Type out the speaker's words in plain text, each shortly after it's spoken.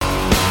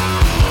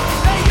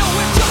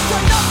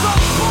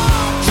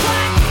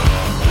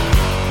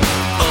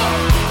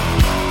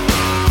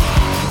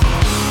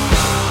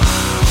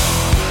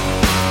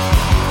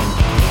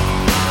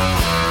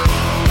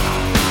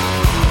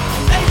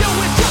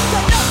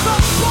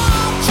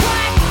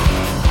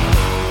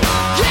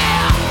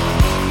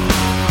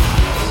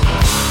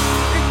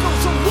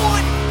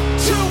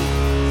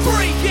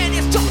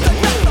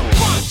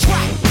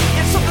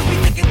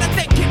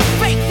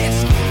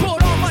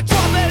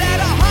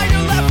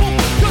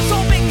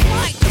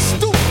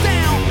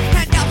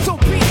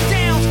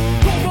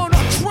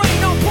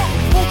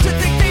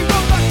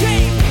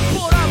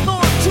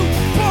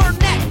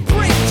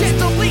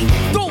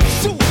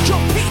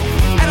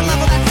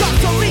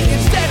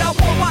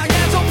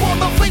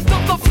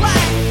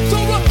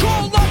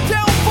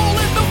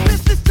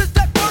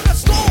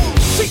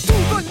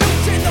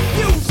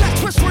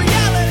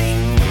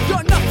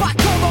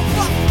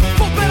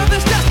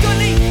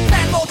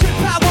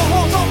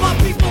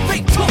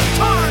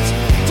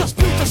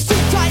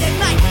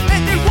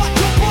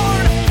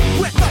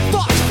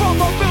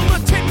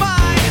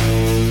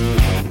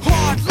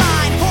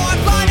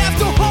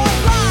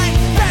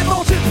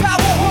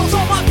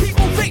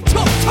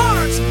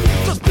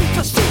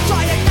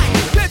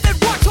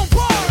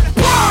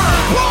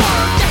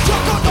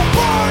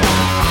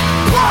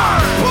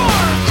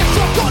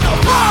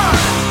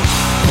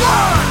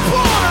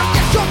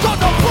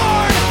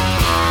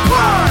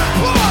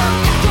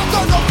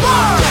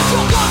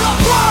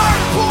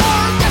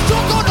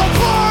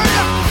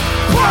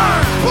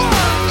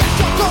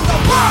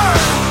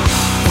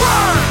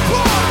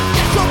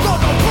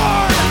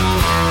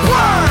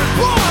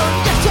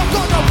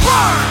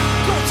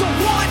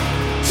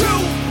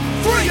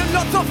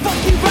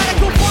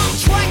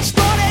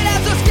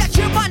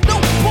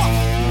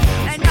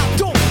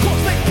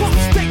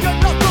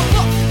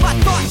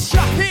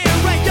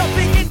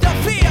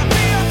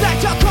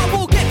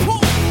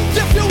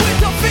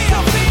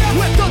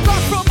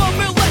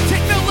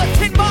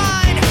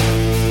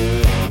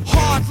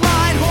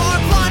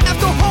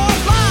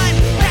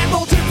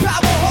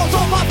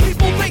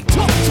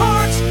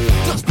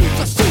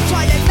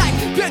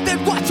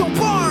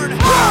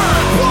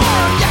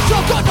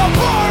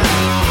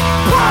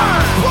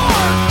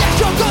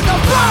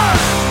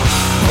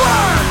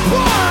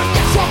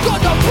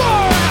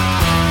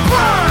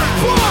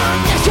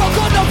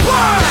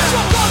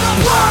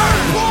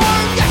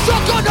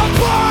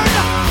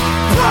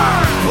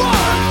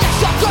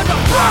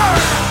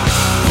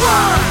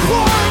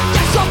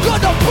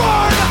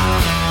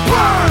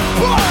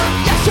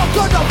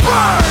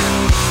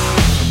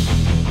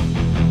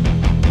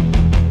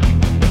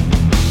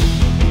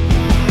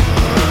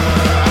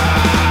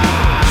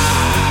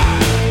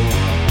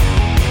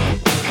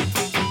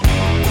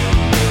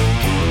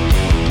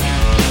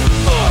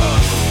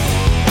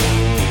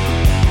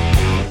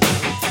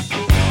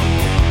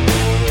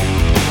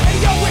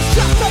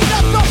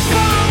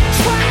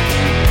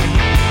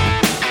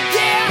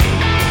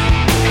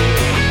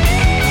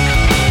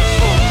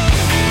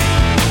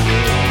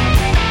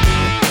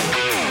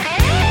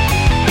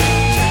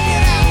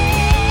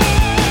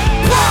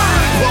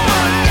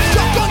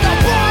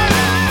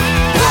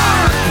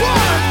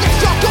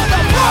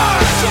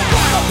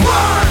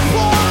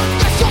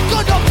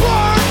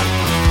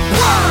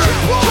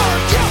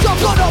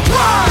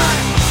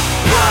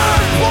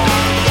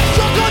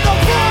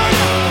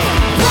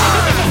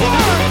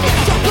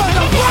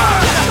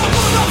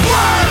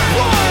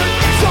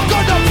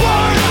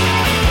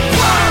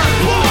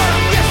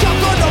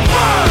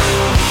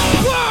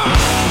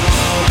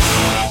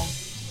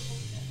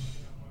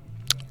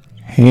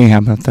Hey, how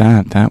about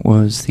that? That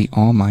was the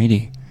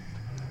almighty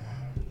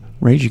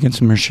Rage Against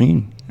the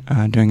Machine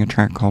doing a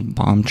track called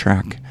Bomb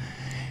Track.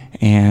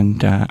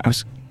 And I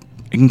was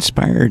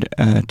inspired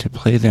to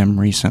play them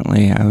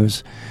recently. I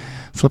was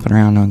flipping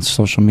around on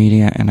social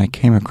media and I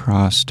came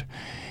across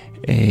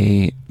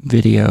a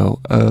video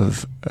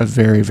of a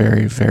very,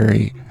 very,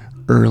 very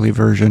early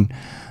version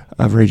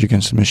of Rage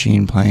Against the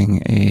Machine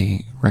playing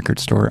a record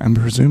store, I'm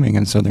presuming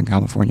in Southern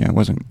California. I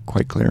wasn't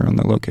quite clear on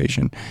the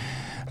location,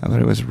 but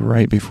it was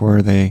right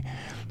before they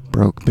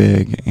broke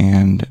big,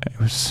 and it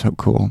was so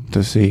cool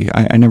to see.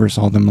 I never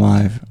saw them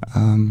live,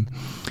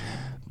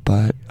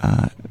 but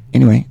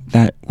anyway,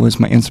 that was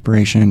my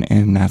inspiration,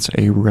 and that's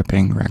a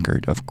ripping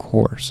record, of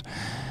course.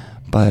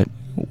 But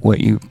what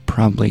you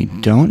probably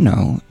don't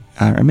know,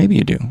 or maybe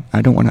you do,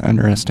 I don't want to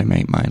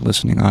underestimate my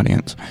listening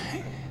audience.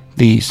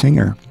 The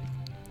singer,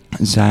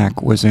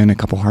 Zach, was in a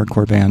couple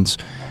hardcore bands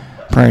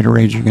prior to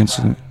Rage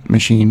Against the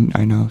Machine.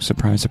 I know,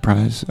 surprise,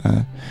 surprise.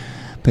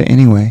 But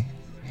anyway,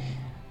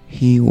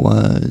 he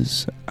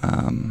was,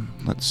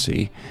 let's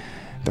see,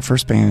 the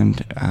first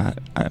band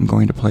I'm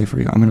going to play for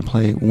you. I'm going to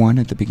play one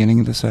at the beginning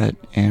of the set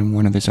and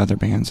one of his other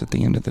bands at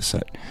the end of the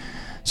set.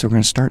 So we're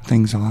going to start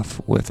things off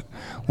with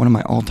one of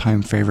my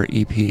all-time favorite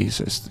EPs.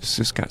 It's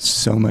just got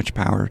so much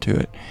power to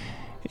it.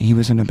 He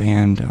was in a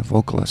band, a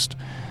vocalist,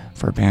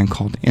 for a band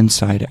called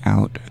Inside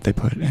Out. They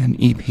put an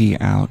EP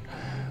out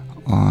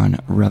on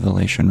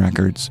Revelation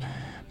Records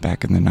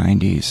back in the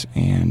 90s,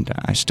 and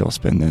I still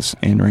spin this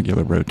in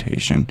regular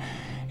rotation.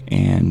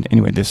 And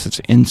anyway, this is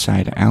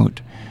Inside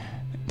Out.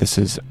 This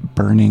is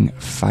Burning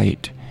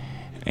Fight.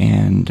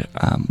 And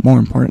more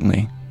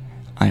importantly,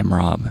 I am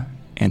Rob,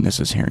 and this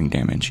is Hearing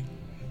Damage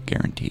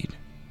Guaranteed.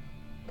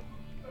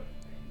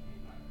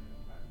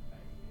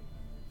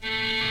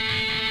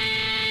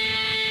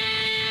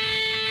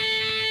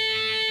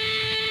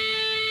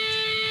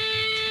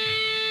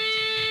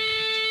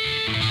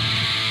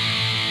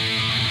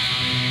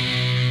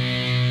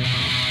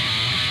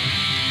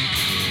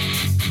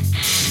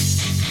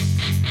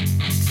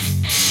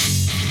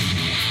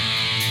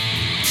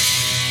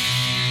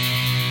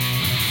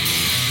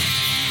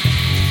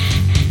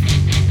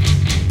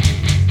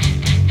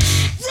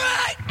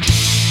 Right!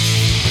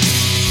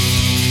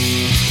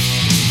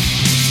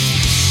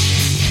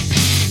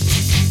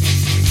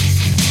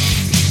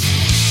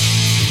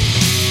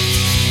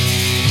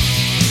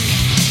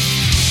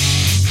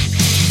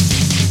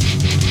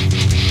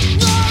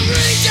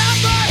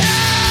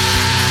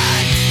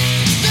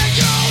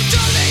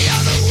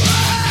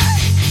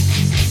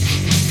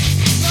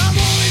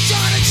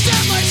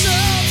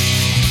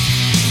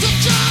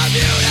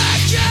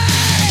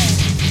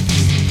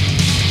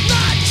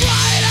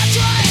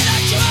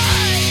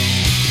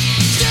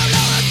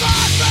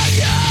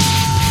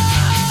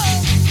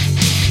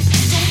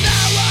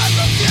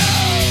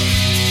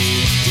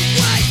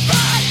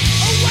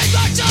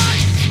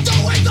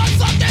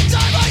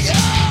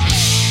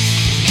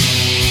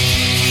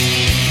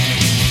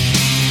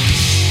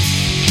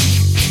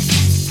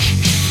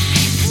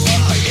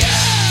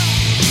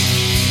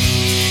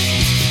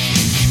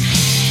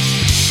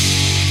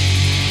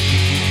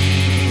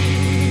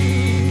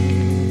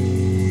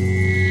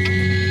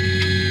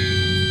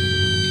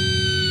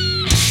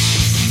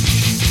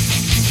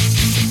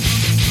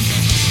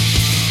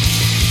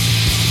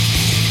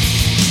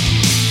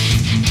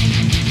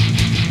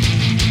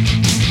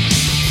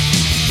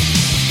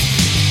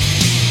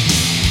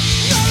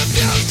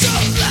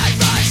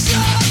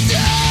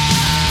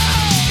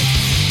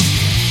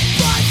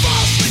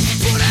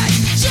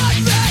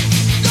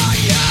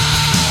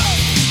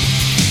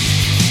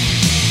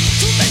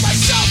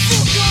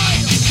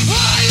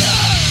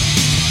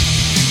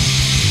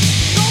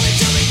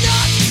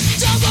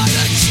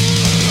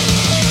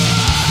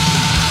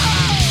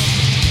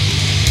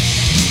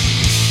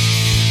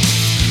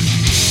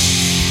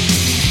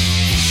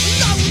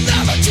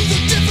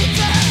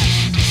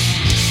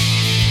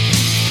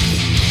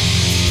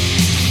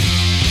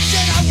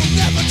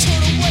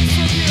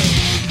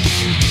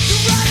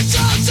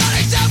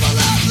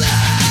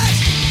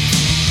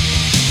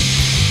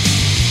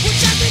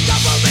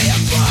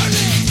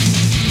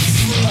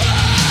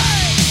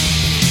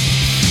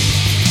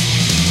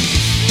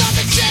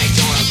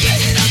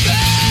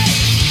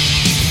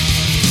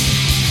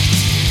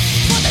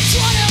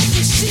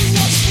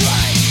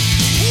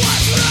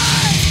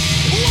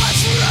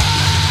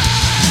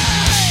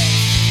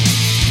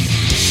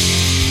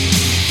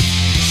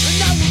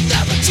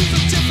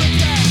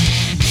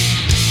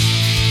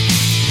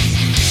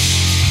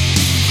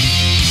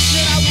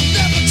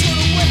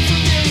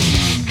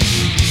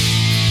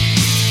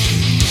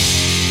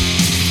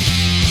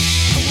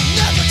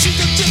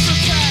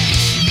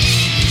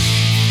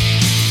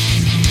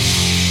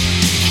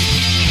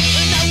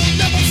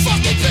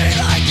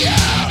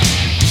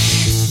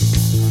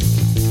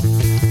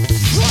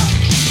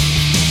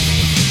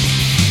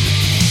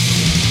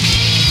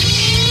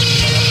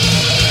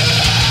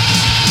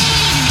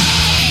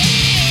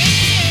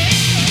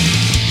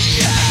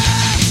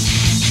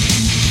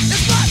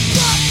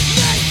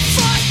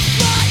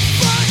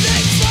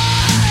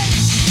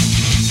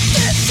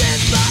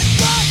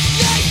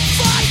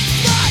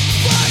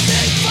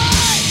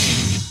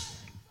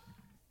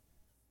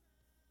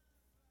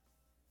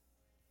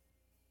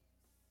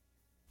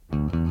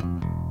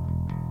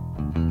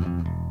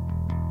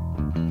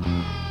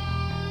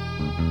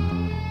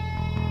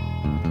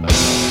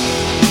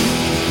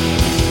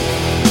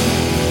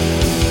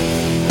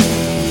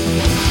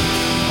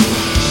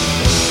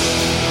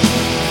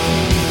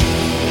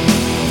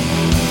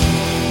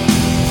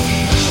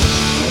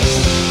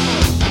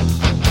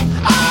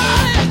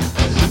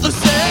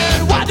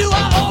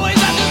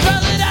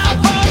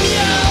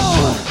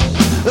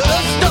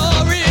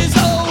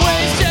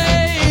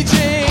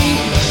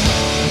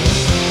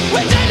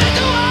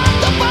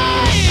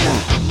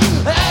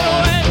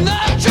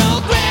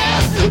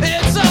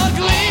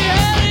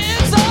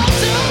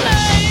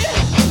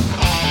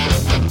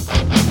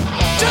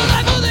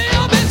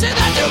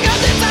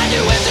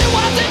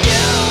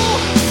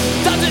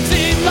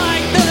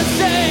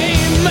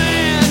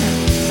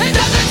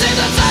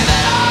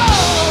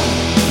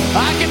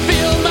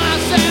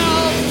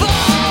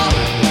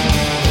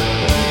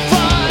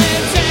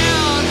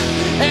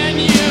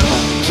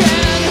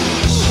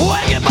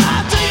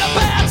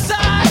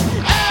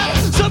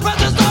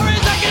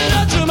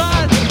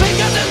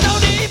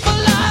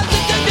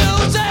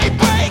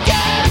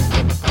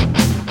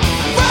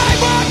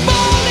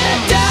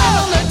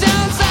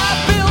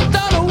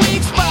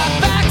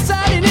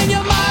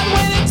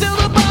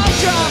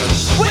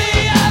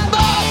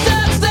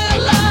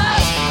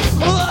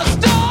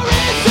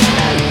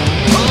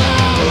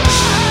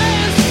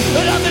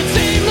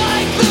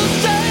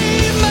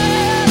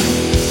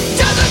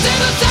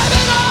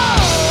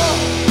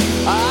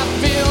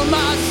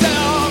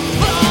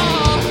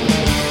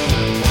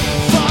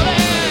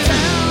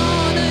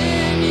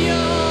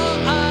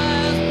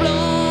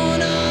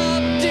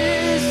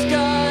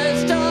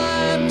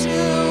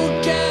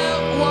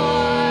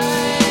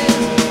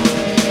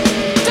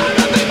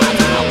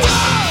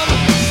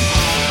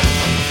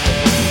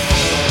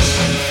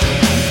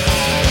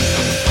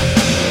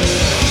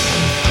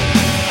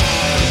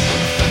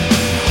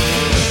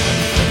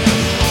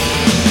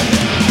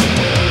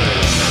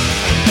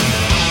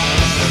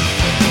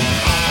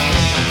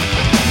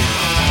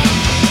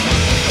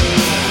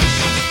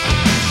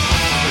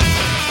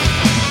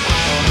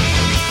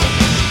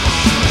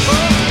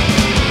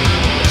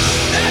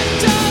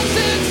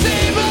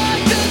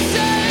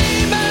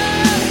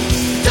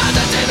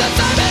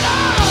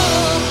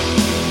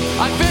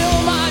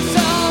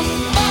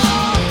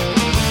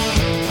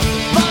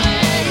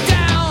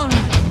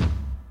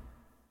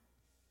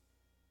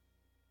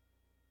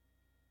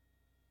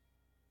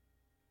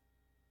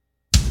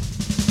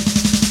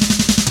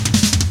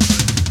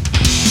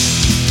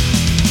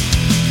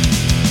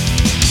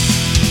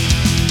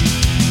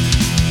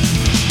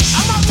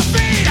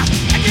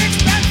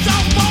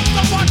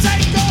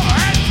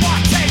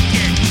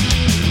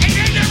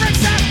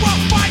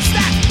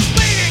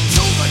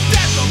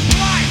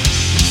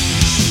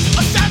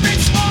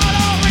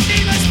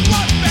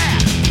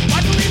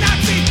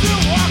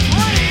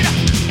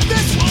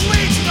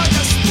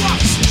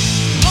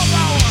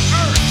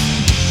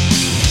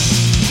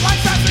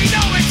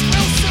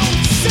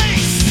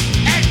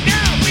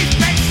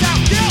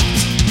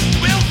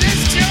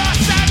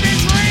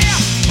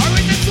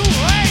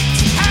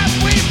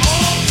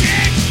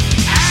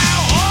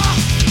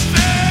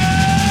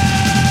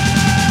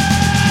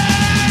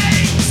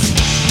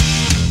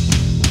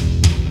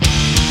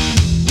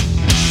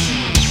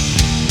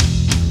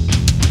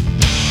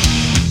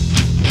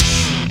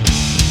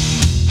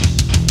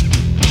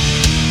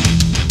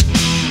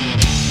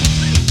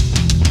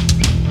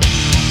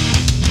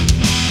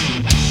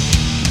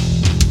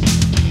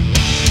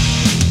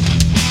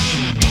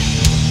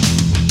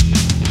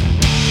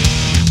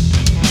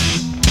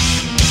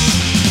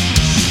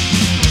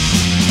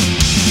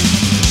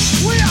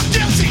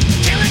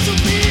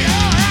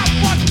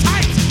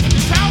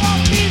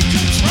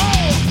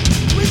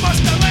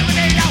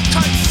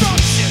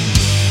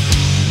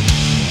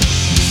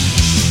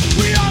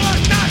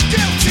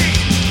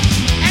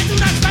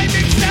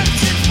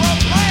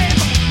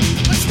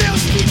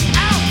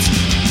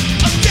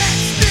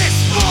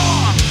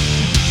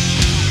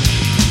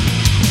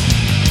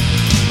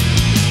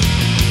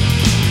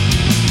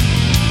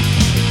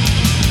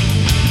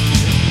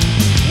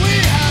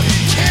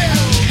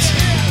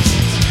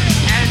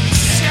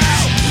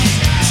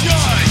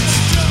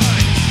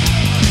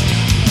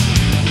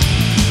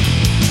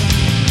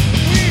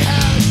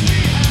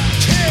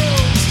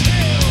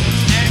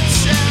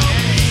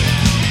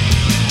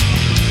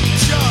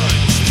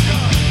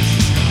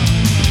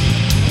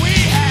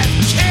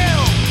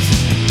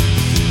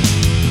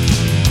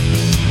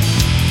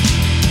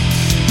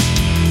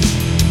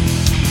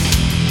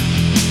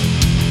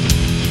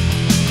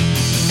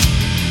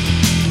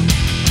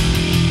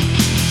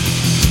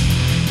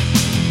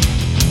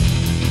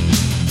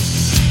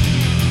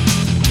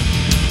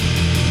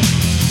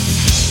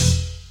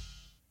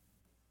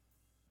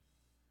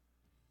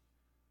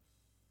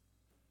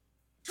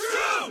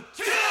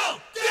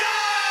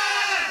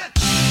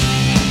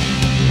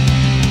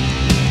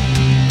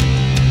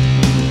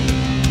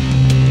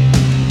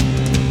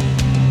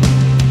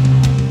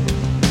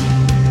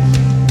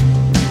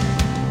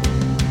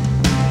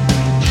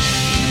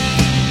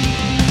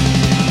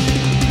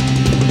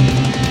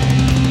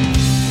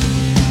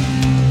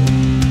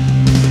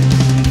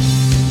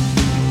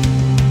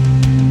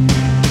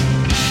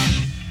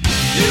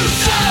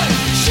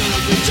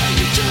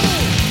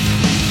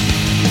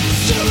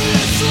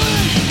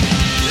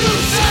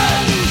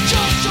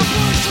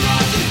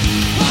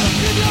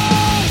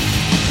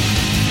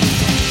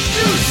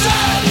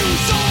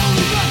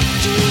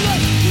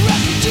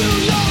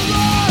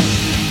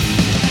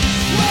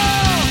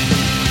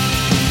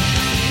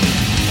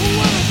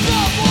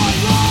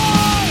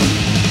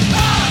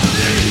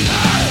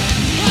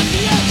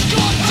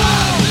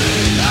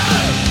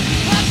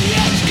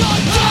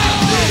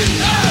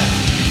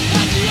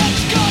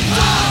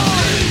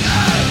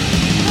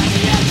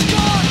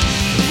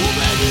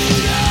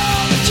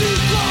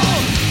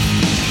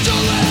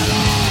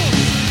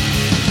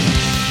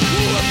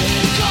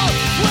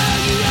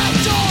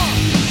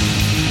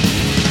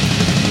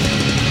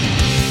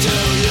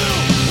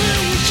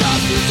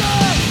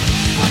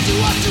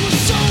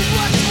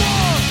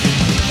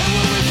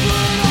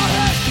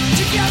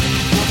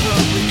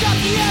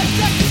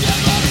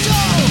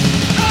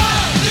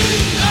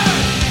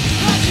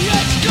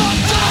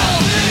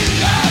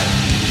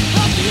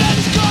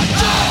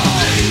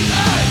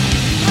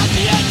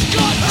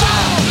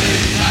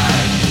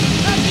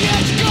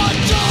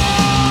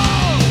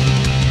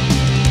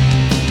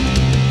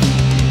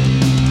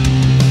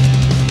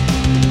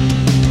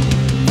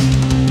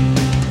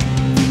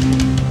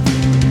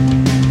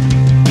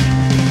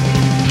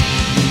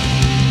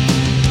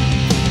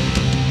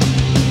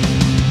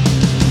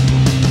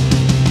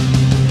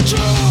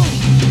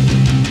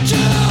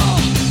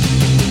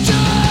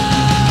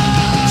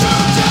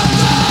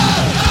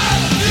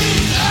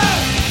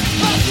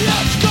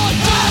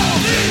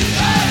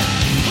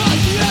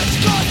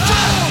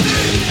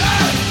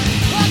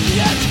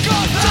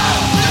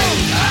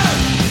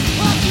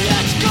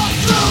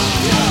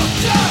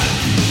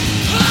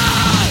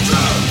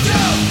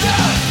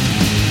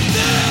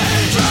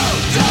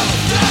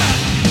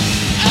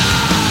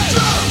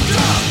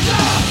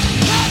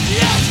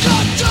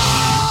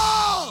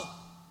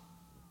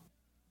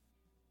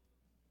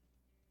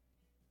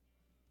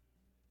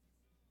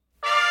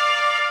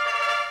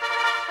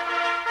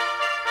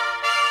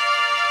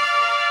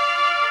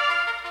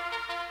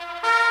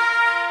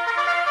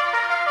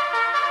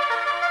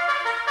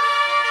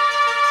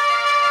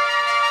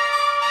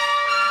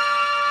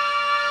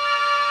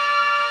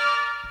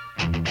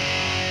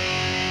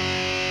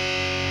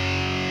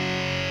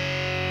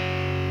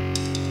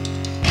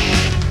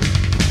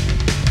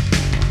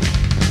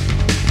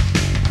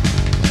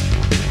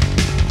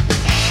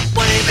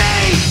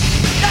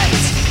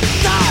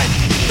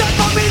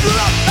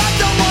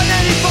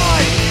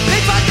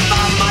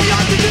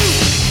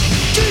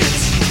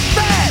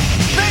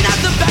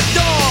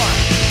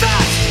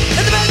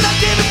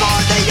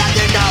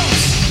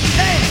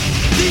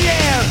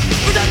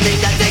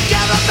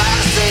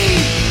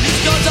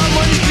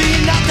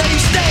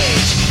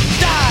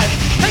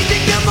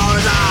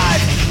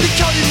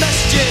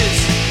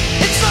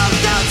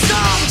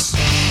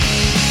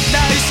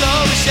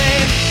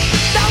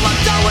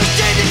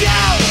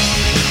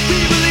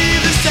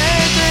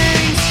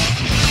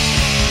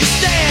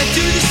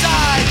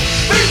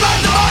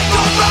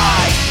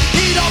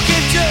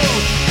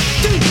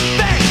 too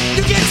bad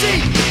you can't see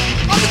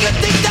all the good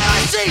things that I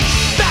see.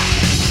 Back,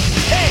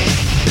 hey,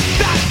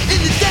 back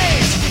in the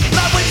days when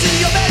I went to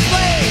your best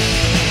way.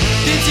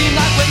 Didn't seem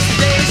like wasted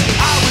days,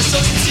 I was so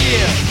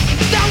sincere.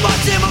 Now I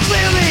see more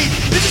clearly,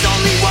 this is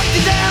only work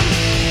to them.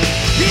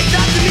 It's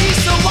not to me,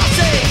 so I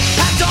say,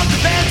 hats off the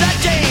bands that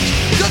change.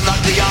 Good luck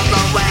to your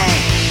own way.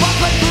 Why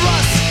play for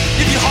us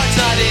if your heart's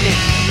not in it?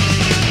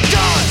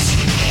 Cause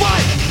what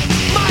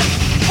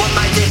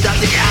might do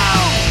to you?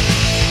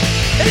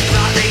 It's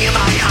nothing in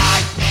my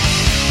eye.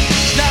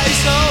 Now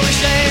you're so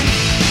ashamed.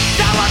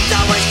 Now I'm so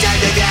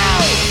ashamed of you.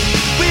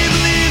 We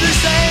believe the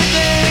same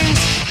things.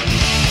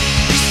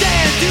 We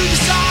stand to the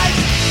side.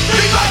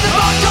 We fight the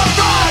boat to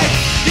ride.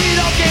 You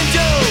don't get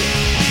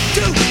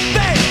too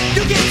bad.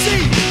 You can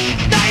see.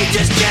 Now you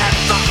just can't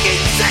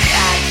fucking say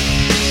it.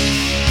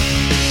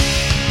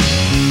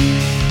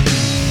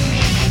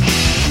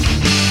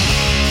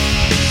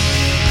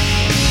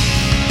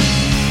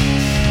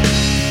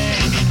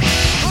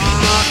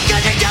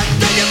 Cause you just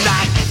turn your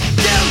back.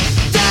 You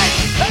said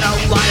I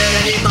don't want it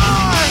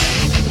anymore.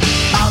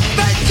 I'll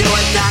bet you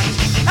attack.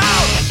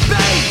 I'll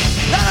pay.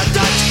 Not a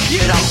touch.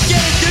 You don't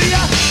get it, do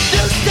ya?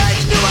 New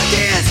stage, new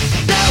ideas.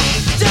 New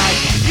stage.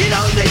 You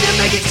don't need to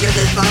make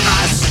excuses for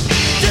us.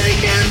 Sitting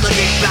here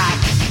looking back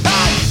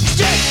on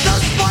shit,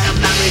 those spoiled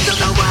memories of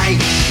the way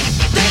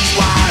things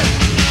were.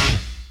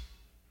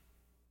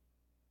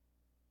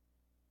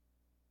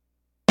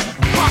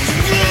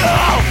 Watching you!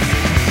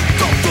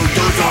 Don't do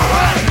use your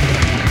head!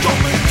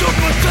 Don't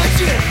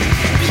interpretation!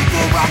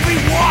 People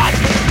everyone!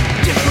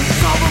 Difference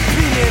of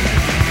opinion!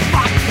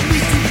 Fight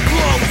me too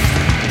close!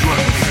 Try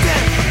to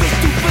stand face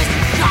to face,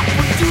 not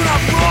when you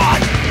not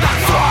run!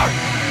 That's hard!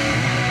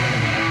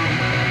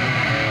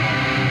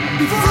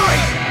 Be free!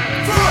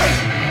 Free!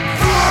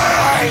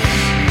 Free!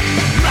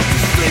 Not to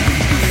save you,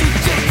 you should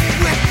take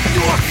with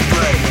your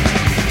spring!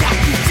 Now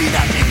you see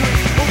that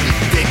ignorance only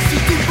takes you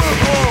deeper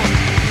hole.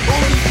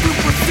 Only through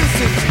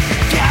persistence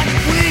can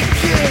we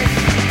gain.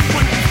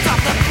 When you stop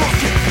that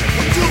bullshit,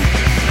 when you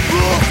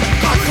lose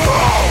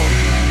control.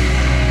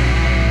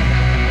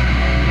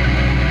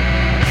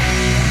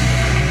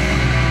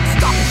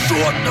 Stop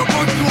short of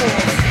our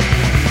goals.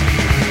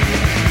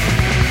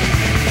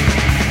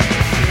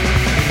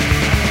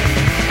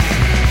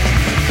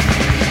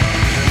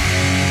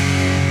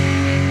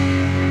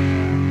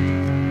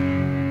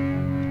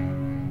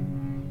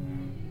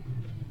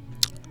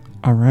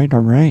 All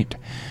right.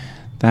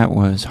 That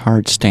was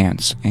Hard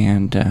Stance,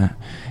 and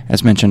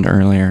as mentioned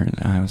earlier,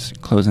 I was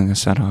closing the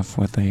set off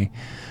with a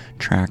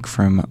track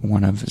from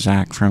one of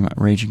Zach from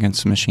Rage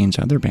Against the Machine's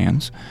other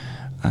bands.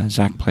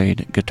 Zach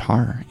played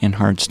guitar in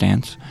Hard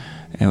Stance.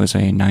 It was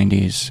a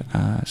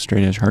 90s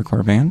straight edge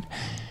hardcore band,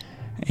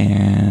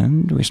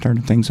 and we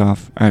started things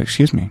off,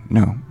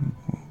 no,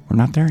 we're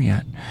not there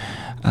yet.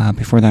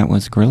 Before that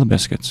was Gorilla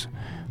Biscuits,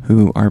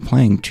 who are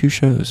playing 2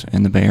 shows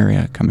in the Bay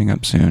Area coming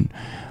up soon.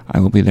 I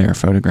will be there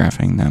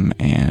photographing them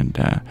and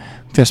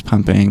fist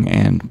pumping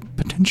and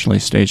potentially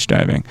stage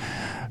diving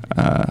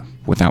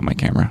without my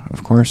camera,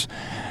 of course.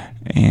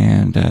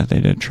 And they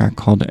did a track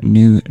called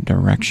New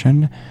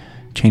Direction.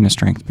 Chain of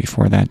Strength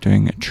before that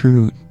doing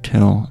True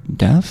Till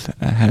Death.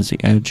 Has the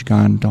Edge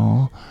Gone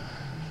Doll.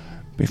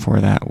 Before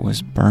that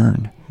was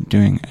Burn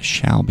doing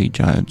Shall Be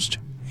Judged.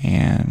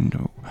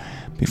 And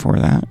before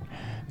that,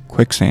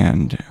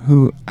 Quicksand,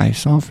 who I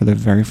saw for the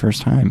very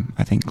first time,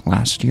 I think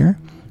last year.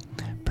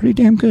 Pretty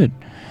damn good.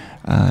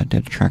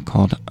 Did a track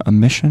called A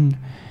Mission,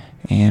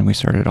 and we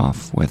started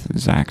off with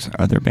Zach's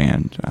other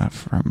band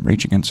from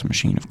Rage Against the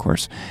Machine, of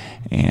course,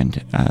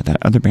 and that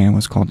other band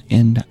was called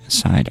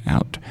Inside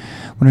Out.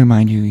 I want to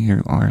remind you,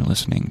 you are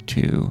listening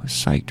to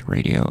Psyched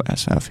Radio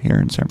SF here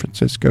in San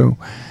Francisco.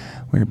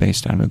 We're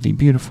based out of the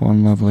beautiful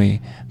and lovely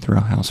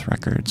Thrill House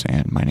Records,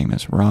 and my name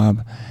is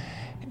Rob,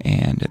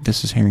 and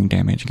this is Hearing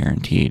Damage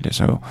Guaranteed.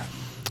 So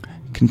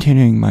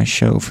continuing my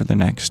show for the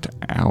next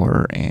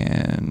hour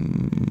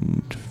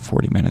and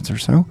 40 minutes or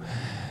so,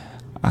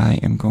 I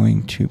am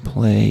going to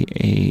play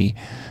a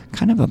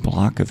kind of a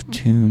block of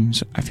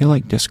tunes. I feel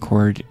like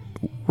Dischord,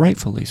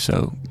 rightfully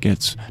so,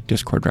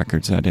 Dischord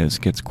Records, that is,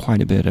 gets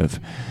quite a bit of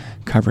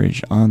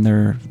coverage on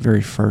their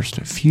very first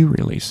few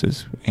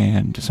releases,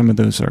 and some of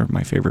those are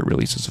my favorite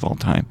releases of all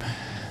time.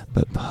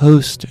 But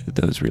post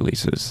those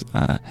releases,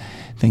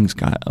 things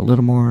got a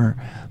little more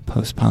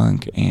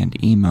post-punk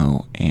and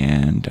emo,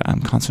 and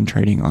I'm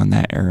concentrating on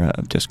that era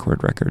of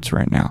Dischord Records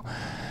right now.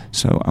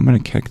 So I'm going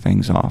to kick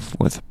things off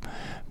with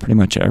pretty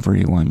much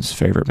everyone's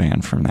favorite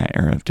band from that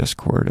era of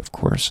Dischord, of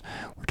course.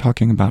 We're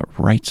talking about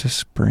Rites of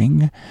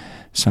Spring,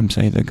 some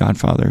say the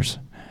godfathers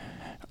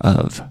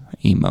of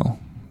emo.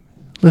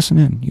 Listen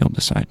in, you'll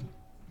decide.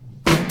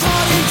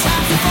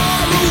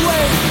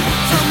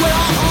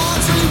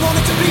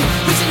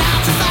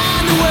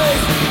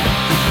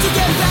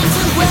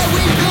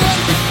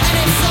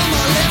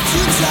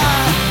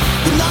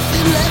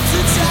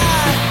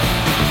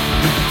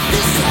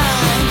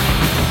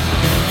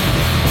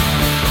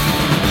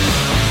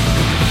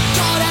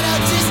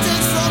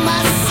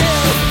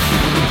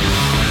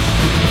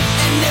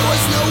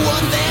 No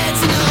one there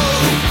to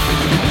know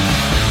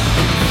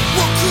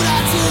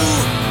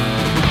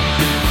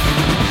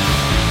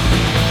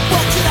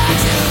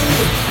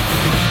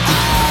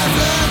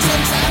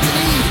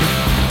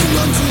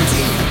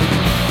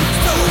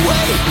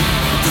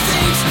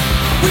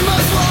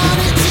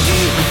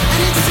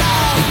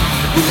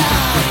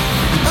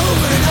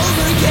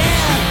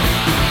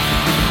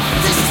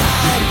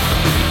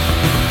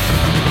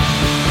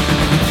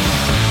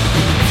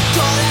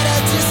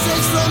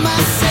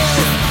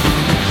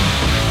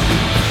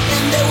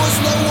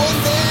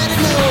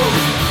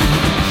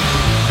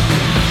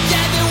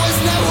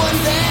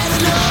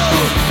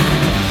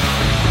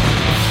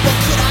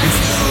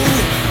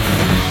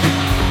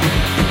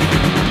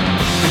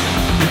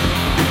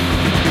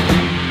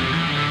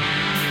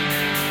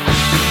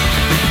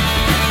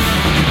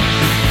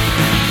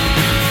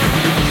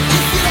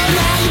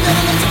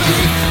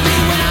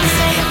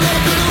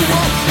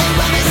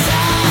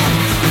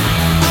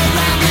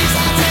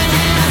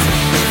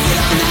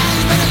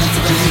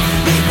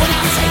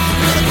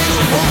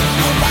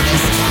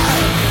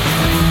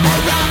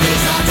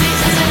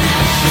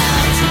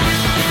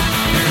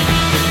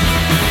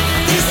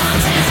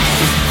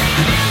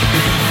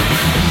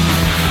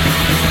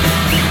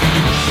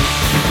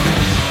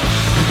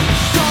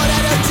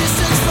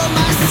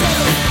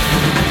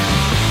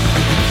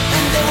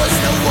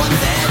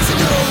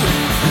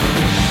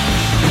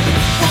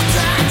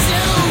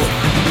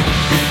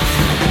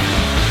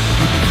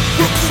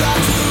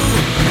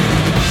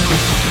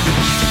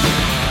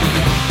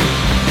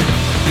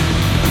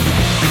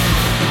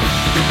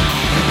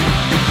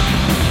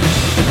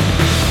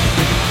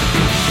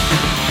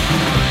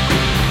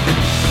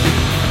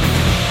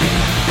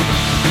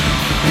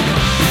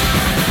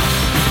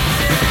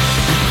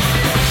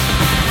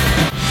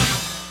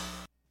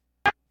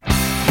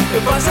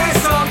If I say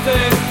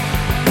something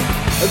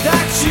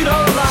that you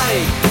don't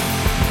like,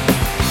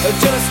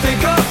 just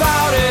think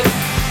about it,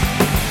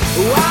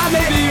 I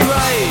may be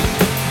right.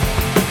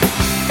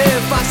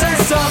 If I say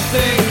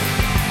something,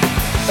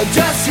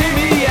 just hear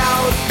me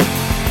out,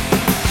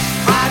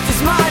 I just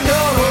might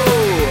know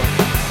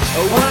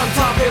what I'm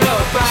talking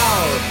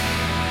about.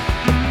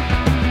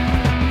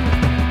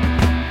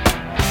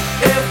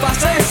 If I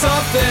say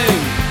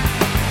something,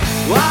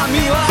 well, I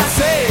mean what I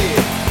say.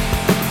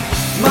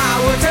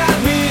 My words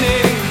have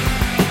meaning,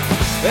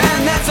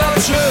 and that's all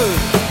true.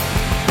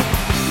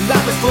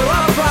 Life is full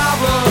of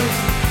problems,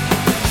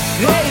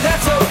 hey,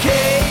 that's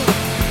okay.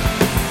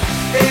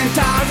 In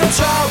times of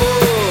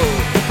trouble,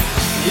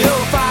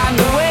 you'll find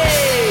a way.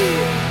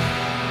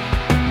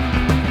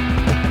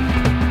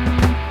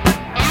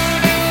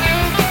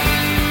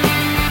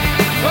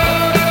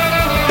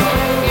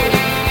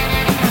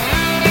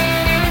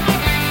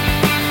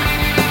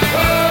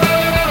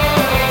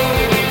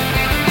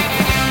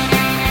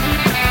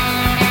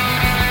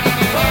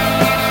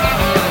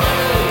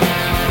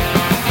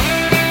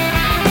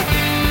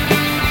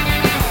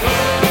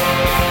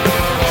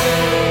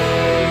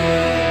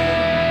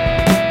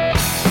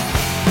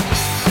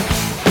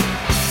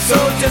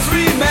 Just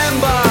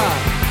remember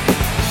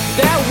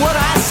that what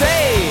I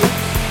say,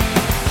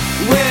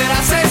 when I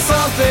say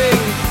something,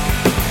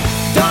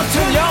 don't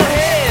turn your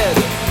head.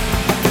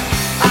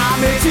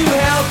 I'm here to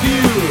help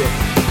you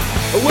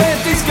when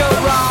things go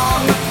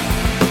wrong.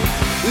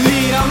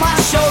 Lean on my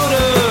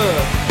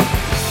shoulder,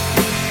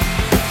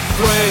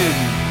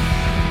 friend.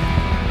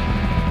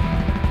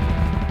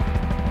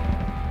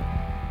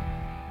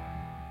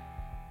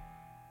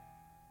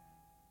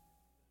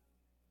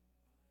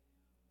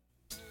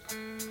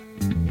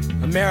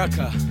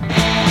 America,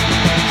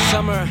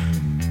 summer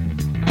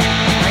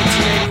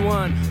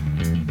 1981.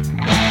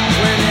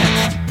 Where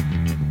next?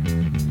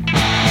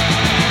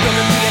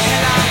 Gonna be the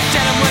headline,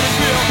 tell them what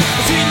it's real.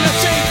 It's in the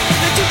shape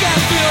that you can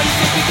feel. You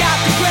think we got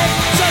the great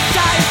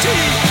society.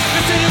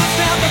 Listen to us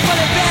now before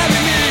they bury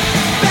me.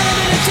 Better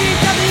than the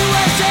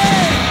GWSA.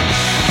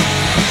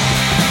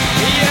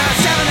 Yeah,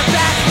 7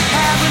 o'clock,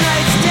 have a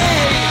nice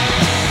day.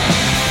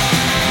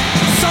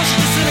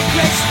 Social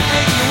disintegration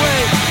fading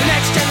away. The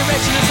next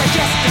generation is like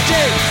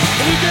yesterday.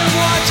 And you can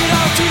watch it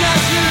all, too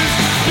nice news.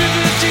 Live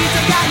in the G's,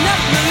 I've got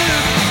nothing to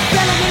lose.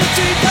 Better than the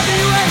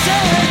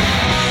GWSA.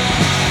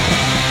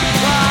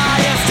 Ah,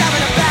 yeah,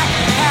 stabbing it back,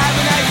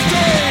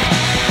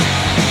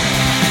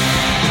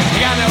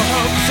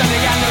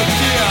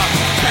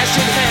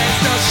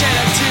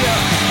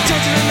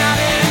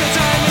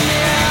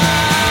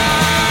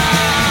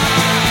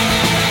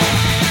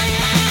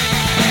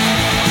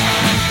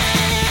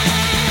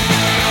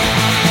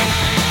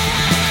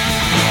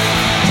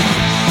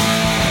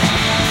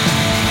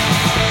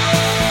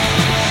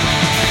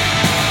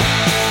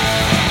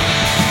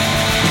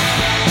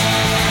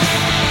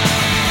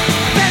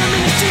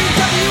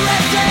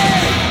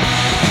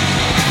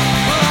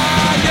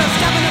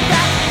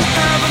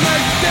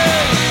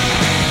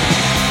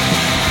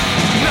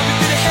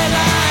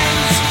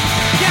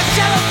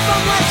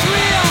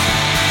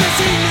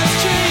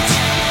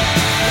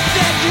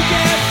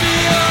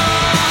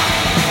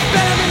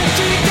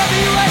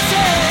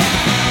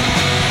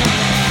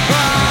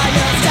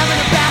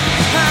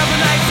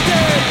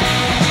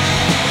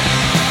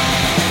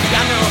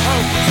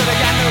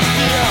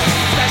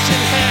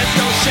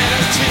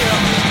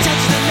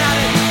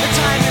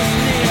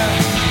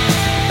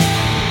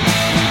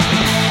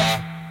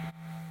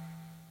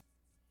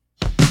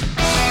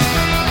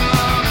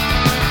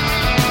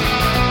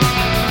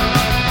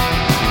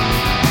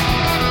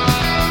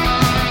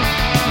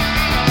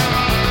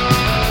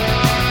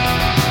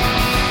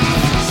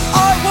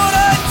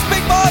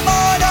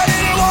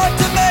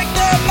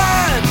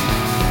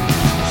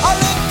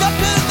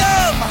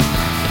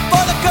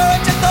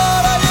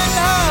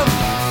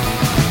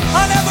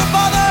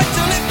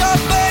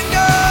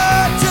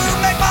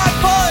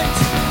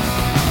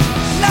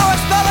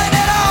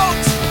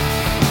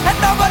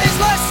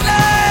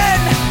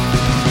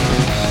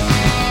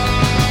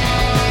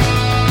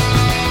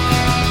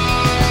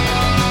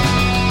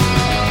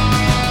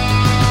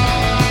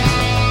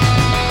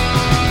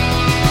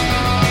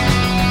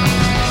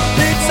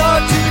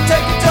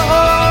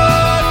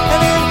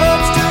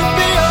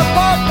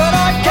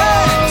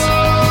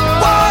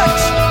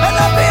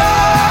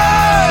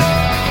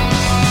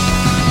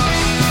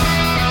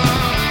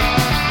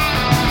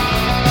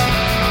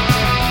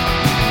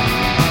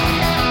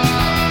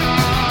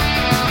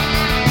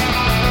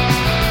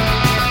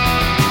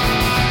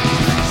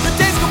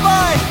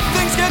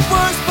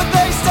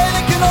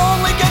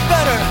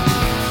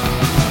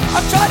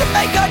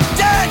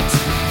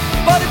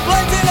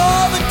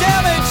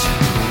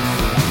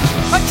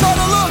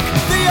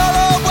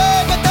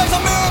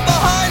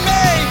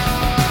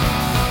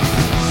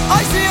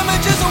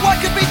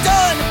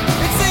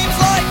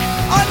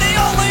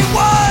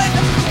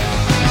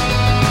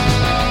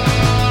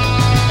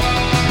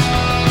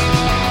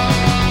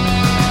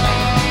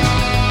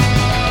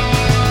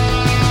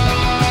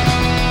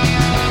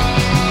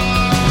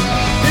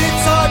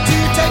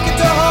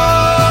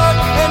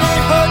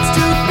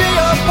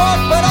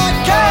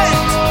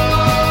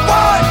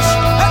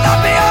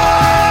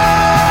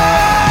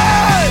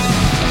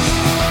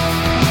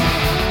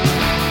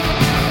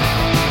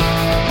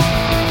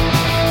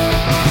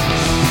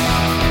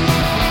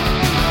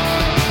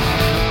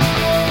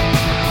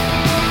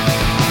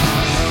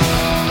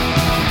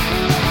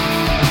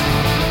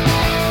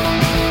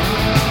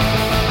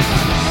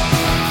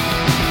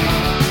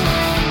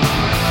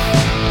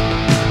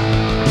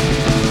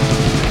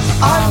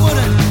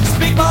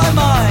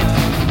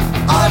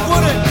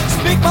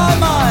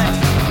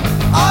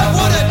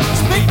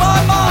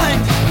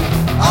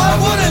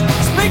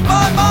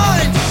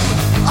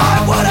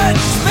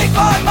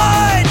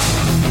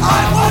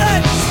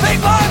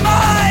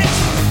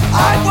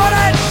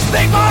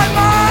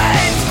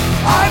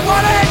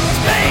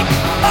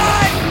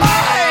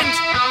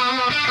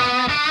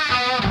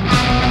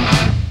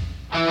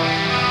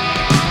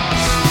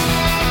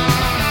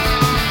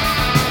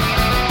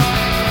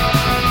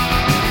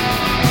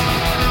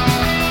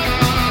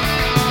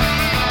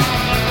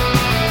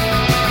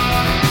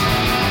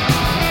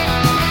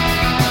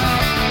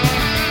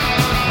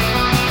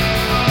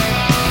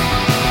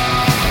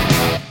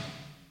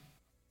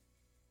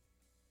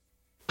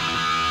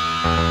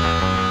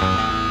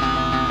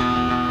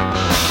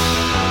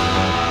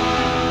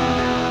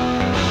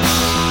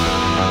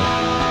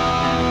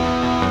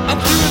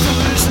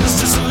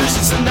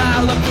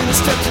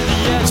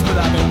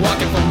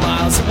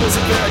 was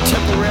a very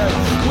temporary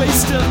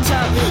waste of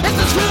time. Is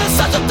this really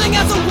such a thing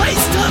as a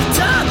waste of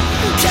time?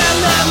 Can't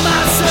let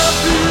myself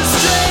be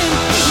restrained,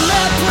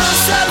 let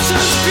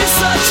perceptions be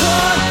so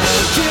torn.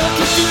 Kill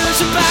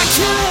confusion by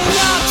killing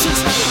options,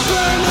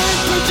 burning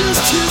bridges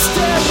to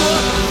stay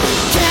warm.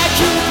 Can't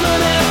keep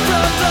running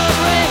from the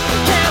rain,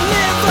 can't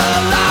live a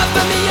life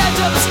on the edge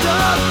of a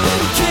storm.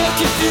 Kill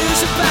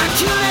confusion by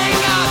killing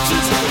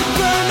options,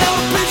 burn no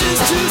bridges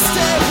to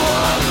stay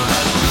warm.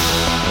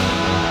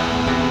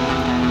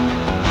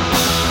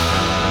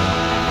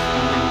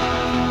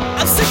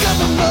 I'm sick of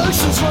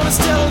emotions, wanna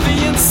stay on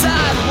the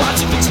inside,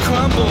 watching things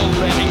crumble,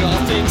 letting all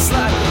things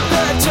slide.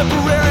 They're a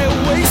temporary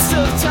waste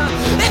of time.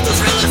 If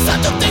there's really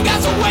such a thing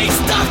as a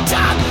waste of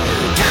time,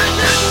 can't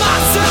let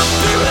myself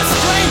be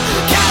restrained,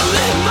 can't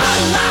live my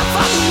life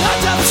on the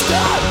edge of a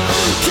storm.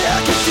 Kill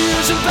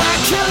confusion by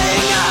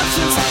killing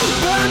options,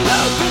 burn no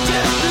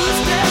bridges to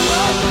stay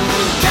warm.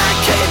 Can't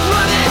keep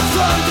running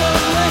from the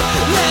rain,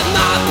 let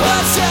my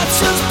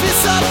perceptions be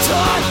so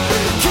torn.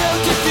 Kill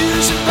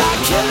confusion by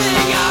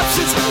killing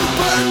options,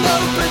 burn no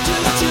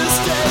bridges to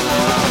stay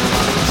warm.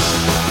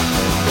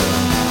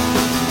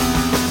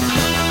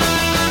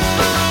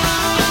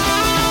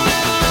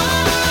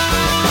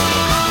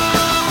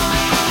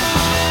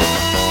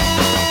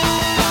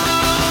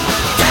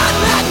 Can't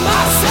let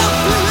myself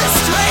be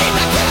restrained,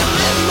 I can't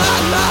live my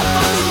life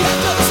on the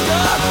edge of a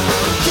storm.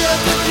 Kill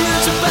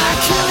confusion by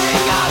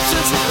killing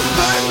options,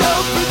 burn no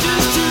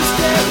bridges to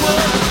stay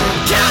warm.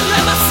 Can't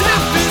let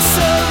myself be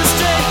so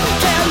restrained,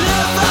 can't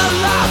live a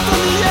life on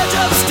the edge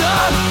of a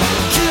storm.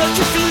 Kill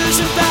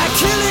confusion by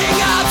killing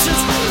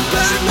options,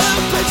 burn no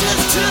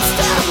bridges to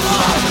stay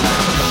warm.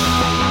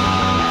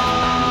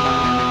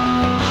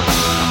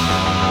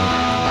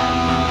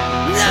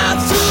 Now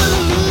through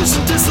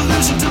illusion,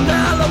 disillusion,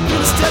 denial, I've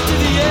been a step to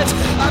the edge.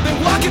 I've been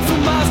walking for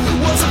miles,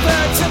 was a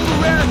very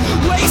temporary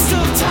waste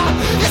of time.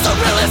 Is there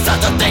really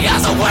such a thing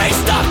as a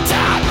waste of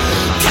time?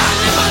 Can't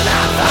live my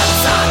life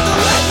outside the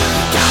rain,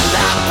 can't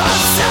let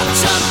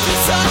perception be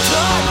so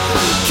torn.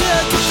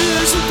 Kill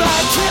confusion by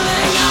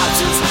killing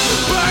options,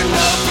 burn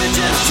no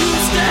bridges to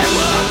stay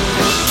warm.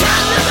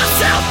 Can't let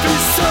myself be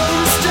so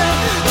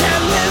restrained,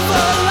 can't live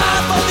a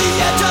life on the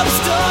edge of a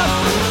storm.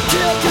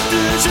 Kill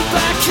confusion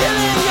by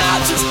killing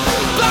options,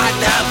 burn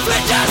no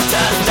bridges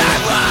to stay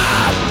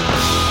warm.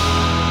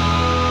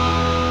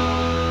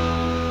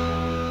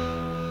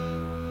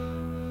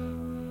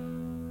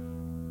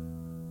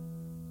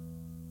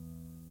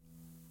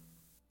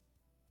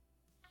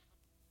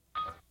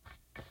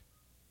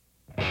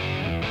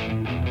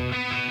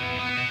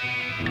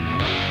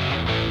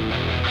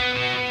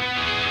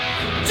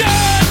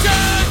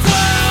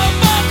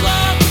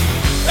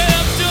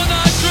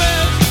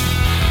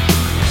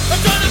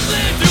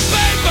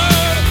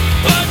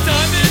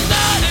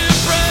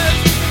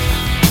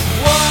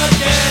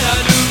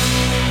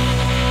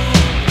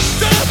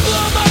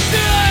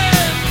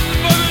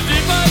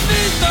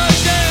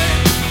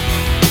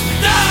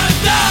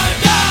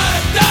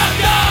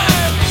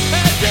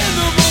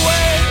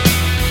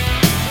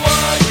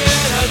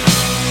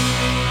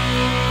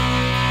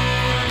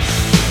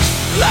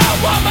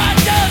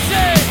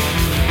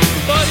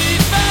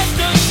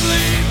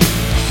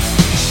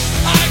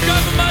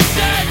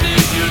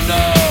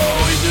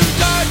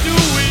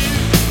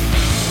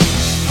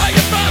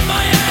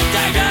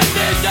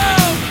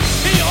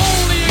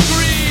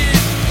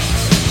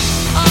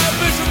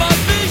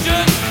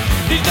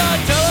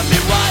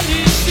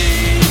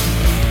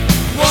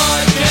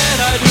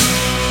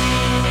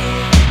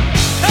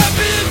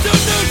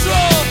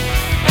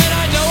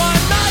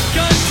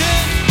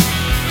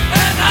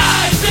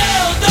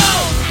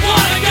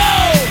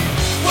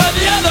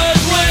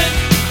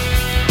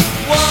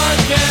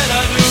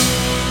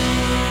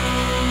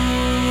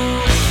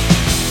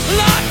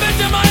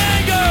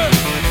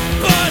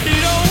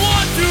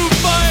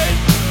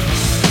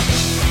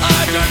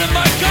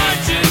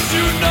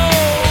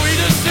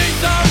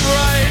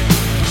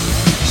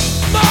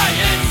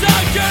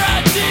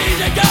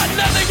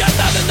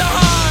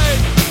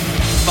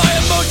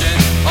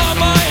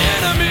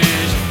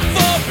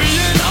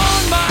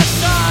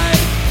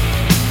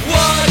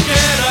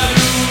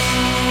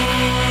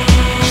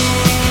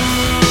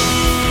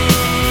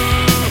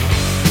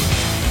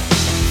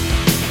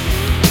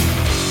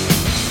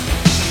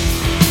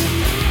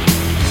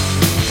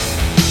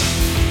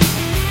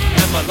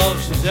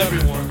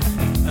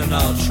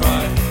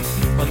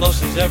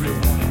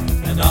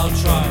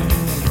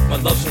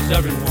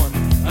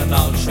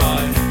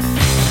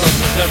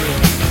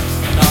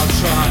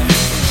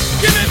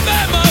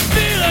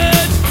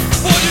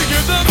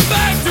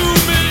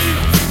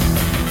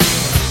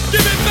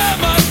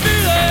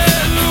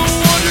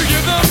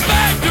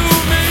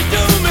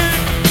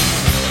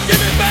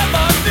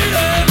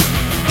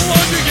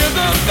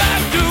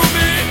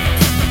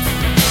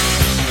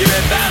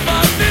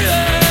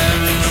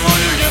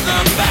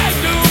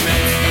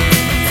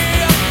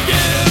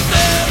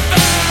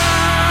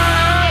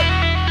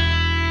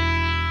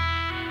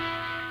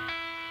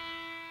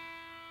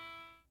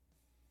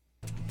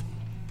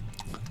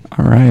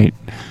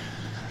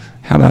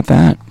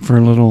 that for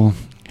a little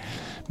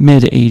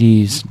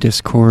mid-80s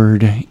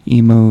Discord,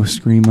 emo,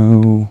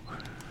 screamo,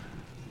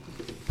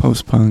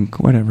 post-punk,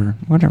 whatever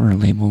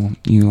label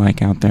you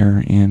like out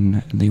there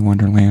in the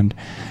Wonderland.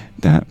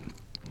 That,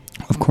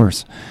 of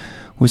course,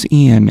 was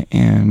Ian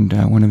and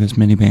one of his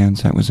mini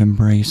bands that was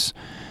Embrace.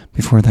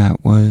 Before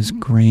that was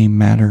Grey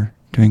Matter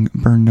doing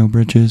Burn No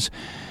Bridges,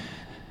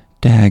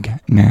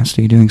 Dag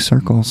Nasty doing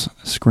Circles,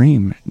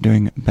 Scream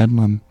doing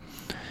Bedlam,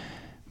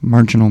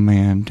 Marginal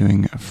Man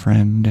doing A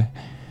Friend,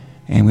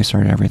 and we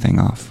started everything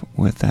off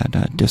with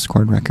that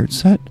Discord record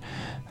set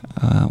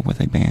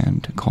with a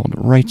band called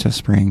Rites of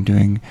Spring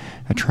doing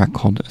a track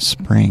called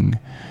Spring.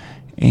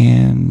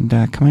 And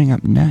coming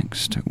up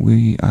next,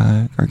 we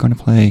are going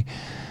to play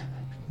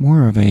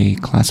more of a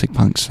classic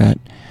punk set,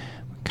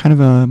 kind of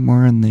a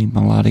more on the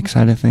melodic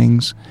side of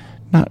things.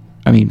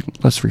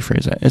 Let's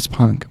rephrase that. It's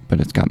punk, but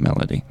it's got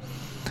melody.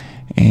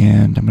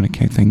 And I'm going to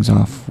kick things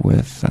off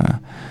with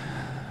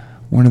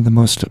one of the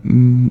most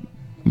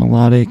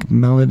melodic,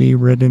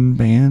 melody-ridden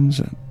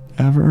bands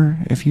ever.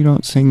 If you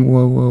don't sing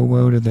whoa, whoa,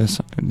 whoa to this,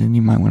 then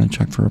you might want to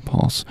check for a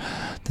pulse.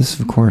 This,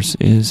 of course,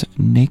 is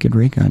Naked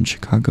Raygun,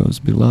 Chicago's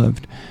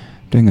Beloved,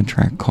 doing a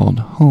track called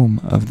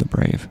Home of the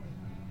Brave.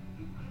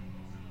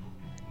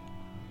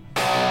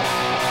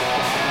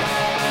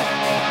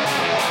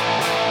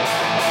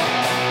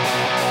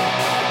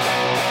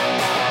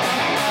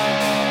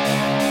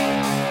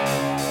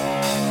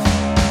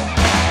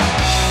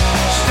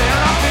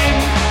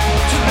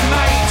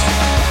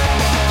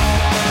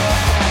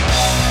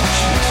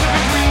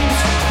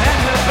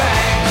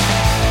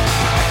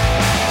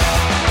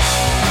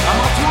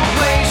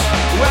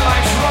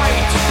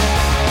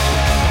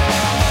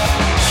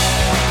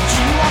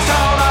 She walks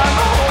out, I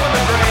know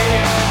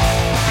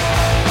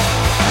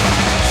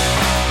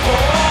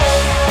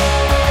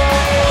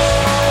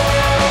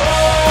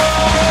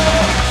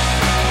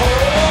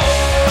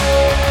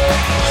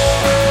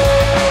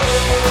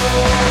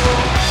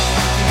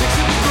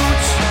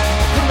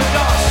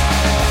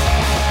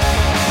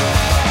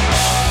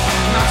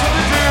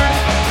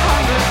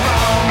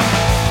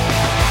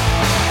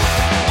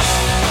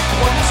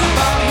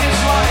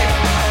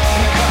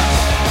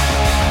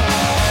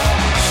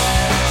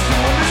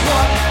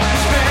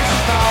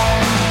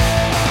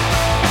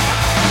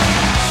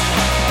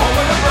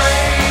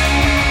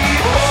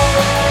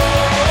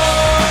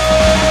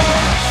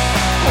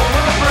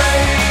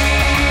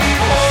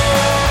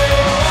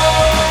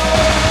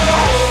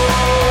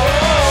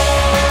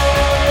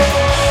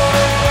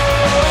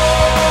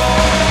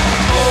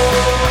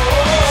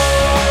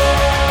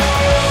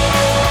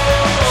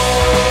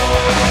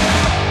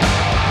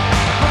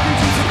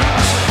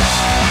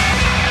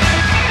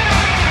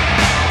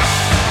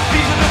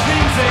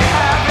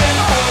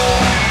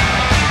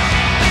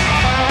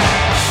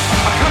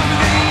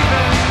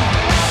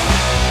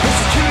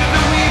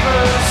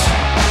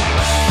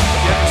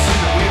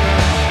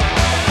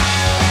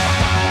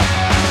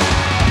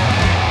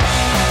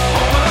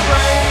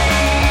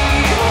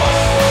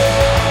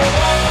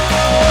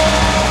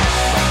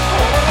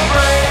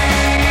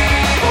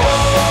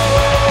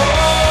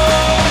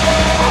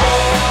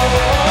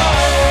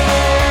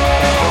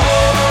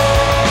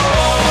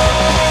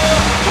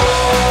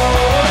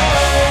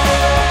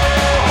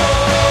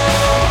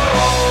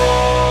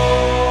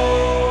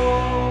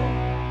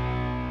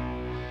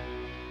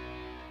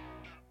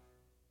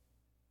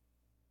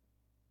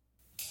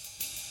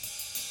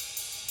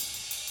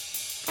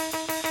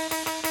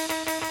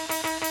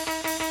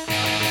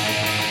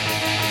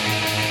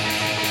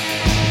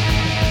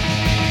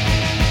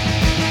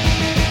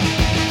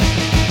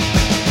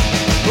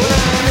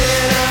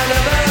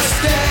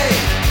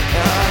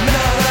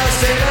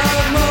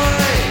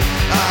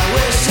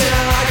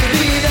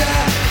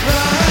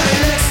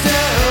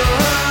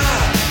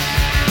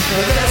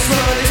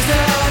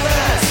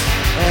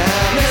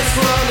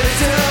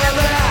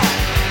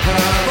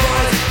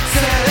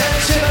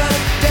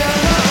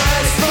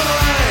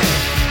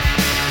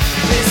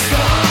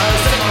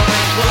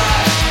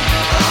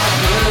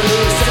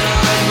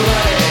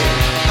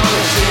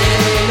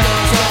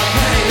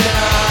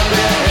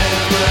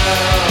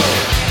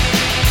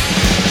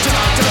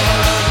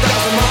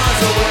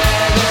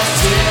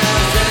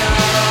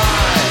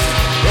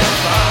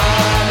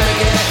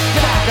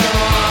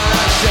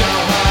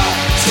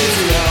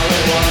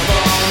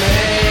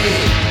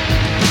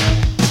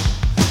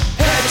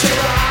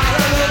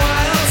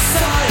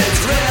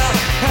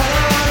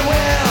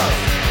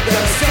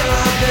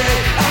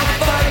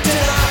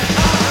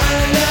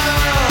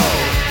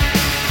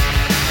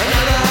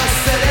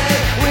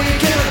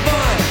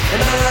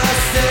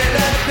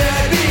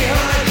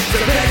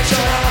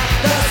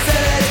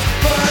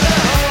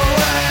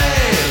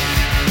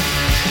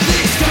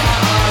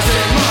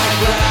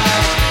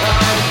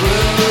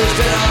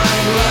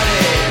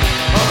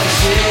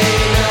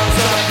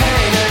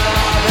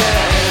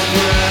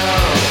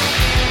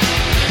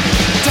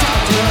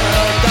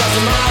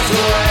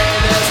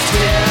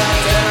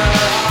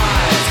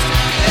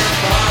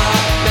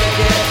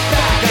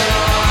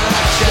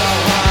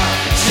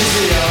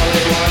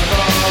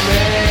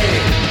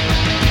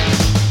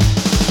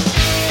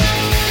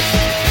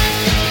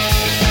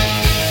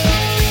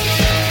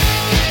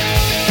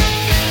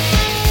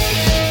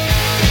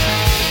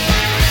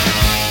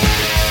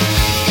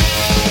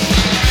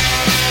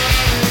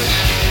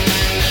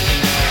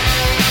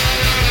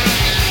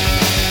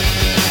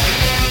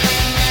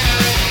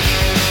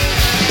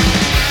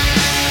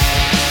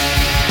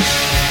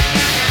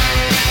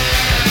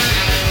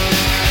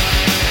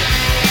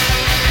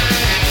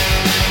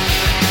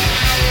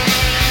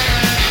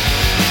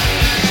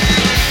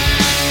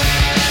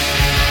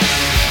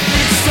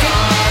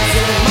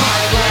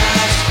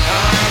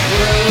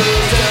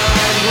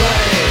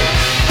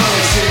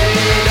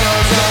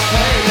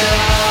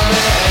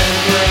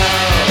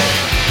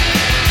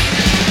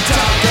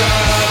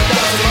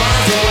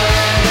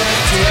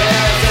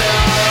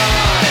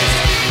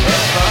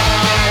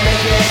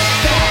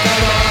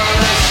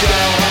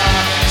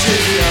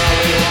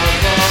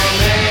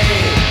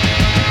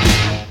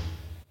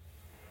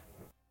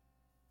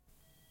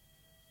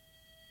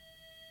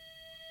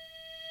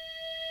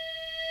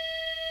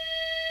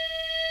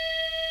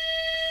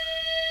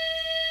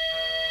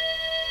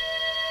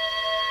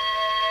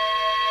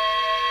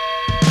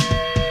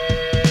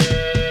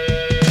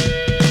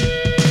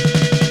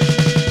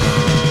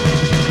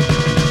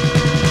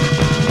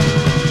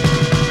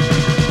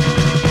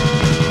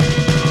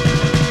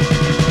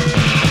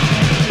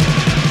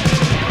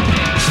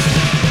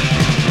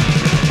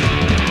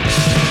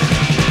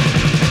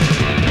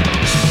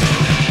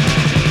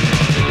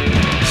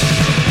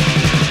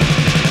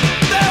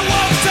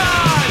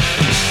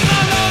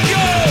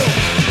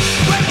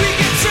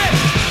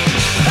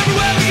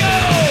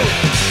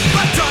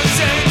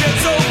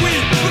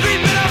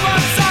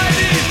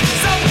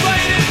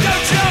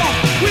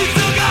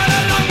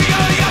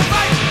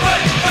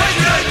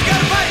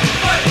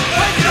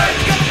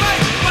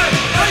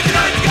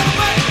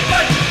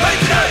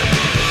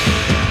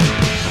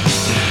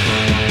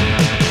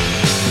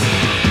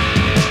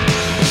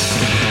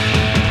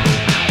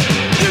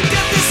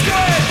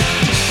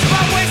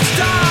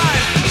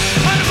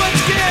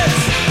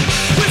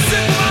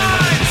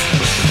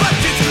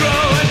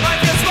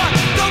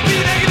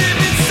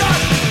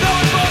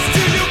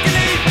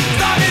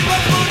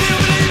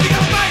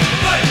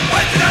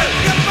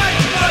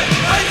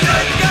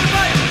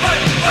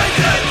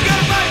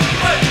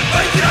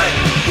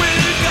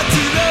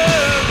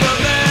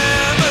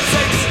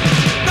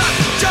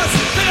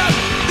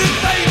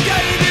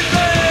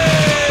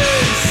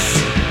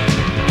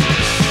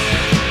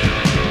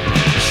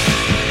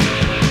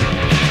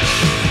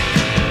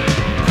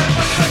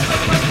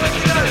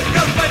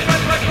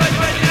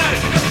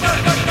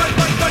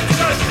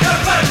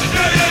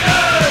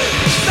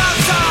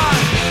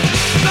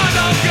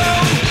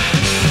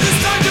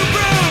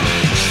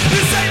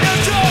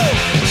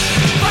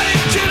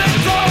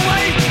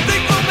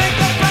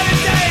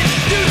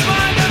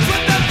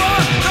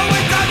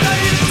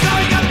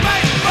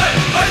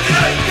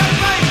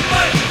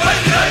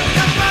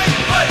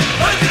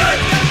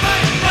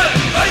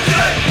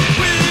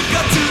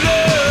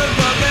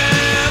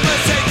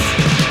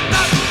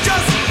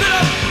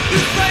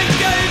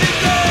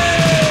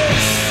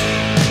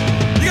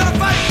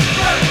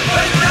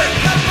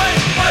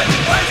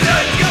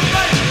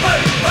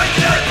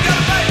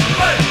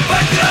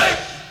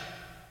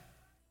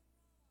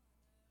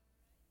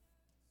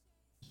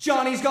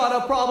Johnny's got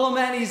a problem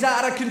and he's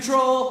out of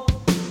control.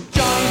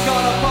 Johnny's got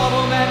a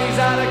problem and he's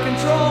out of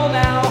control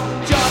now.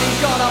 Johnny's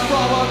got a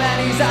problem and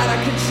he's out of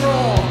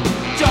control.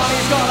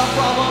 Johnny's got a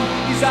problem,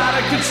 he's out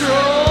of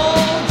control.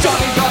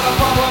 Johnny's got a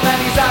problem and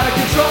he's out of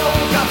control.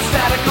 He's got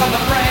static on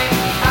the brain,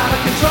 out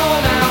of control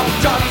now.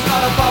 Johnny's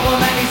got a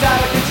problem and he's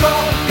out of control.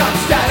 Got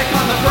static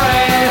on the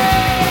brain.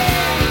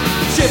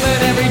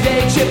 Chipping every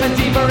day, chipping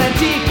deeper and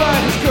deeper.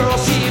 His girl,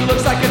 she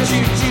looks like a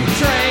choo-choo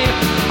train.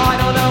 I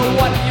don't know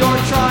what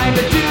you're trying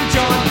to do,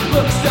 John.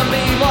 Looks to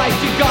me like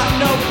you got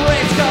no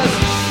brakes, cause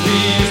we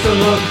used to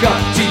look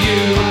up to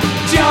you.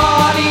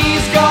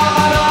 Johnny's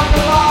got a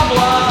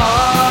problem.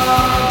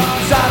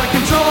 He's out of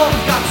control,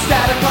 got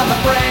static on the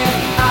brain.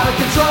 Out of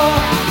control,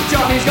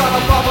 Johnny's got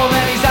a problem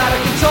and he's out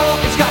of control.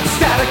 He's got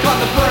static on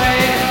the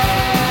brain.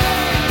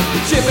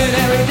 Chipping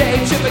every day,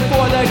 chipping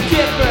for the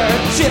kipper.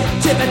 Chip,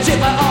 chipping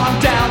on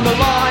down the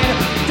line.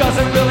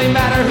 Doesn't really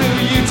matter who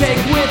you take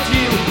with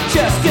you,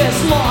 just as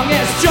long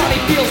as Johnny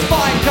feels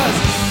fine, cause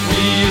we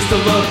used to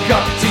look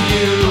up to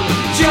you.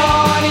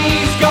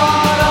 Johnny's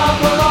got a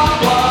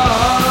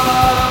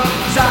problem.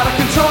 He's out of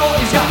control,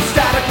 he's got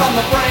static on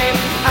the brain.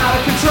 Out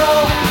of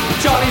control,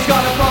 Johnny's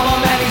got a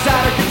problem and he's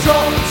out of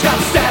control. He's got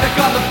static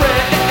on the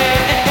brain.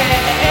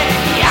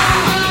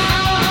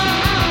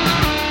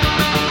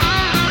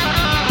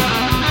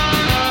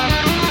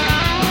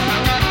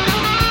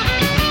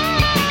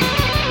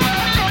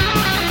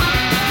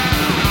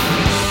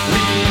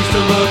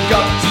 Look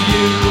up to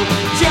you.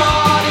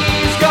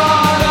 Johnny's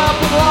got a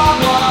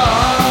problem.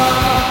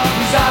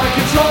 He's out of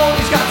control,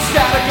 he's got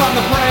static on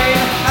the brain.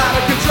 Out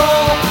of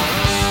control,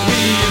 we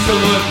used to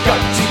look up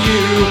to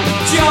you.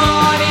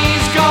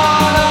 Johnny's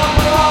got a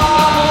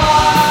problem.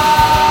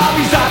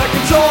 He's out of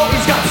control,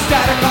 he's got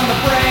static on the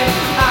brain.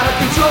 Out of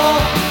control,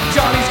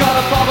 Johnny's got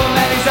a problem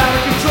and he's out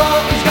of control.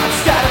 He's got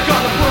static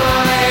on the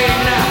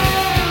brain.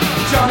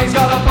 Johnny's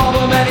got a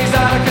problem and he's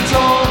out of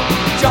control.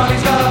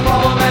 Johnny's got a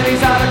problem and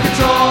he's out of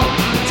control.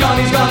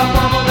 Johnny's got a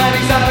problem and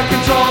he's out of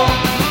control.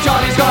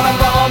 Johnny's got a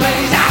problem and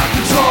he's out of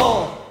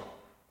control.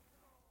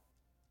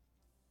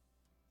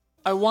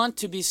 I want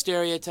to be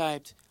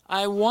stereotyped.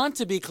 I want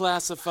to be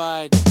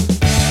classified.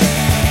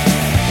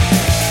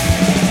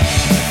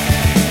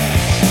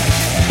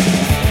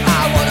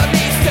 I wanna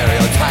be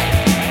stereotyped.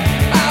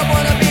 I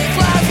wanna be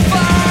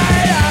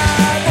classified.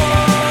 I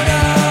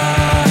wanna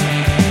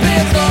be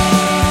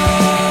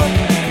alone.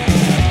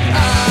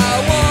 I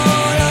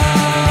wanna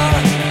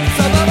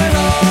suburban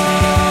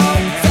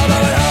home,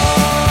 suburban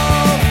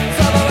home,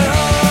 suburban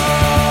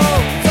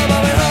home,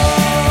 suburban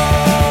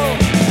home.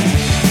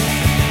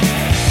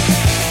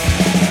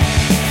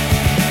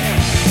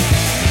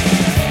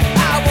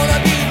 I wanna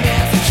be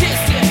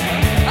masochistic.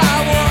 I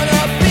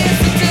wanna be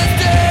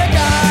sadistic.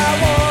 I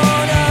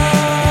wanna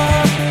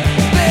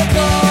be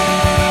alone.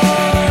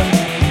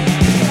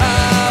 I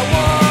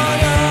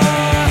wanna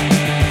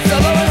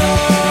suburban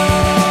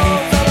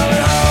home,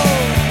 suburban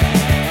home,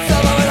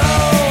 suburban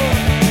home,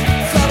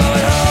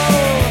 suburban home.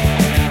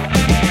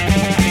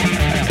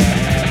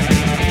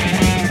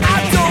 I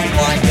don't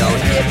want no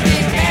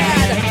hippie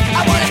man.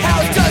 I want a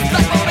house just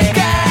like mom and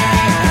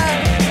dad.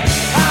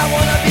 I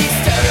wanna be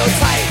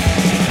stereotyped.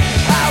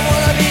 I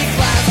wanna be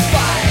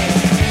classified.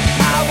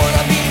 I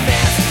wanna be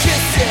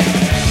masochistic.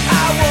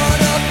 I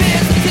wanna be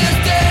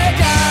sadistic.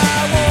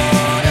 I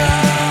wanna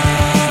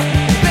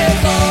be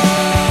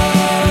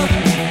alone.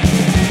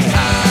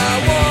 I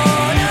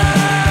wanna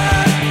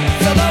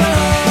suburban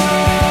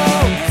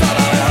home,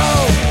 suburban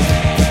home,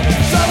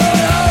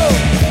 suburban home,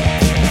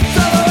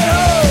 suburban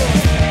home,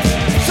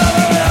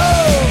 suburban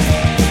home,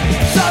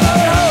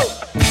 suburban home.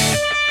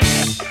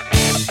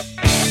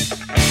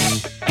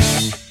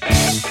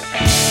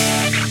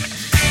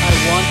 I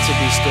want to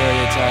be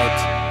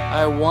stereotyped.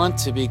 I want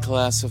to be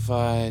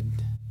classified.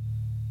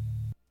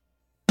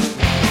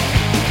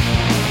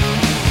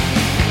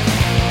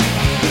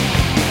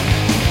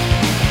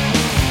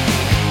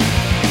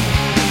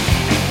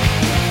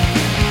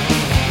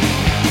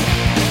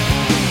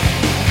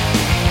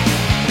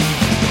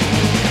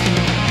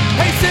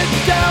 Hey, sit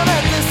down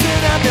and listen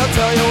and they'll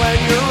tell you when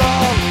you're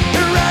wrong.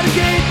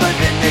 Eradicate but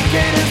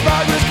vindicate as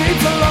progress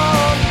creeps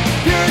along.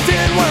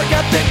 Puritan work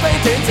ethic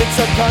maintains its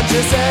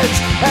subconscious edge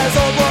as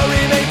old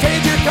glory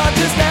maintains your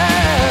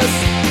consciousness.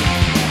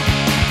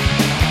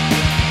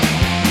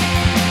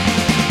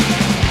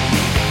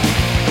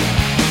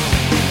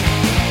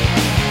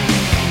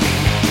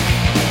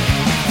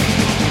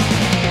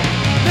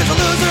 There's a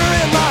loser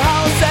in my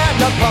house and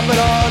a puppet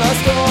on a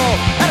stool,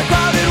 and a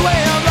crowded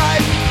way of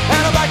life,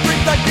 and a black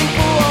reflecting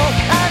pool.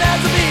 And as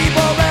the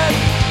people bend,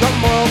 the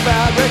moral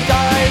fabric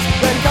dies.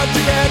 Then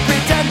country can't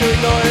pretend to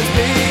ignore its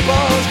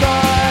people's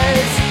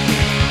cries.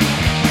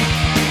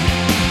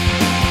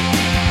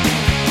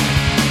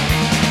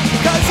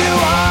 'Cause you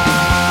are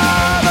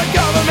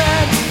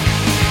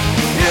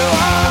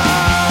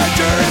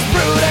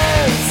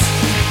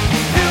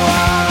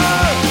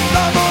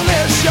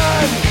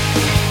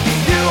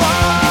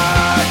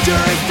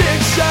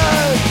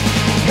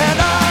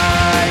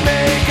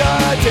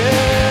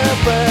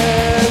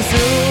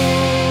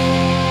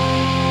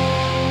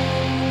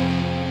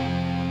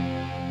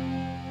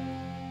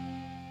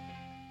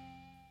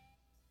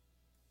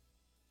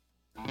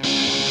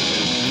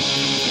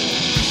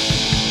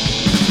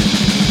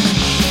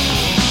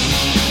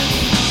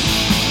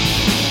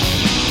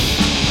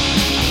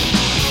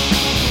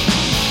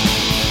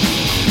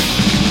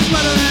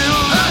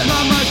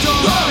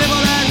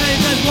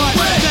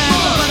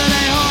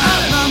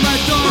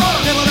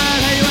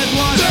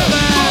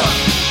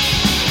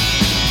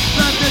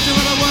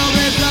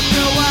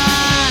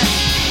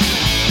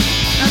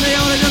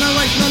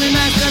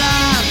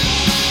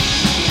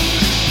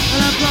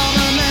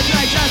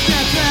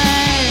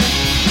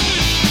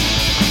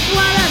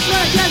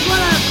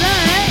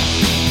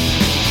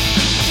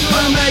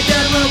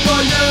room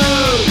for you.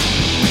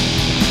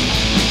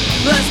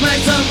 Let's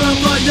make some room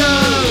for you.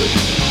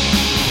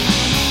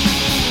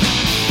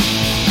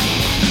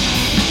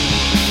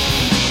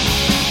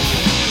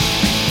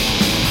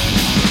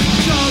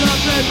 Show the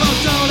people,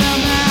 show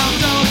them how.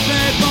 Show the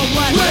people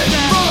what you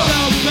got.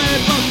 Show the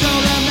people, show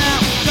them how.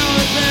 Show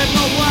the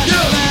people what you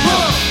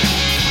got.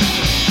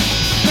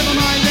 Never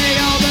mind the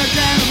older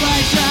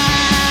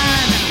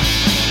generation,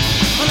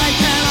 but they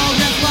can't all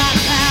just what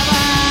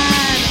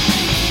happened.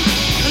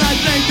 And I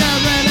think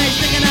they're really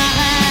sticking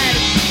ahead.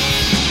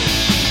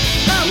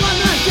 But one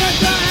that gets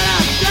the head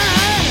up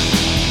dead.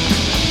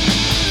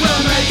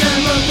 We're making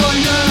room for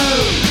you.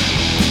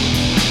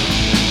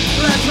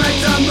 Let's make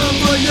some room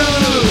for you.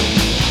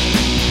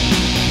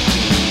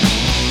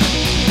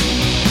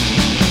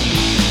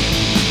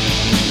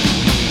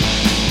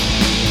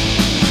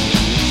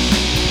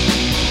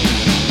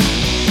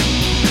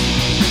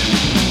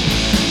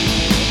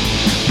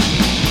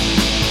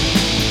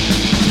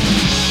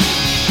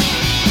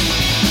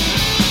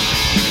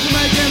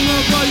 Making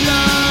room for you.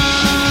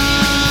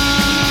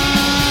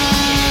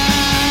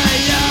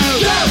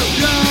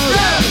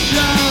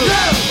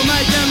 We're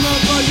making room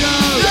for you.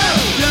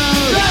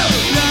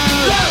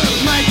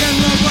 Making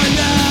room for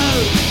you.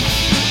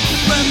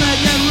 We're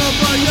making room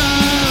for you.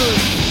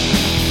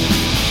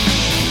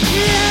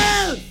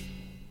 Yeah.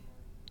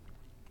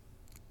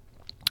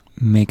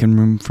 Making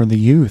room for the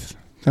youth.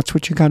 That's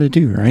what you got to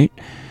do, right?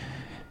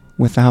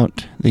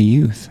 Without the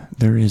youth,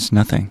 there is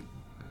nothing.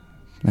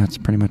 That's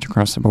pretty much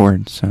across the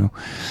board. So,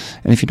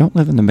 and if you don't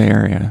live in the Bay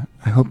Area,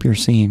 I hope your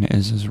scene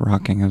is as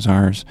rocking as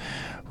ours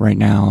right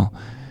now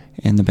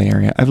in the Bay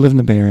Area. I've lived in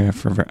the Bay Area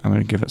I'm going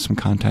to give it some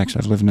context.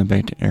 I've lived in the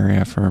Bay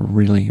Area for a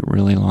really,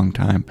 really long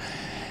time.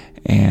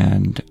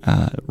 And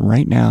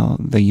right now,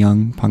 the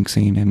young punk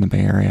scene in the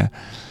Bay Area,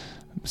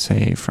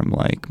 say from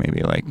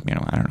maybe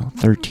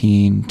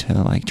 13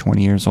 to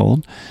 20 years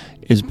old,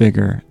 is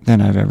bigger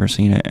than I've ever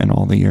seen it in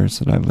all the years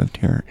that I've lived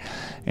here.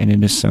 And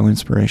it is so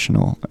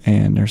inspirational,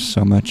 and there's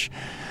so much,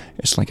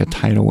 it's like a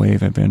tidal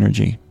wave of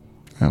energy,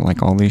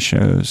 like all these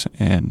shows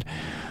and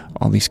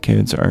all these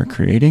kids are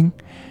creating.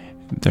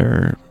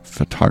 They're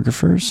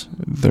photographers,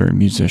 they're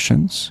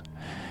musicians,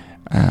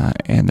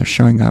 and they're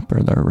showing up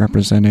or they're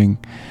representing,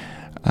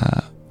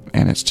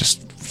 and it's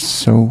just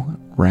so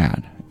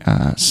rad.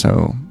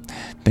 So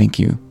thank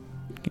you.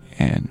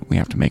 And we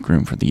have to make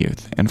room for the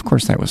youth. And of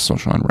course that was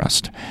Social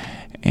Unrest.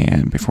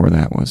 And before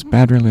that was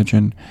Bad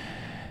Religion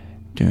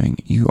doing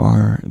You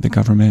Are the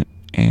Government.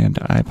 And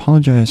I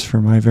apologize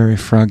for my very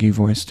froggy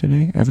voice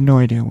today. I have no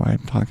idea why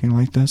I'm talking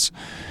like this.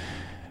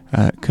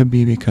 It could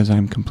be because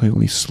I'm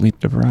completely sleep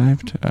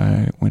deprived.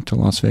 I went to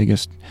Las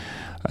Vegas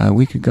a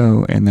week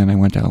ago, and then I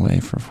went to LA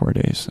for 4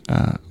 days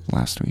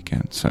last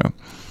weekend. So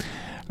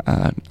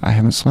I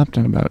haven't slept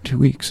in about 2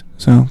 weeks.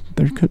 So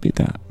there could be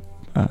that.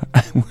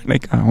 When I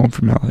got home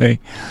from LA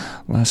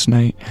last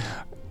night,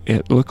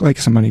 it looked like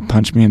somebody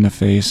punched me in the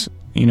face.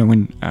 You know,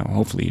 when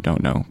hopefully you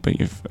don't know, but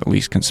you at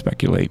least can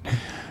speculate.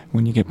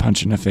 When you get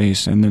punched in the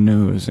face and the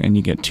nose and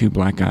you get two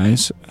black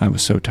eyes, I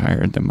was so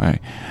tired that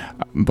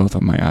both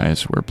of my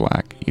eyes were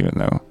black, even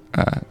though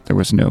there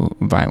was no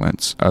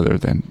violence other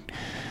than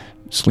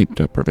sleep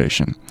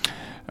deprivation.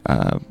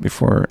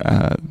 Before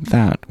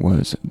that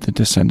was The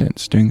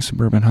Descendants doing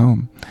Suburban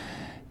Home.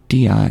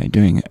 D.I.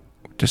 doing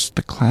just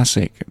the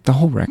classic. The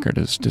whole record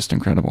is just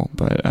incredible,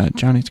 but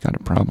Johnny's Got a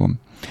Problem.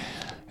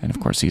 And of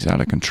course he's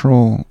Out of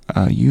Control.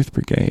 Youth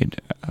Brigade,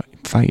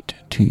 Fight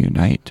to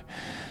Unite.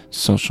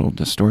 Social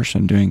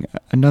Distortion doing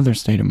Another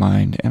State of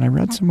Mind. And I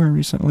read somewhere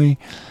recently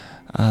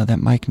that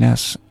Mike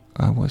Ness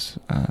was,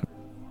 at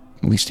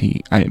least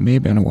it may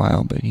have been a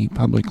while, but he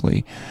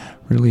publicly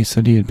released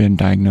that he had been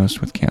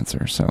diagnosed with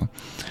cancer. So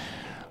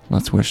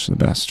let's wish the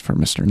best for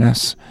Mr.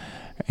 Ness.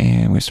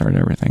 And we started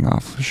everything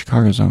off with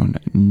Chicago's own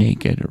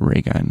Naked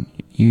Raygun.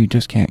 You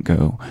just can't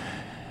go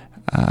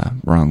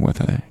wrong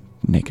with a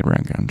Naked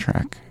Raygun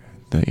track.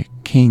 The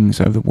kings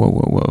of the Whoa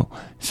Whoa Whoa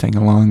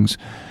sing-alongs.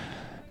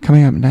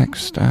 Coming up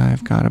next,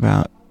 I've got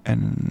about a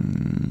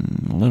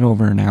little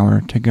over an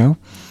hour to go.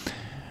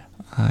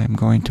 I'm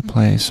going to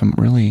play some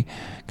really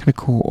kind of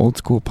cool old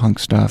school punk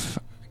stuff,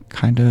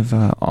 kind of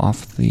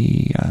off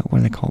the, what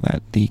do they call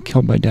that? The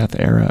Killed by Death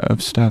era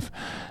of stuff,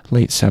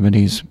 late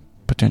 70s,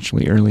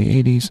 potentially early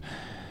 80s.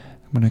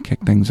 I'm going to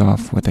kick things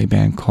off with a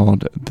band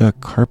called The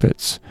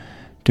Carpets,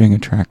 doing a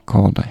track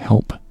called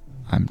Help,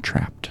 I'm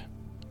Trapped.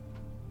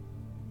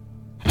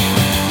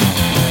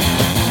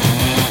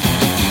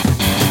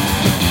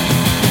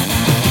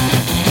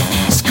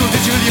 School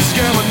teacher with your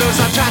skirt on nose,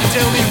 I'm trying to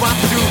tell me what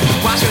to do.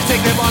 Why should I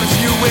take them on as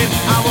you win?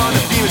 I want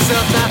to be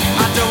myself now.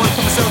 I don't want to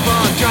put myself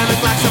on, try and look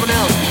like someone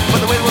else.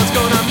 But the way the world's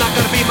going, I'm not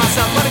going to be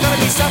myself, but I'm going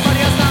to be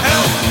somebody else now.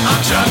 Help, I'm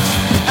trapped.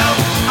 Help,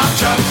 I'm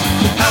trapped.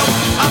 Help,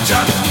 I'm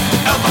trapped.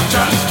 Help, I'm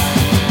trapped.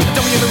 A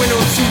dummy in the window,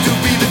 soon to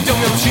be the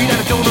dummy on the street, and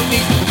I don't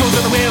need the clothes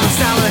on the way, the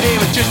style of the hair,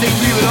 it just ain't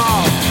real at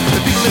all.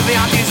 The people in the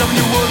ideas of a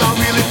new world are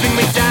really bring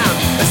me down.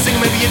 I sing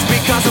maybe it's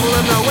because I'm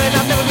alone now, when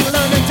I've never been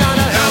alone in town.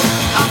 Help,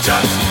 I'm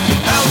trapped.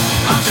 Help,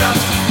 I'm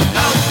trapped.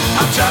 Help,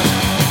 I'm trapped.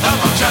 Help,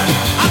 I'm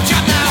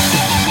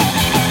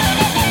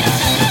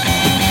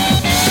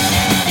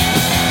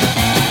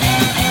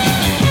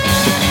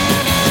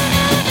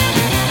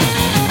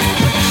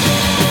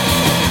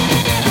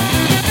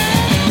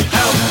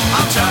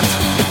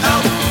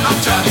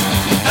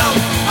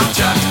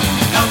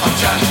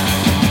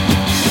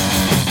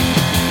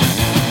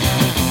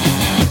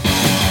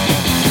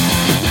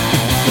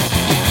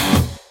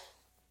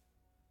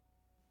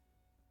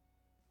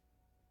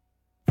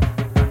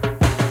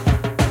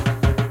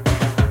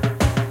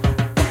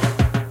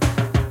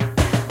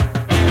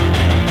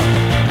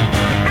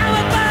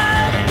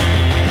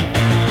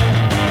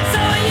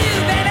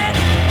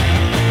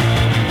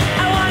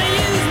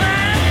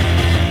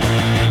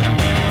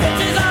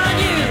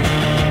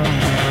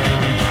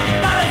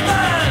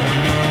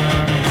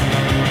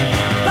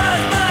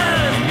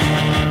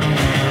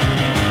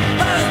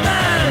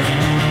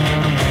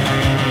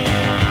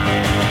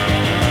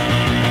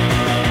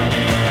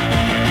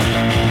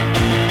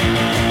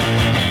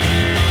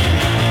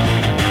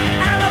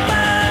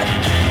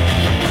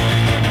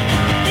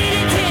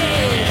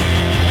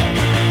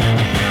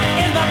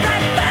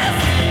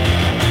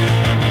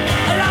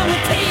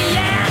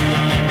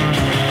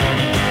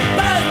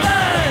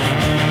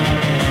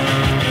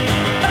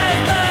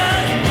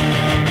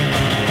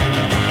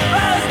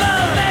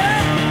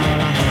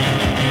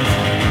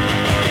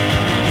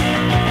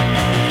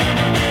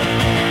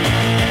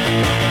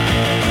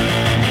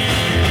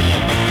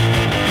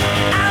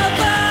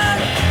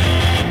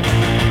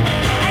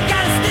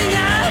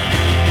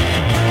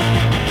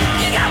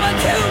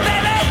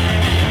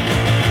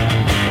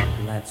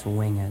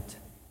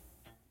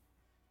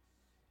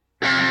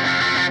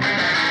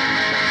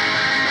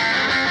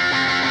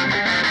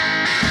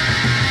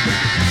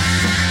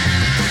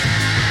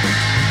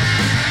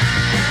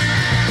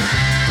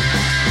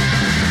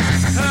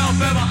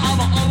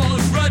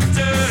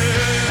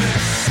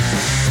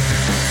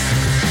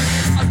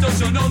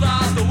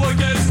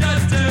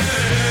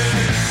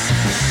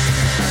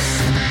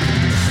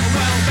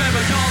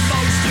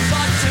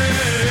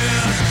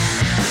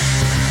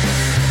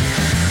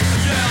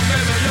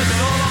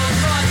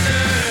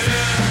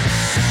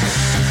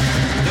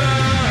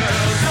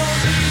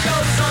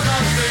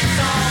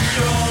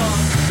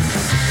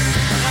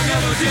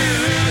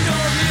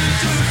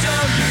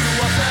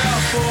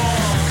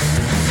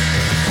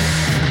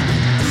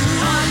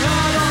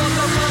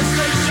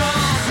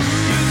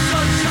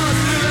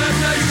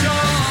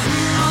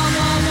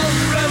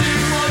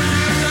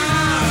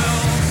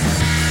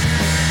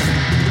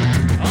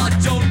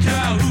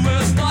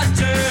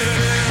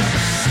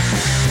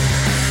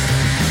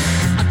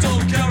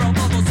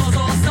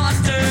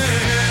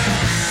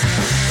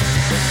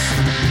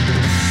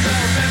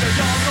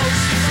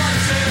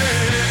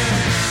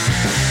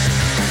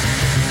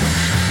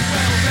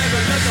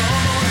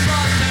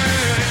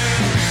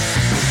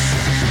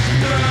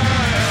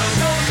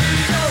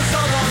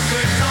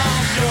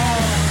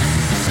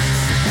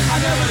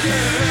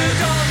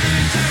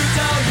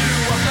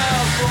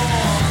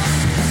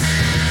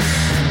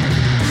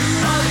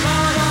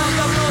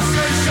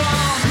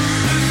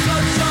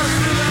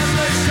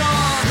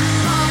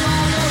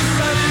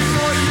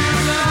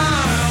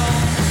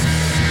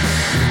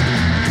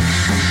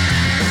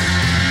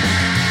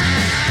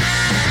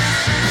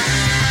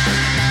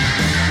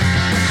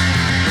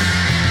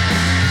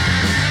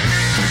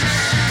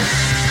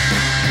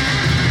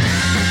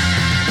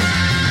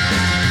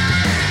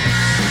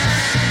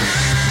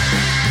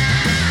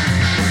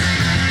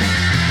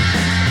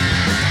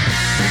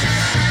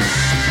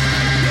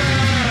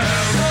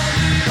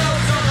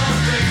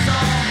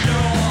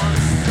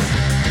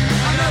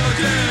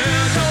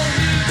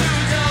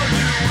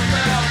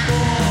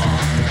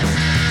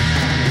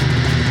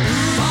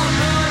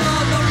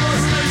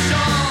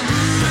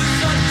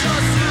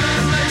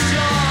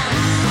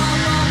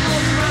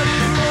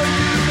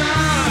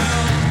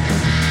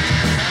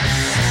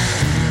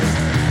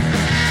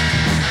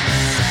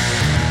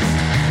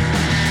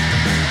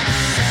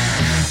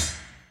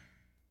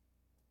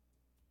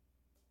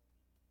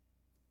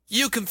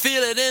can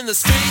feel it in the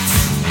streets.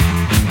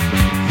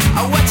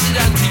 I watch it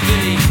on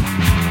TV.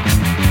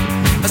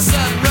 A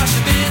sudden rush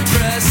of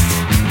interest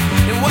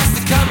in what's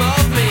to come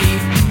of me.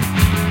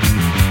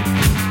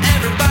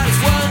 Everybody's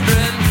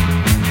wondering,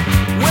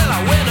 will I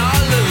win or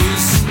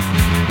lose?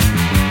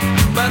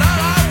 But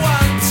all I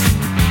want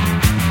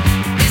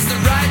is the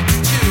right to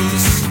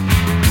choose.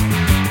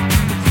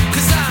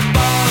 'Cause I'm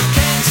bored,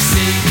 can't you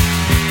see?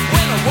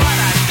 Well, what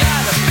I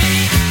gotta be.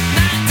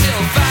 9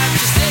 till 5,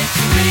 just stick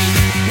to me.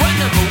 We're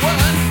number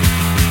one,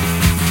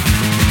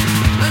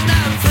 and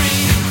I'm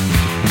free.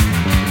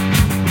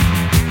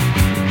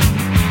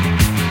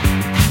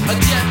 A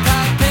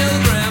jetpack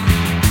pilgrim,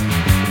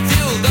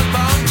 fueled up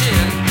on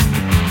gin.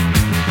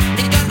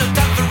 Ain't got no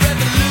time for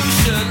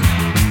revolution.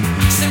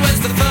 So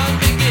where's the fun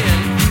begin?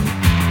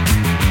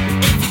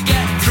 If you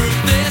get through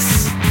this,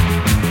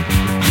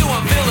 you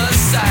won't feel the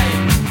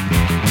same.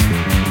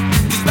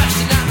 'Cause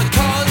bashing out the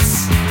chords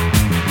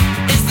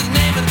is the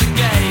name of the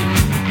game.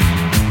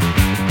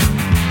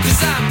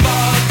 'Cause I'm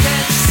bored,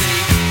 can't you see?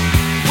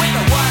 We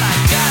know what I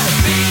gotta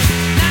be.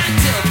 9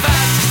 till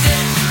 5, just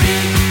stick to me.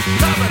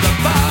 Top of the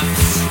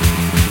pops,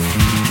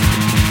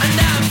 and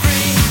I'm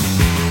free.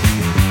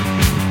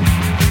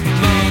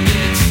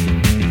 Mortgage,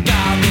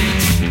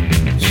 garbage,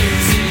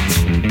 use it,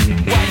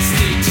 waste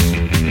it,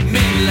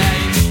 middle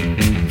age,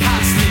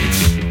 hostage.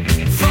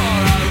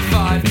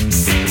 405,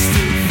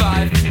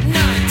 625,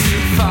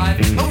 925.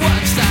 And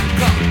watch that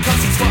clock,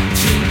 'cause it's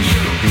watching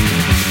you.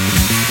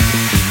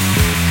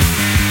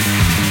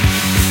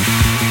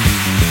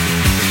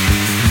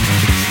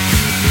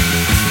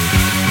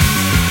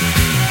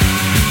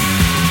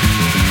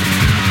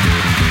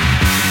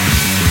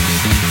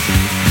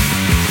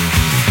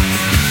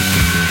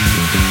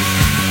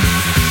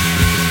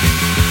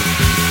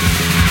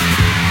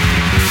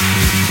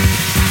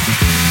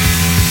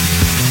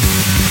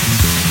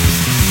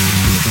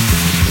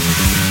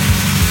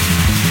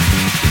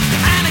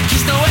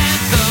 Anarchy's no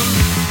anthem.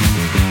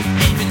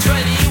 If you're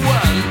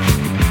 21,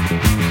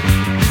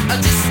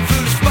 are just some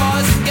foolish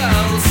boys and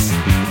girls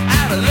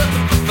out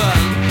looking for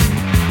fun.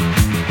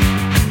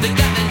 They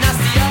got their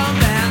nasty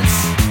armbands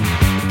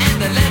and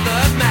their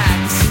leather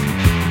mags,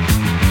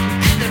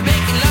 and they're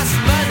making lots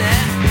of money.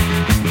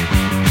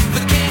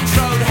 The King's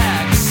Road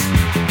hacks.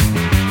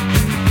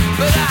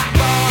 But I'm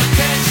bored,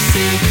 can't you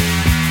see?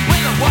 We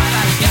know what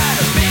I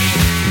gotta be.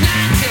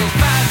 9 till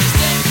 5, just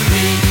stick to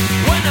me.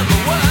 We're number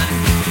one.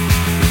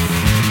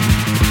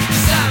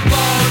 'Cause I'm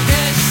bored,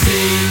 can't you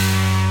see?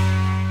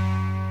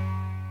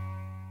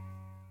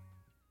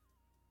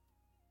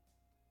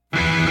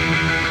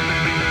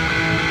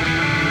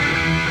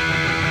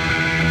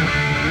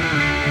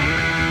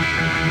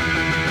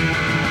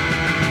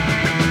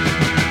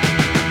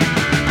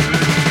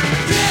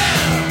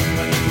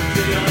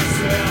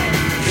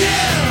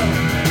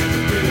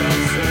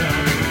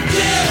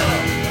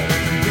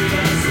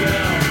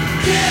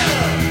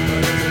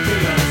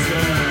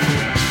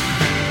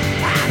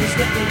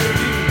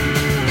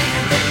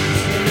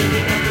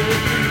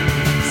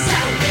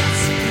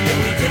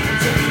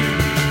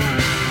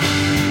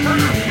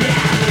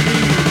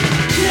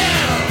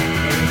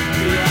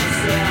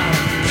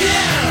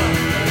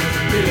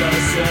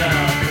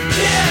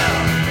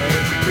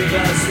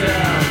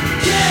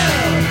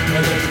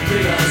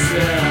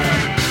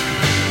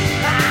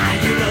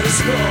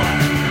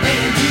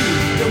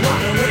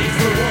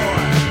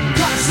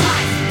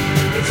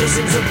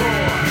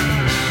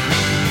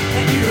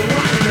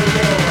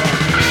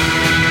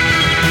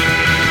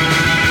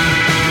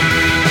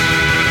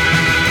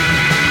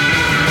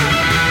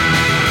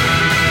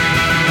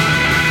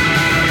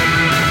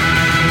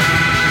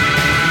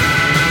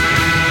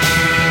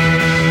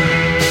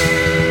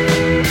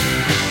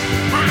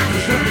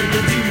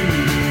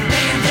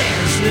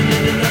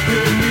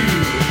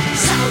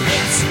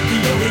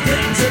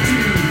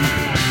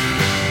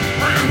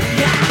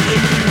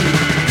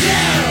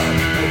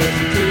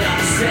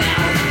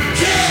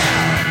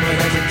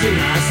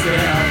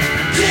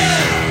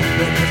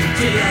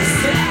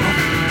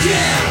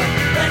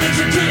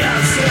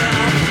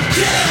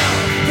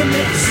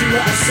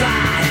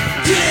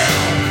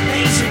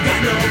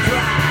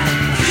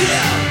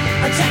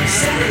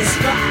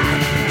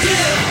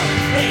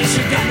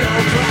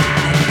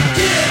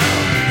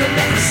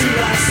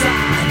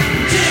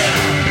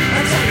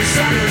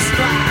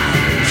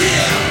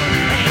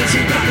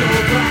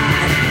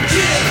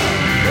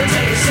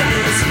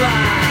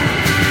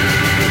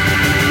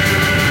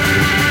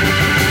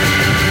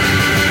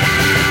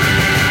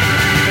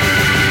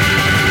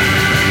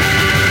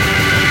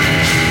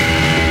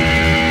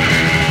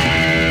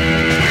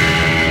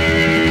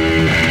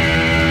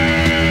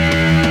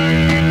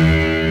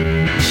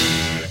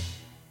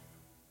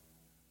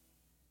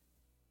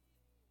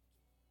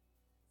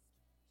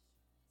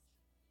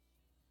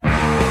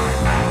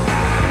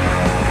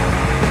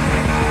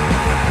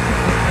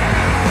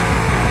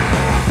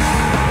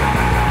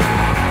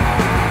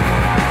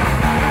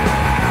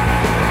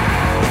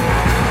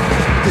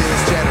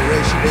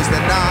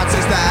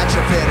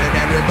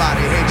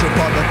 Everybody hates you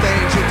for the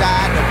things you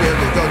died to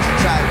build. Don't you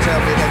try to tell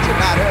me that you're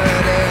not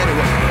hurt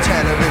anyway.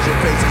 Television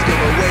faces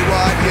give away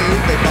what you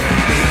think of.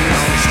 Meet me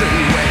on the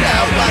street where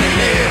nobody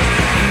lives.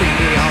 Meet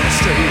me on the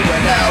street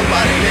where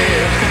nobody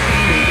lives.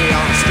 Meet me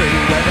on the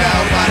street where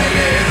nobody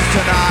lives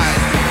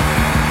tonight.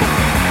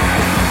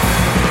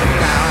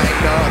 Now I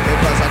ain't nothing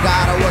cause I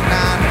gotta work 9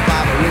 to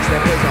 5. A rich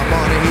man pays my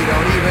money, he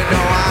don't even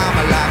know I'm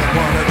alive. And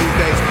one of these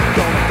days,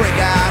 gonna break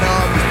out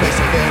of this place,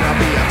 and then I'll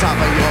be on top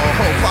of your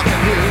whole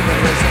fucking human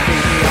race. And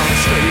meet me on the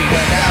street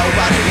where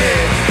nobody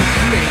lives.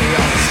 Meet me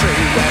on the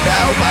street where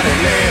nobody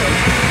lives.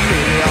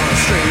 Meet me on the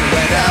street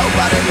where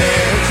nobody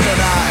lives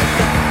tonight.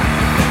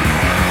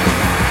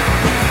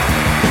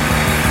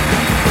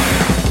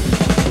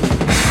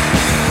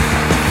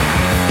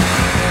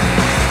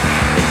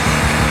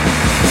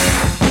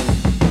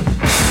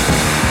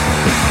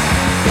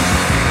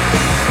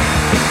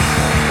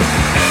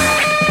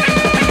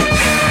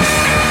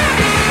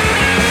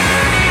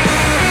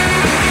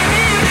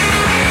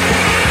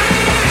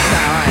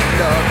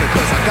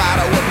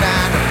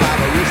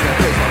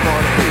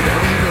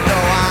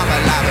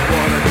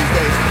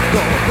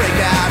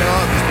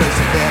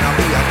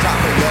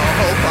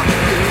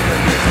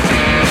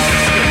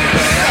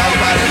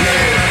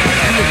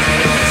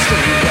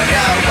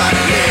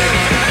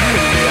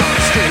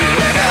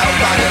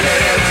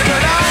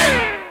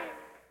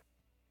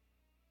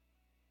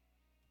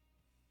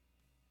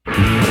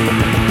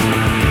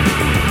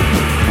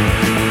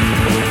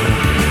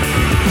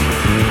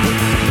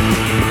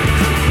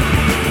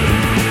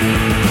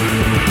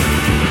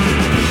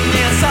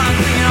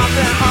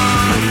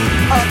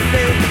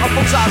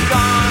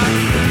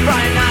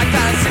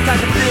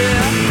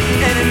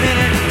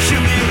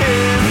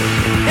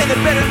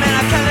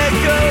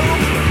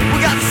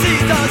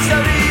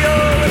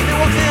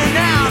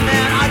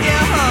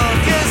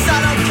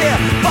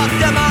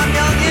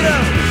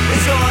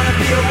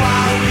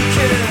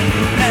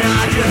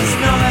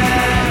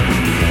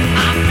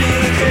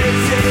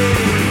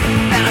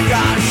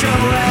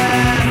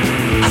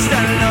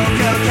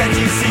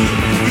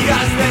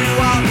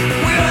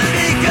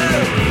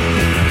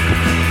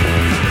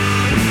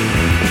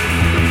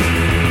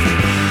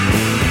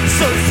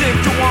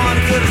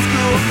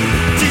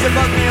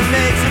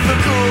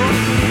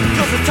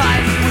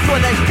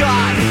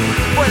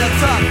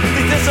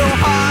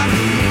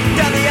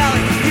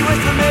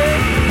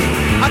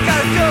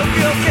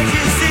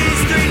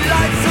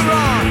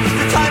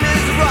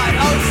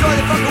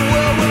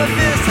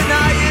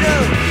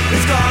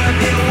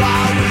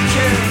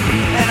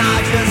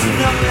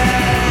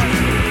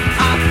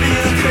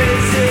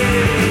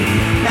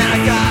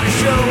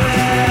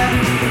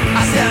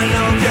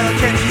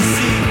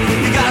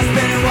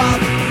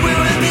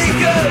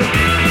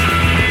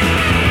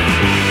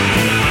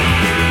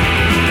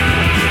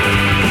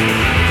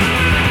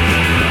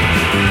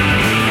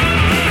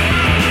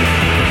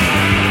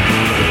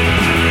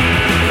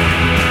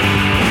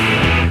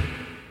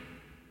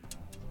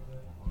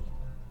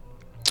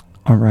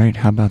 Alright,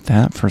 how about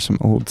that for some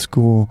old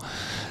school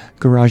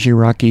garagey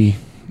rocky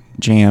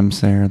jams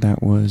there?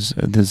 That was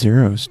the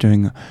Zeros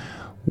doing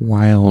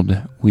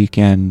Wild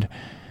Weekend,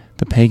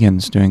 the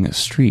Pagans doing A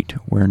Street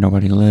Where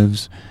Nobody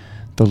Lives,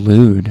 the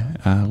Lewd,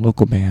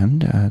 local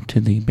band to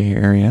the Bay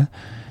Area,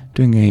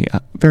 doing a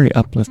very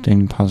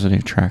uplifting,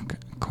 positive track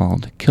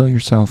called Kill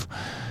Yourself,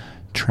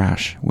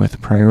 Trash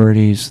with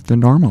Priorities, the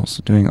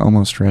Normals doing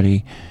Almost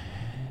Ready,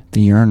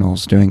 the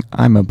Urinals doing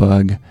I'm a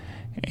Bug,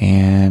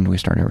 and we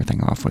start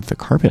everything off with the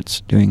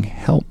Carpets doing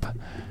Help,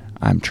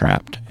 I'm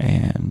Trapped.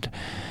 And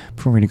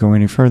before we go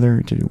any further,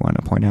 I do want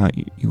to point out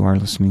you are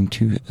listening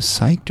to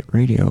Psyched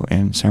Radio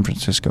in San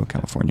Francisco,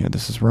 California.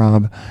 This is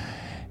Rob,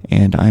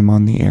 and I'm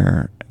on the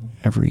air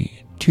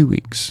every 2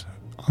 weeks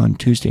on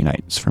Tuesday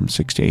nights from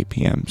 6 to 8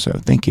 p.m. So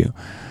thank you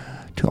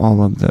to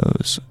all of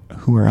those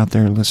who are out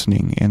there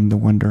listening in the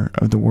wonder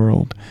of the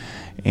world.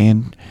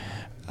 And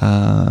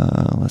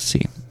let's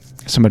see,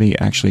 somebody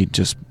actually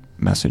just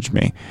messaged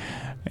me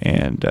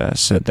and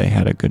said they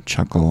had a good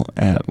chuckle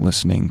at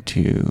listening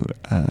to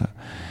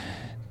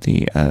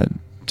the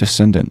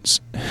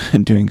Descendants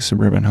doing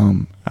Suburban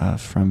Home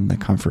from the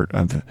comfort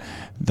of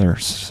their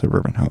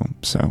suburban home.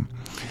 So,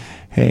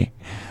 hey,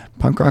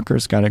 punk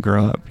rockers got to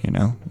grow up, you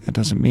know. It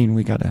doesn't mean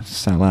we got to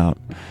sell out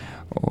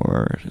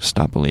or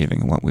stop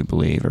believing in what we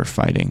believe or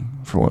fighting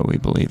for what we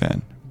believe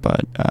in.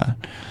 But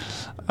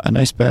a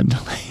nice bed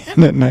to lay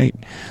in at night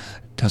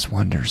does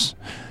wonders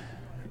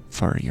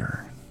for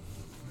your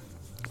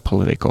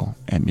political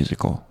and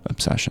musical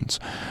obsessions.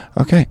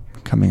 Okay,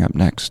 coming up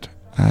next,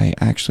 I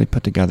actually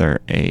put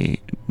together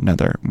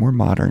another more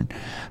modern,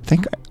 I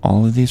think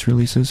all of these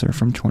releases are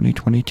from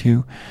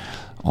 2022,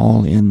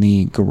 all in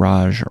the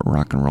garage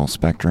rock and roll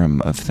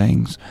spectrum of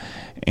things.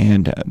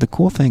 And the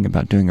cool thing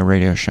about doing a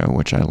radio show,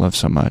 which I love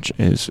so much,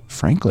 is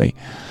frankly,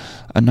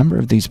 a number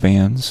of these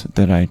bands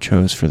that I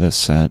chose for this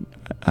set,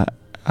 I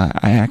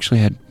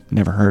actually had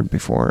never heard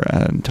before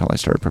until I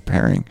started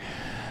preparing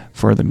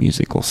for the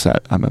musical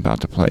set I'm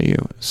about to play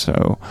you.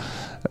 So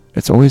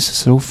it's always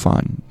so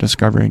fun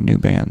discovering new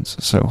bands.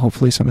 So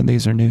hopefully some of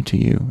these are new to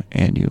you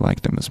and you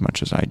like them as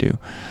much as I do.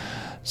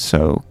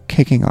 So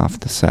kicking off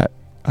the set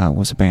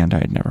was a band I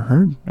had never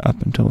heard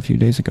up until a few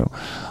days ago.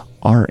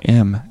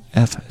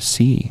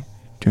 RMFC,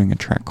 doing a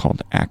track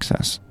called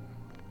Access.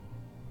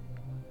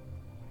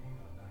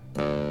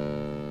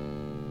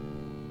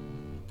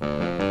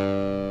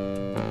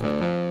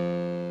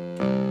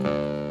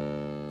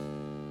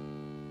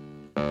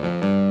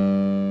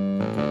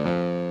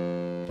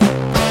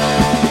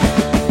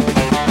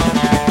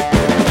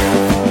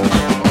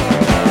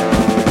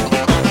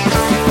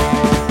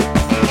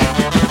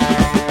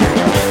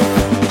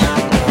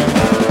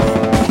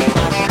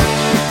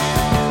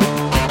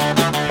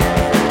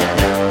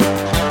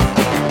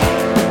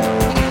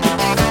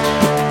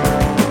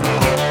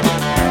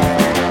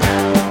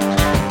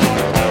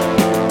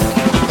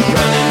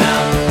 Running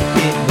out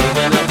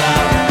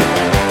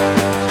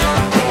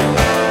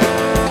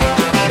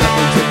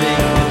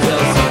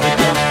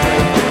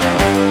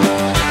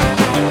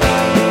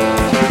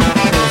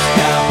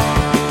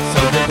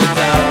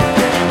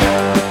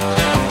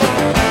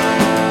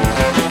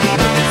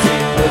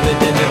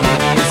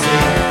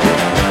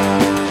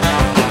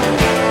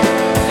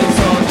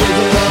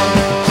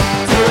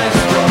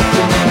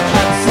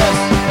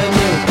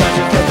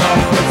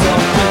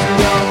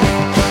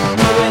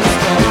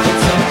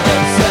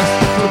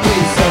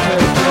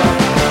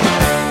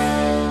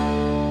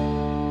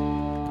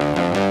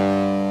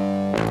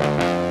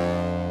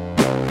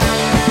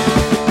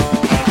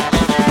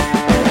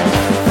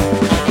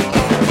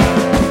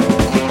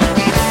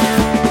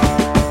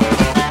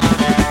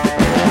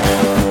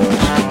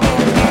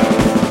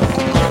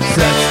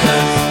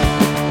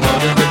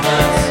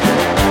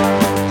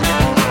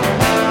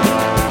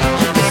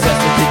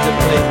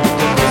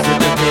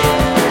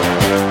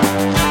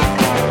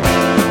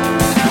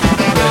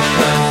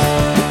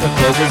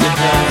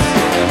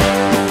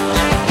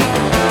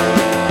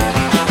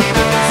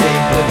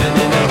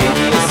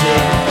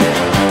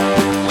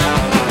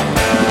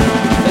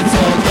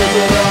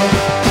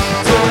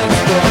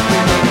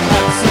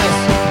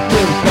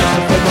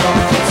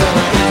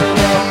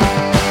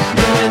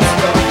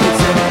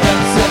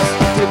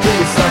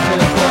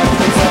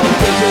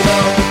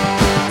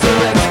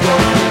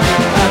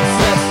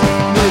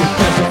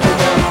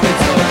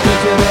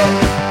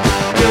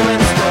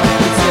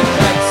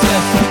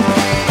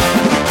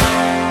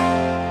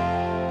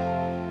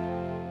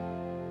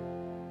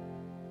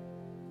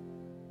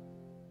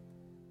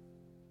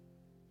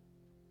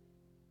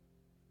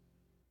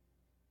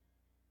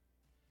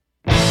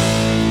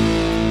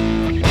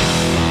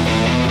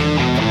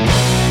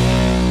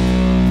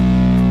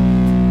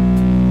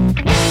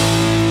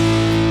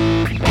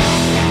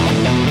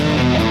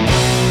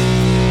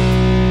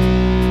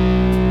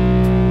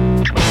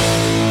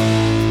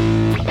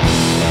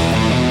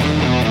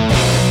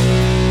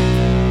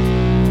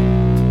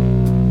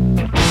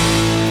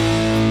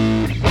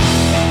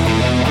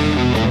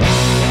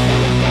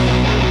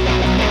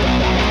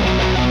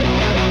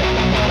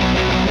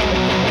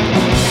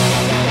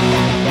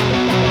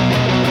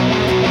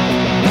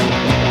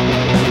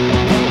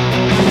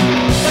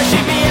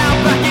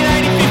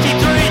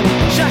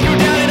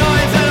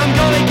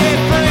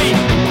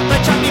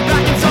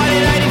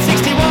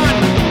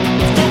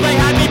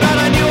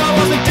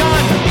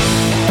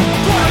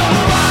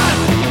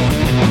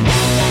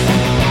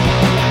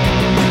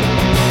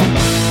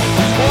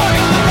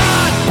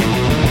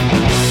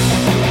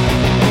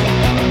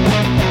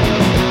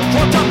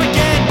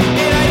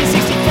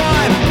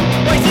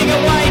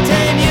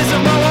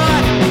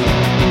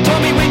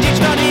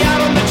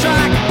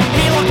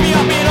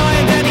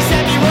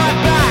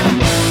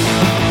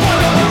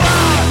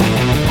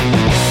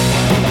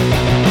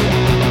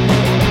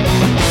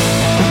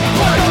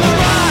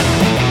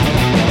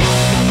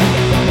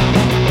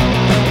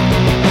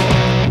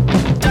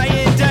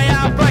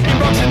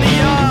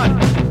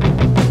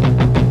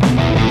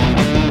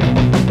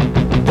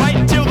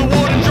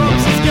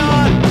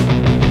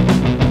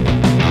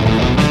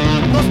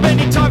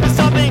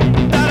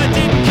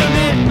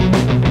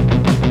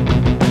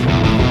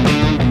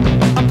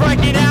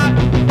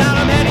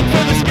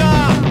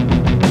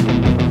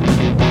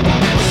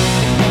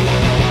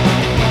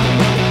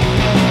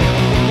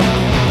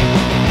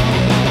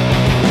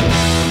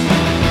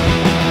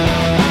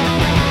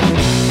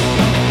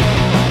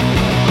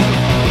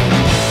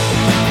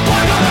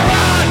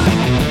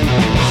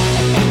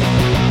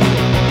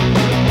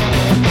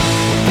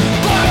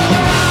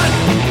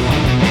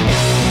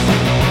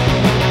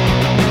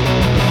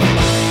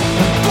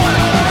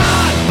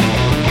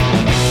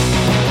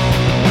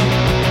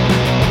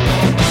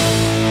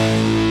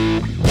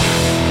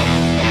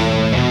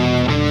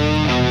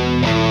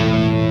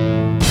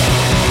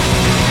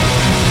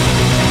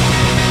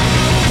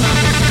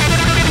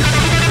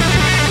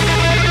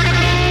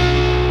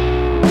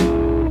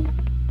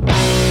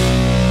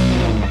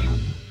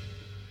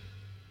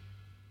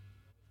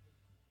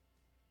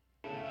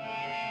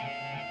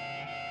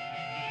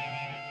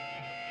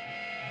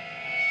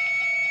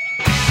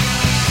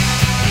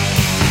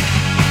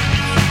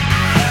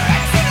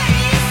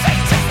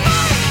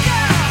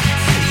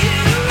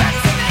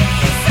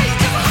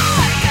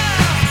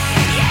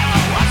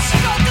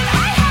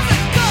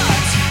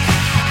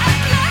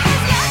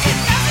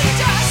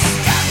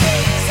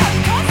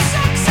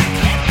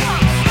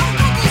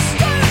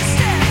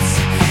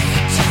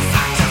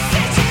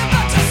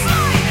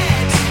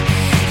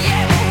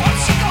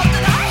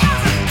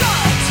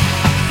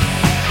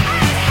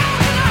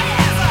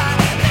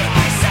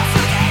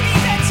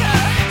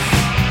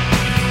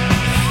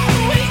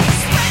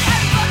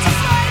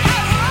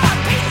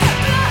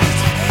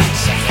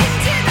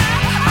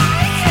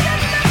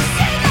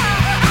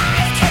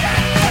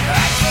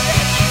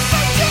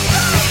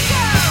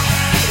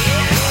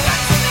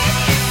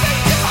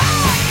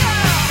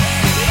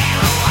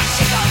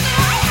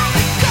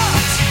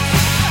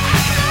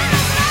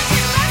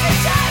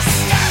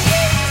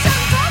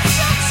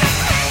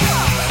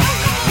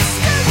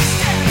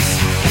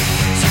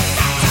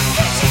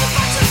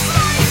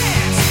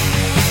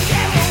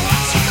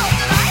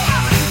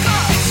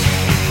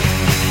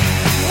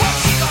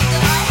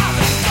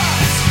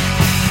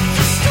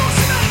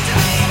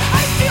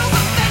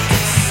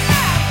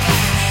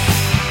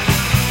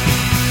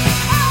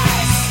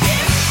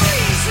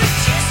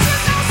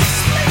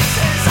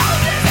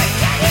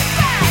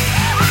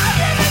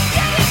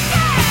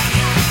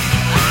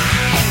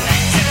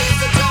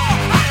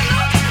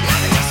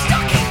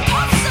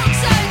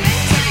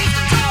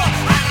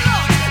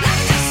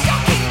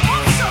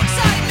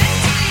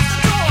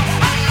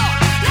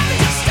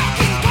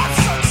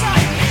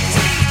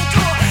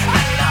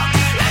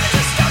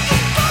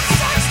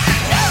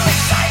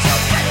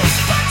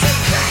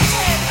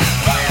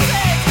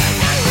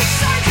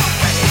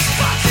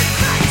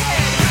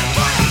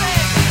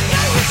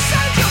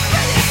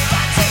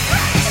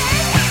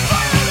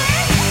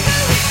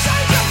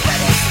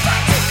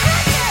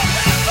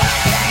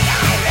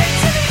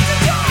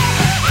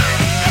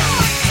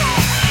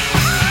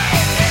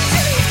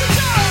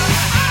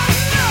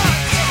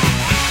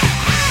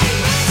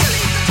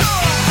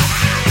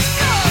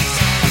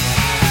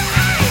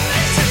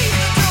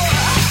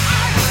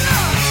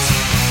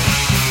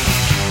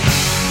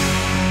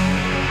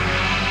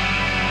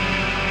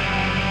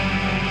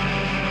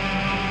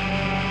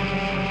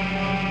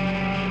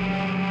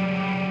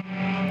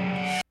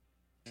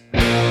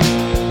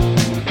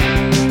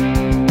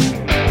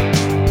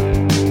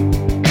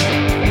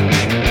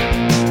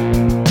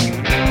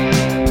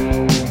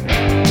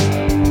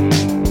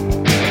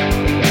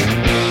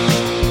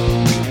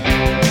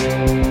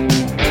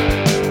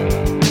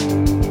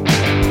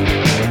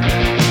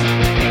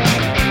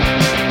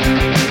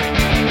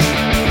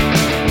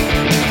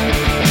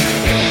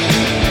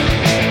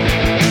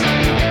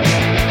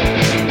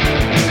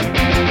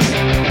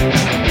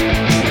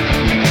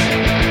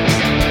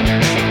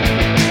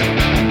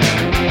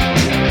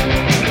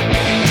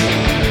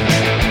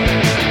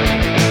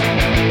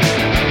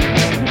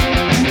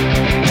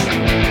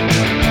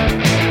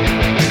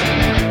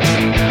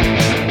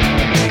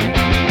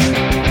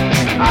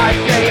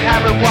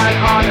one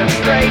on the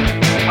street.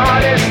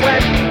 Honest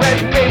when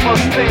people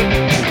speak.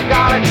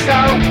 Gotta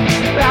go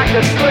back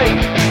to sleep.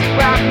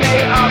 Wrap me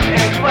up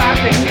in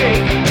plastic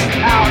sheets.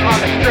 Out on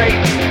the street,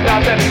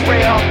 nothing's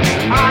real.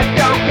 I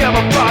don't give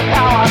a fuck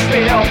how I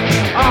feel.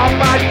 All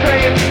my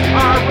dreams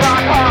are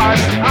rock hard.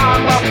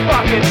 I'm a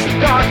fucking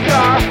dark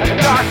star, a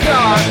dark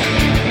star.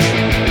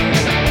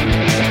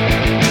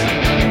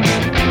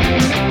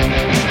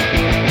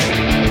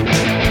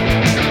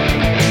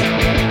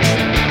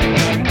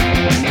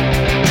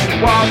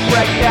 Walls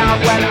break down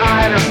when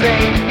I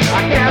intervene.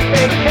 I can't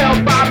be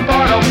killed by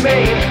mortal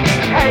means.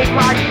 Hate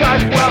my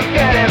guts, well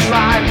get in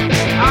line.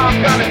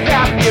 I'm gonna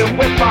zap you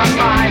with my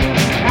mind.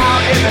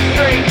 Out in the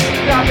street,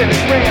 nothing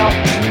is real.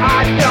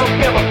 I don't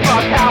give a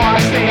fuck how I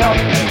feel.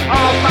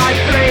 All my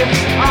dreams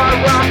are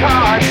rock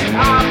hard.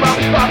 I'm a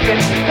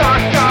fucking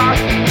dark star.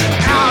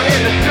 Out in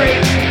the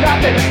street,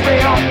 nothing is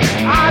real.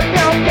 I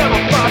don't give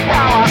a fuck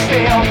how I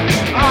feel.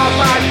 All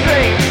my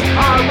dreams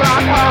are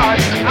rock hard.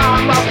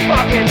 I'm a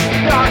fucking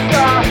dark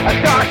star, a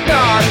dark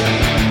star.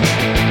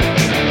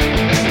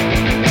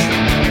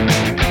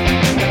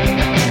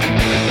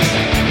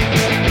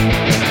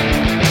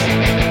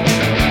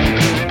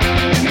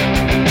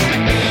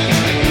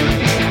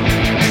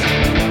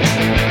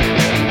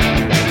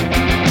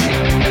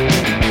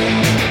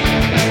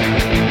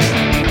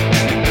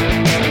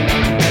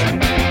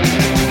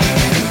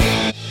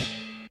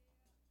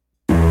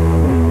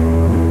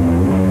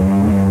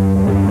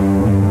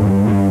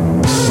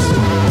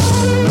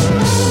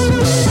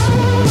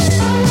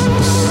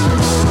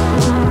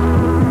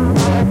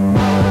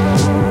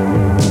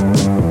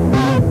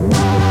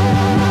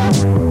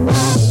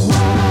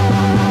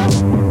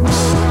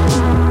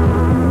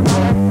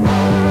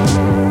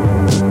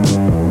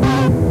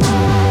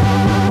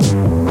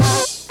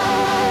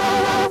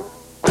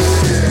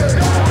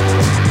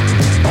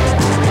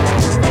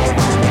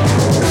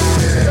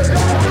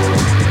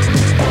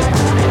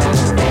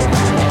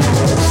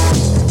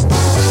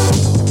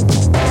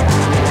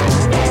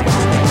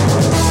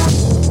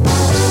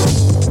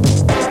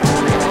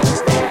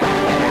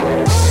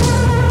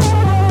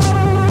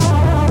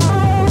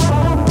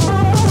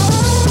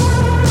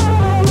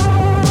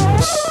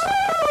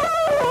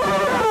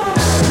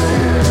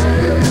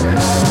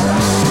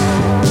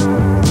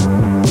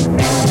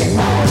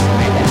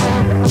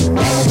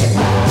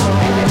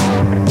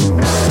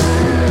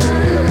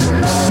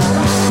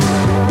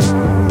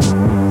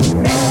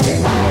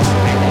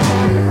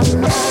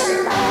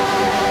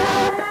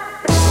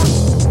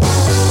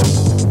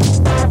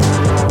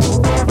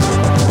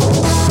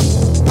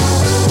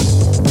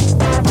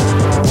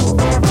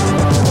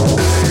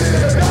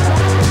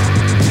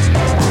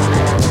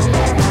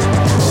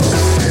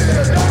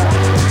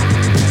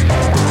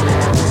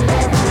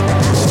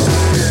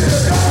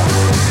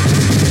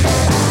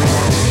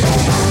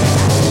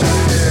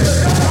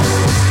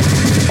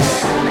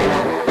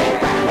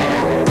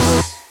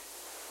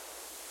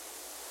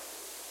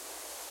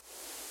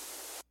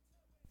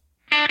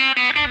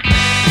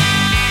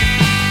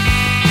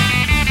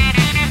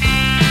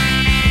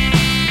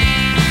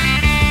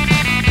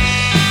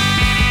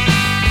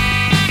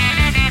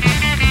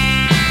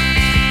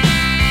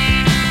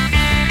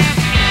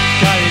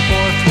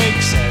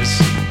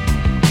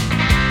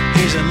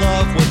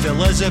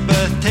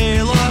 Elizabeth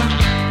Taylor.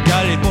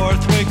 Gary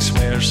Borthwick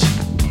swears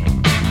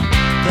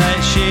that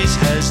she's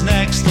his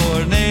next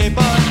door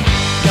neighbour.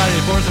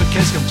 Gary Borthwick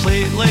is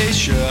completely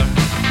sure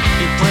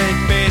he played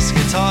bass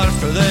guitar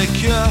for The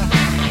Cure.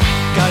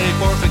 Gary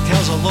Borthwick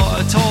tells a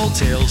lot of tall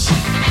tales,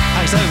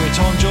 hangs out with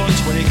Tom Jones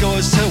when he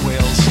goes to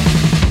Wales.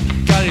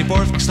 Gary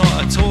Borthwick's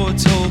not a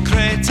total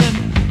cretin,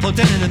 plugged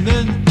into the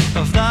moon,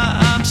 of that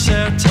I'm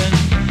certain.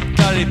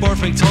 Gary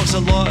Borthwick talks a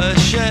lot of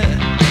shit,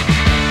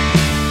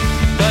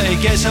 but he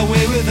gets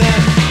away with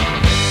it.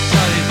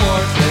 Gary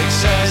Borthwick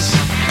says,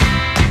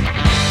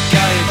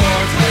 Gary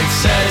Borthwick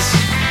says,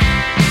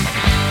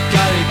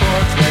 Gary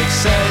Borthwick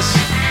says,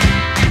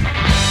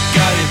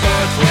 Gary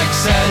Borthwick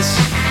says.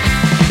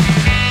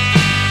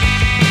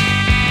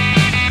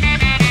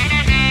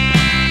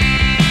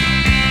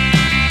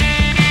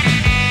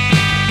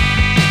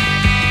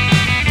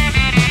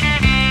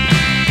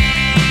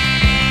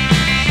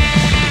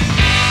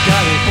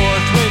 Gary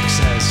Borthwick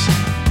says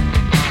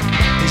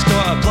he's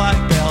got a black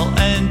belt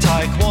in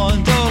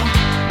Taekwondo.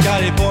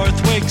 Gary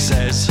Borthwick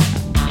says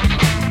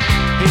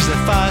he's the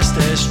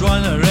fastest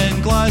runner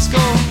in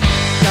Glasgow.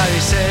 Gary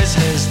says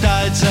his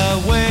dad's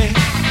away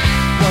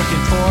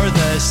working for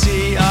the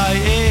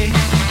CIA.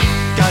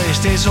 Gary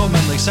stays home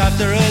and looks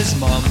after his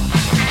mum.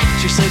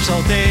 She sleeps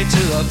all day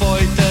to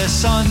avoid the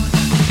sun.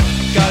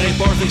 Gary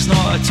Borthwick's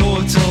not a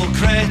total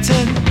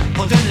cretin,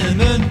 plugged into the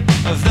moon,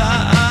 of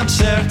that I'm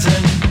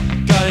certain.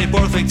 Gary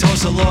Borthwick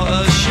talks a lot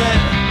of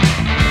shit,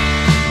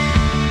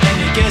 and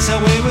he gets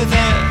away with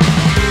it.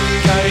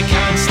 Gary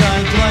can't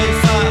stand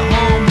life at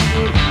home,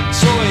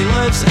 so he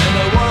lives in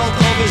a world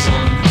of his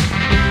own.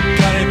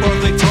 Gary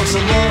Borthwick talks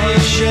a lot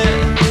of shit,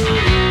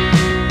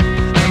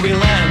 and we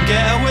let him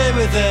get away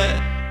with it.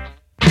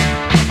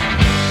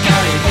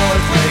 Gary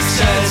Borthwick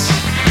says,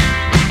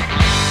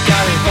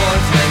 Gary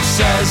Borthwick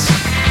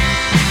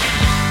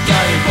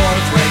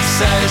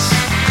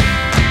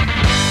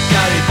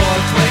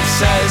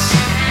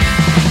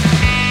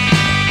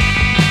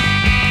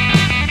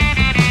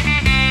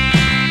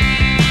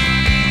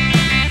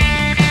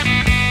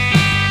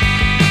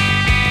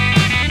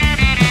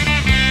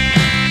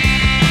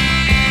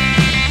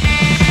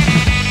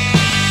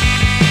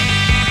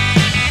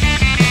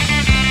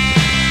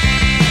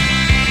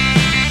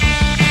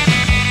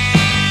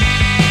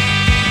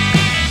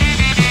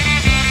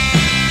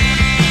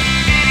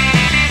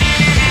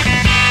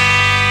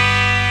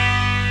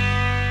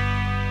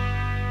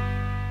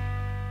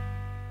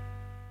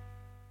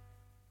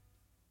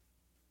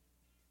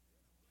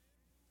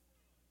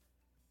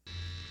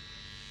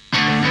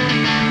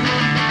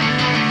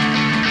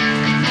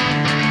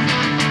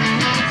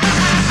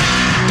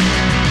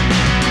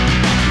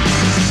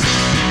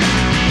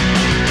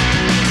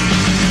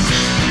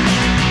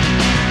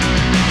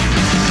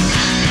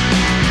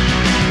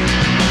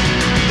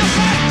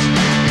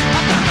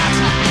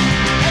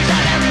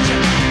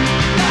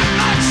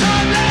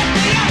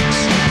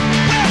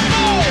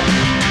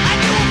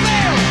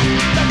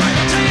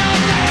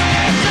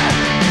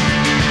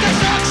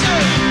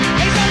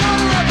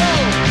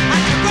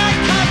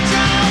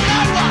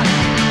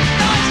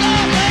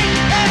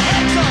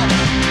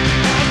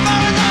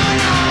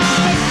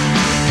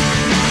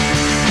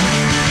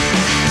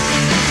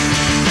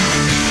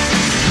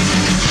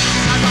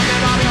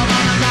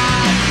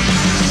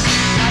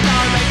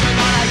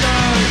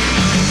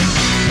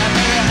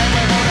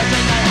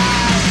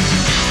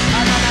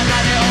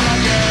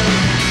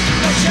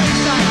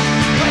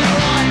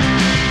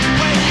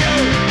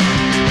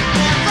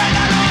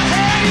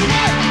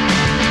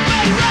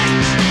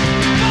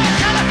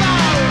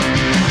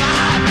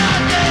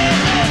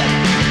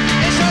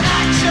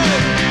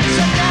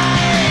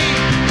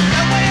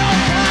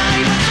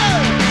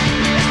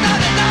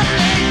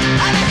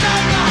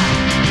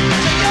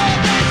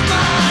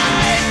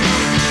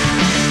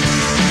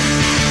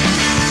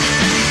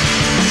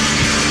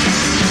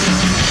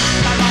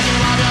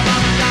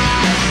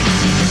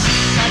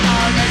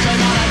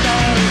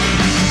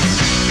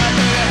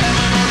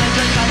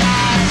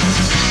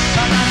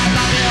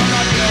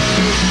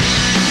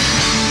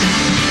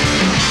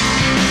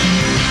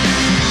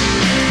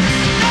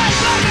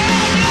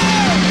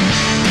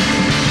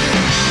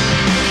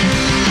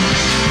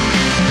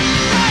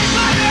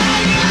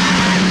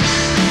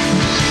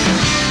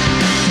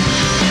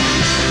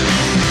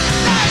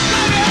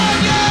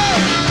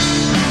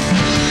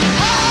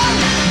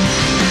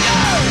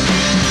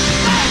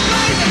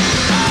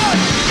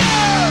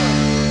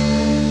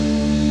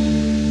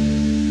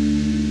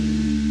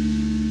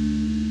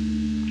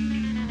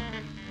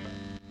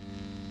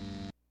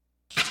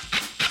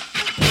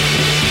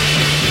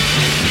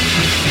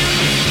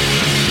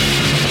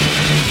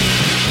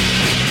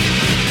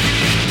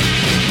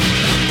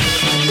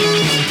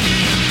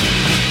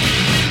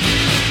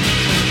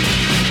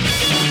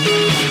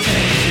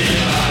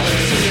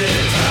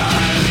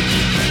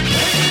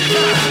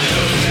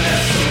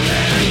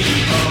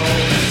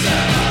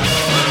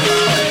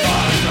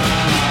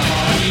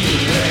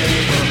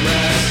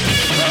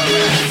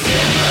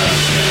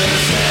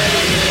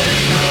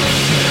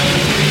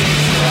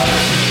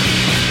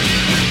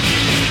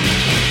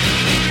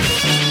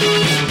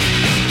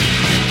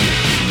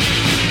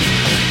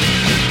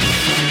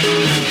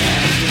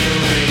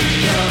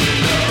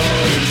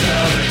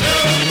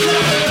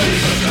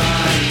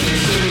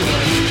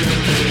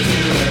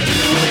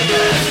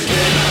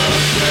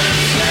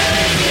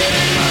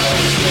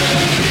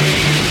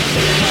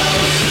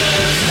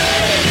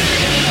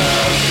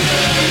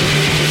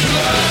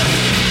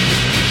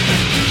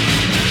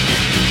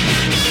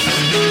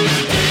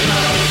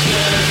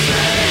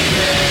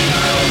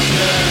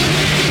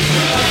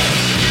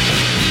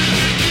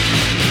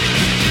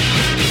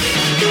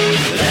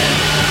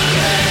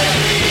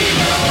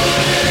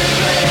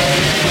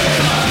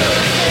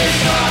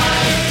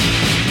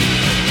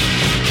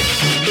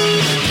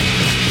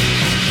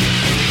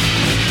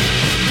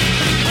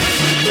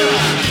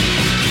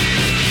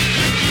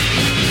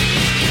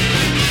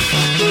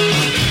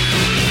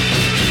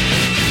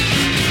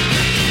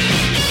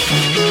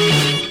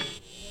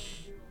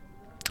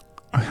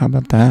How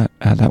about that?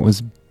 That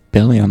was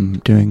Billiam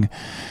doing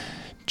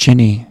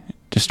Jenny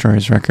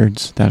Destroys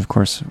Records. That, of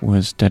course,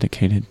 was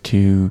dedicated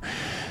to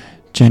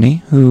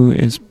Jenny, who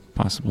is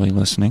possibly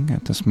listening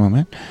at this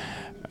moment.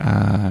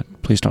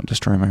 Please don't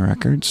destroy my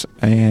records.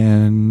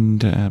 And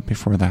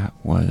before that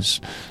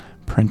was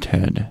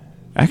Printhead.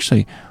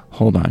 Actually,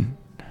 hold on.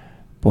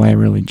 Boy, I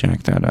really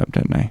jacked that up,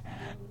 didn't I?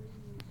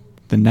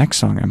 The next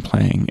song I'm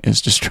playing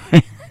is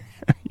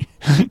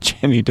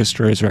Jenny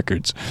Destroys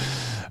Records.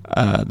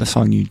 The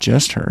song you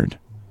just heard,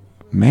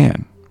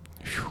 man,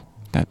 whew,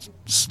 that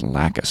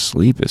lack of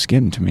sleep is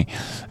getting to me.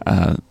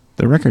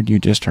 The record you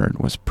just heard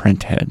was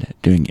Printhead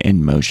doing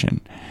In Motion.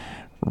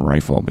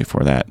 Rifle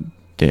before that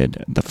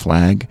did The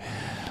Flag.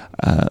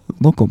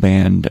 Local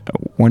band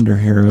Wonder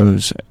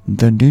Heroes,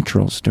 The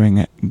Neutrals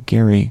doing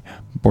Gary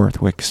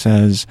Borthwick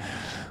Says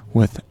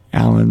with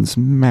Alan's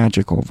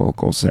magical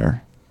vocals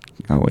there.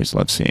 I always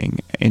love seeing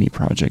any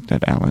project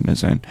that Alan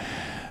is in.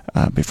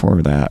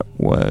 Before that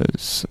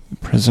was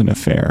Prison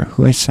Affair,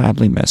 who I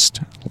sadly missed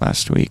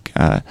last week.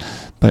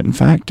 But in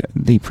fact,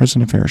 the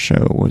Prison Affair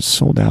show was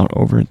sold out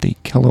over at the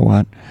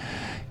Kilowatt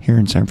here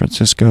in San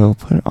Francisco,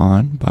 put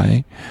on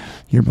by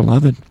your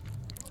beloved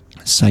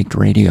Psyched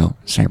Radio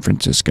San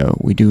Francisco.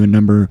 We do a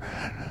number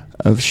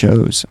of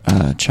shows.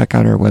 Check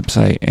out our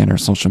website and our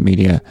social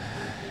media.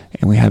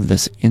 And we have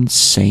this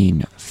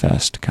insane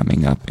fest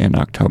coming up in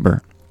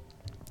October.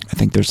 I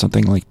think there's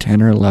something like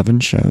 10 or 11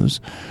 shows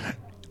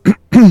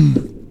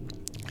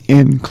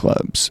in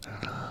clubs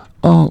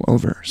all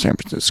over San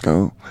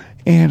Francisco.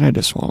 And I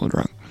just swallowed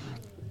wrong.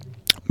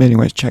 But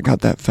anyways, check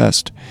out that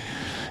fest.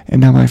 And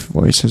now my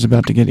voice is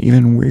about to get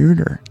even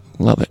weirder.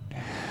 Love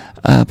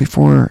it.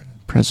 Before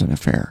Prison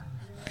Affair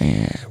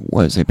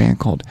was a band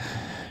called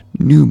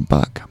New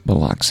Buck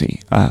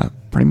Biloxi.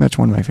 Pretty much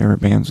one of my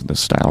favorite bands of this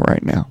style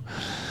right now.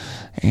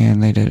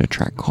 And they did a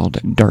track called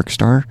Dark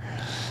Star.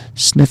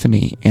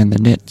 Sniffany and the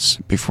Knits.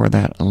 Before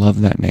that, I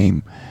love that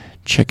name.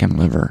 Chicken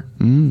Liver.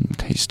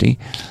 Tasty.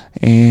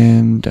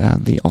 And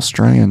the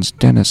Australians,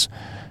 Dennis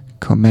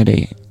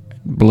Comedy,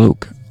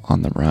 Bloke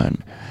on the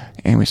Run.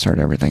 And we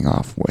started everything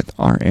off with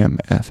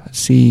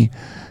RMFC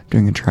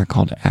doing a track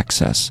called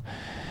Access.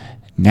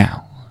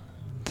 Now,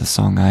 the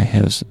song I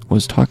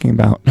was talking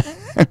about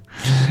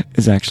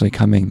is actually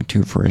coming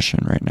to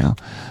fruition right now.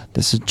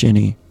 This is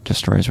Jenny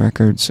Destroys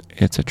Records.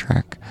 It's a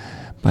track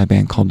by a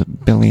band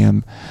called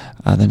Billiam.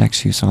 The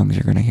next few songs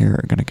you're going to hear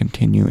are going to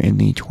continue in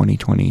the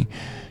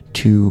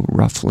 2022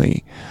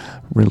 roughly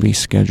release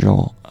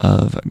schedule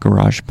of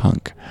garage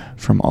punk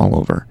from all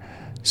over.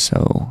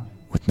 So,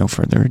 with no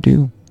further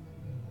ado,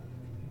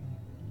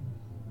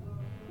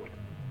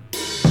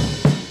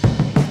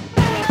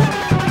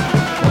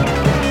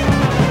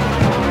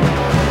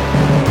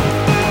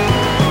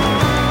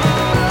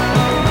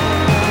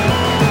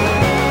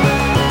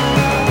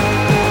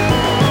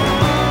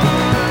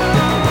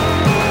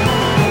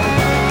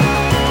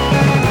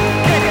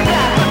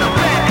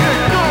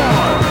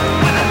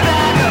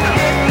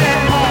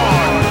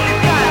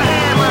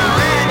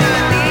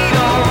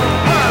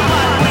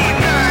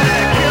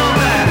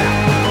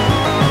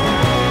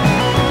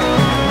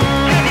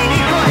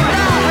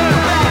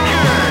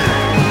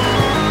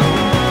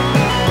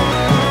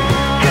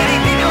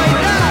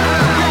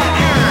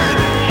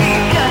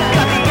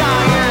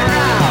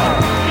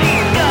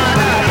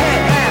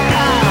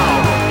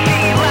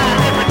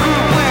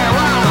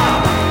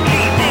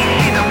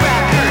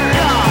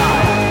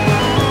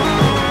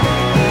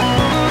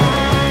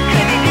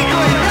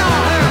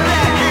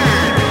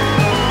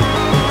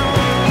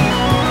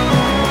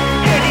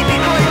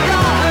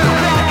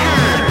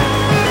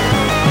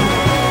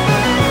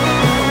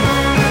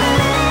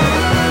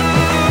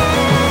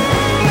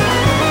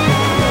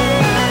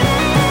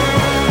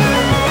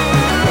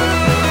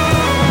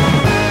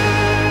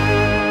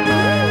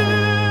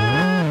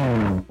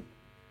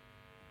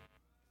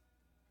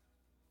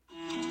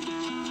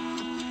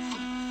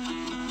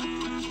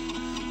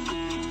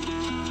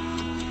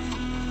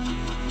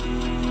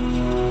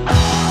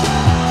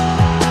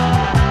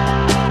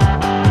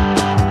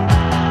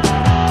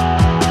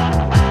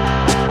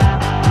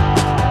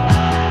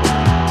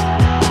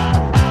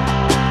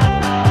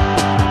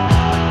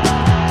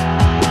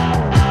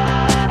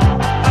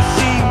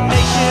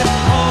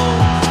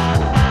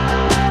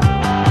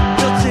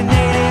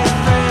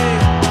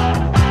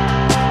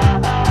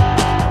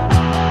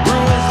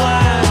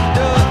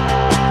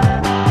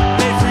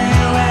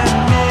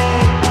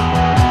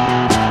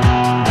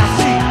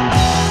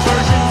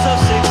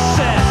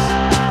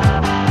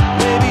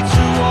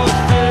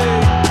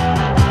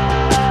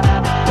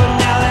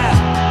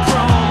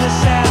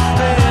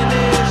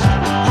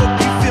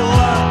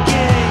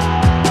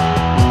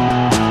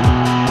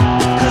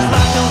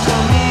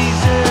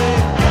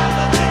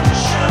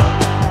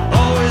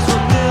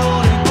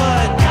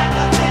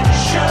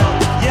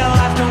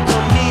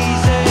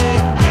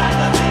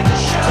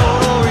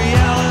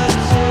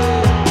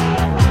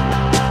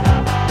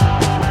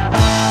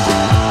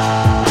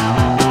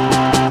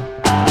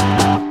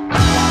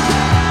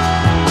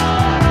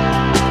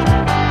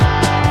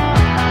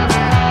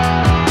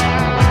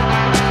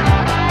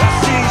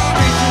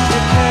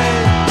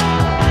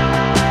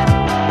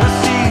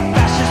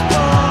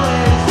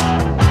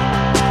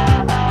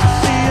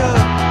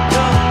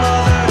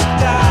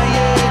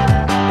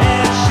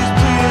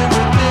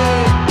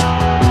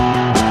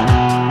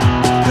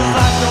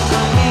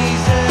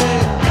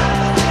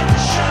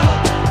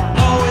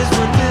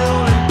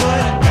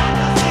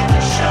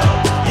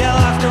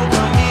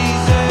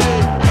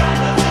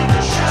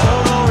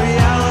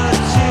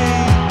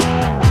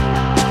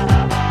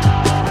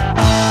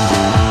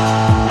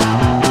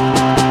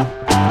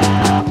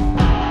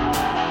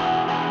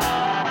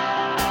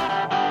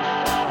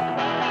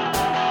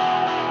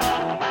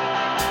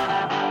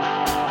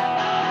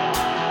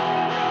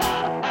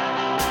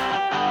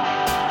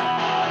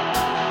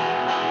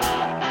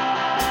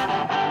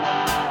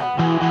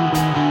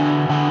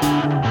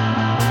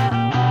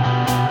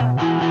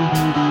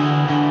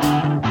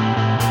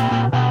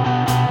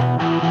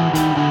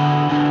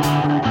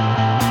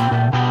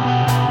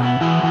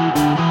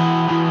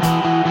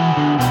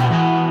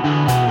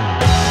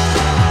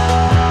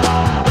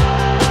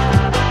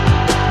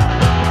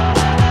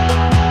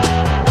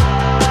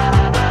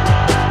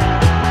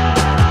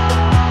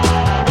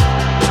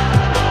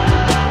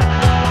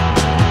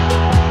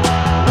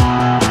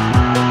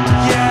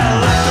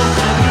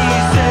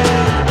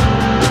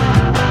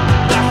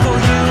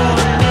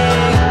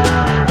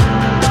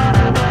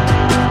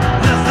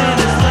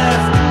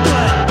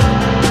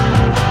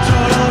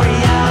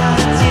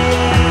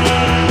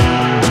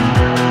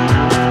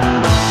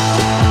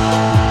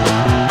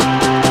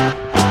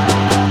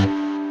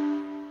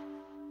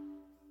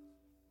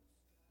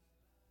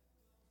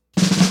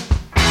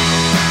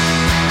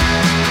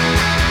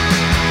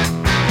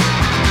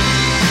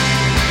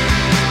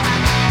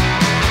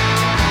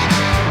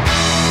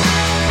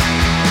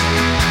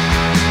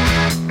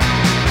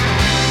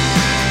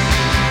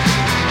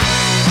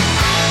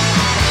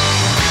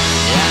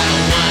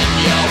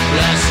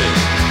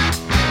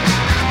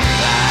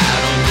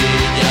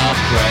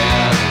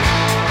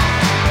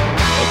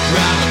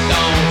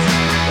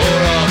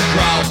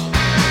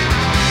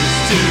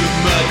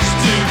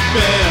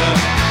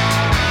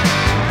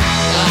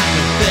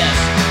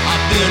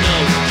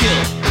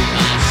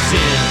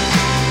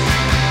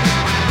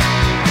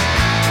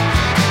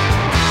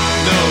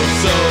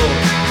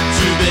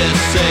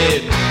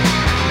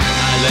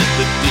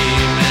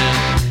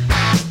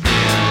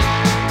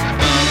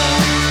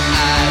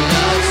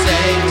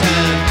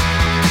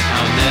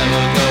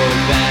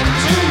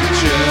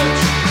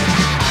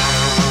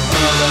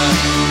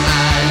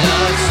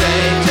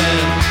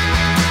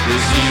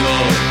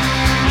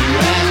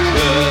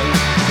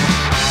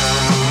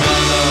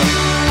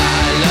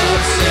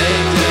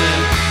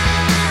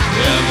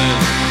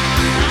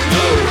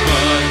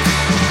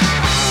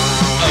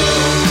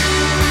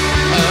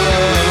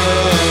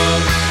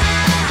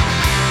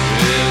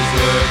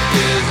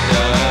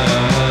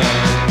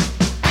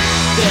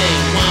 they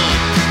want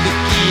the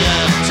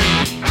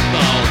guillotine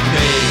for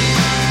me.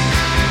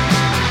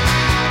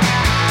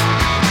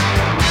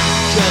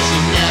 'Cause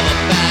you never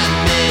find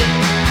me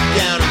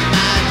down on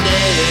my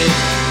knees.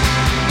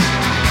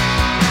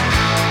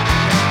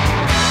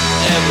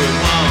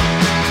 Everyone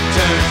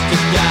turns to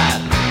God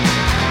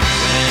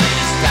when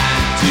it's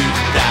time to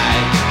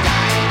die.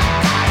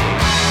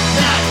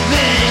 Not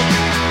me,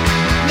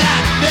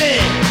 not me.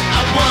 I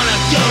wanna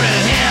go to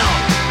hell.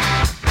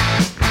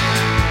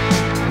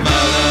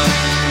 Mother,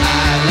 I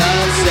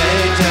love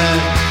Satan.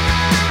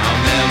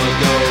 I'll never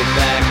go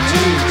back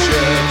to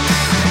church.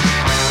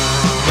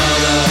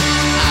 Mother,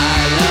 I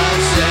love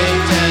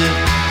Satan.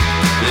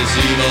 This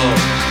evil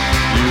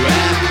you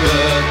have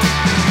put.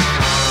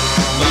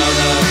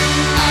 Mother,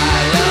 I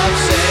love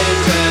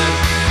Satan.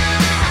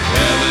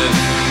 Heaven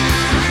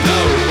is no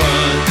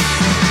fun.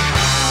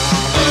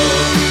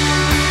 Oh,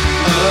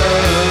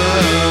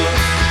 oh,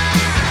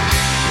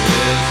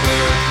 this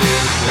work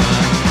is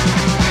done.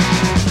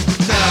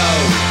 No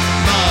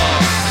more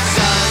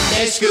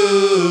Sunday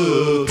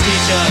school.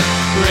 Teach us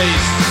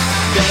grace,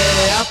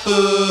 they are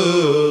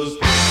fools.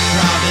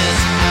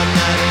 Promise I'm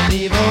not an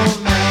evil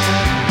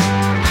man.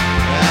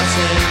 I'll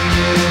send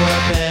you a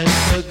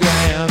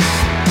pentagram.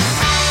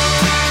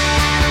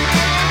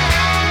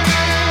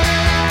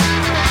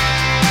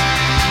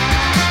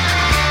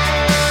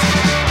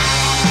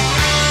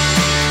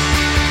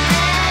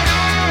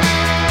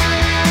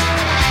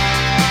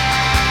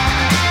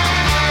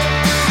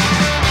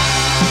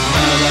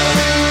 Mother,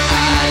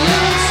 I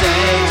love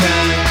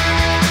Satan.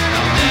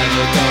 I'll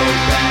never go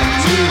back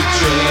to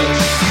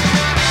church.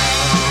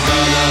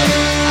 Mother,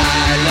 I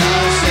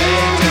love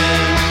Satan.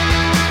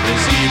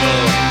 This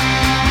evil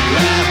you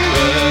have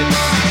put.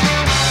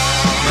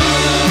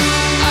 Mother,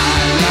 I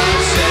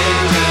love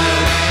Satan.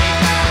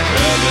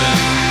 Heaven,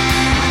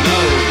 no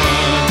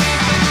fun.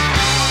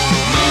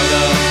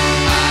 Mother,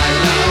 I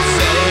love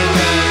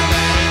Satan.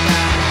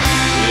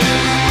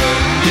 This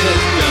work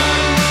is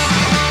done.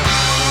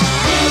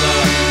 Mother,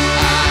 I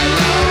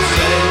love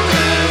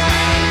Satan.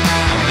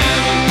 I'll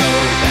never go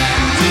back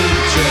to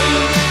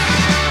church.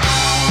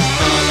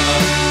 Mother,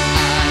 I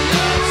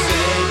love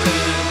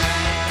Satan.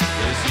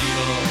 This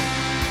evil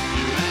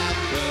you have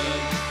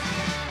put.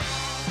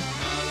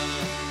 Mother, I love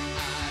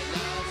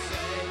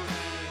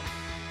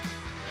Satan.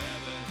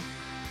 Heaven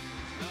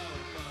is no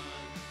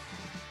fun.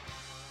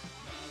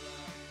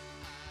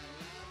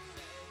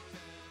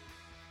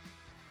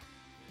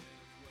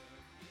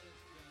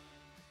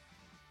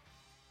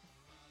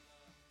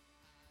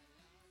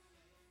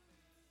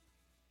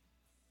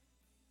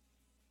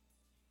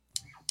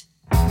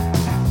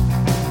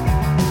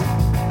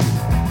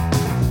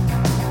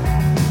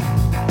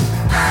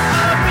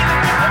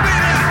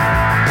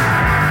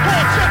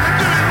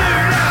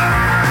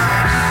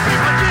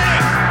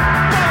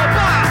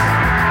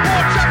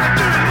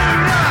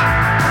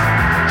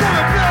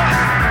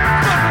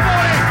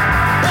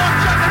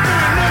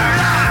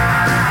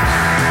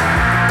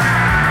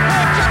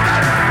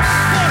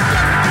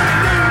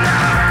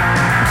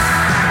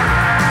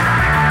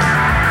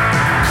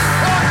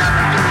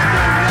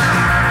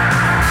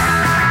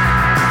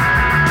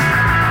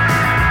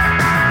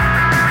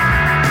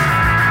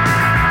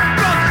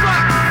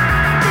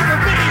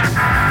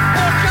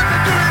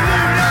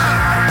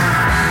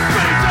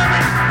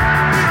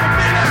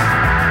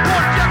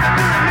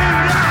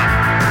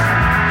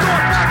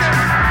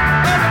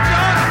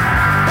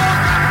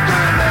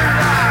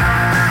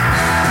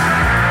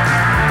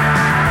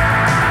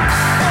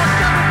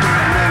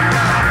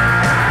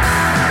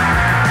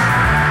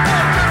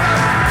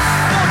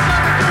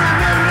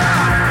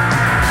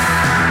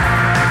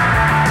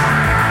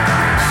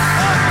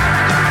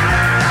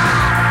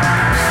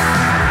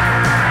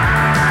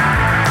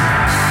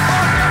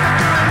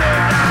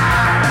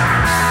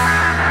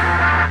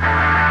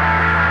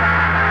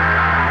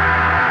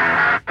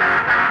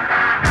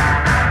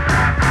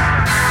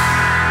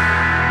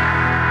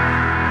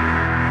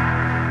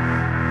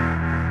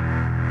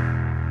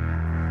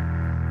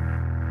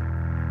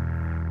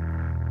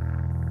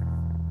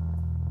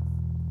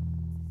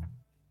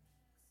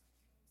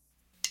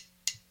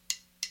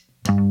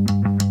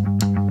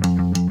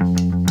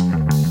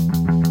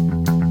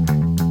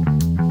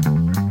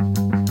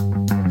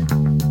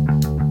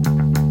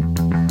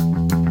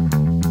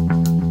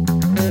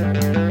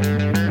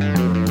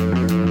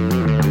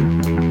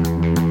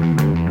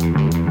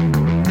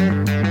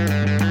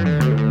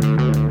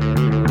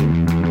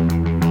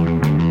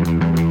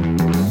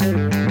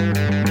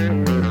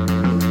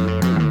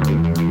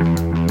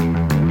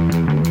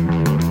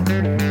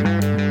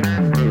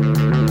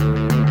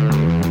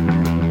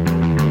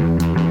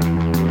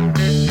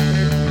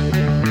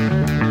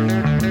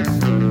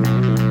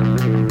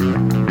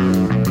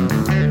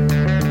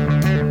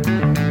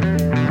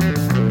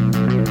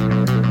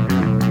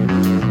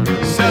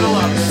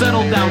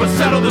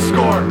 settle the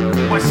score.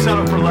 Why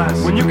settle for less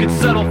when you can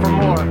settle for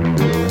more?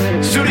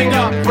 Suiting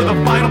up for the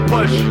final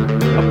push,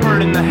 a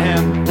bird in the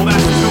hand, well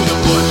that's through the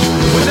bush.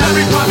 With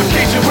every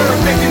provocation we're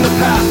evicting the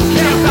past.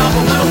 Camp out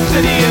a little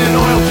city in an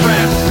oil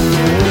trance.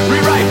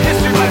 Rewrite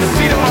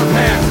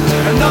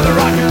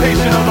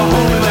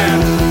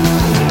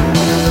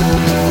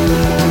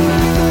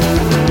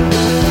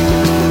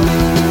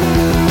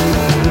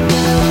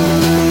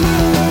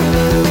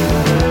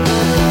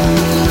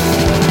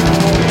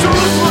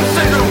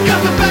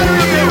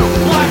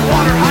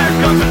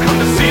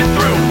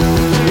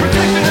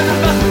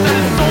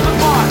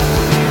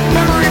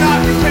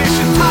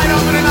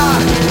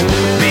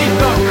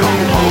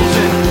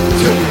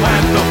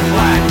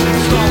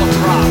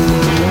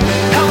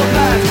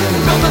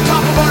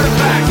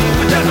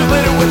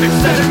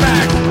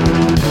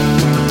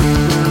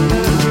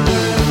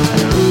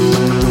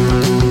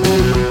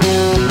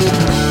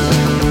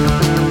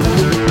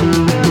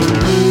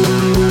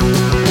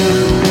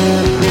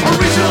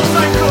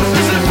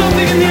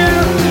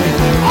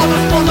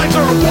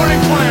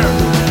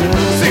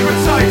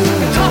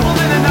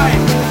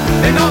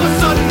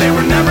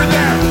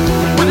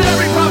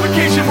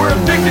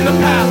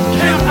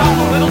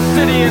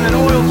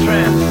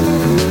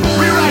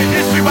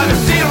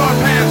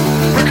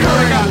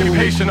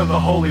destruction of the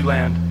Holy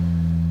Land.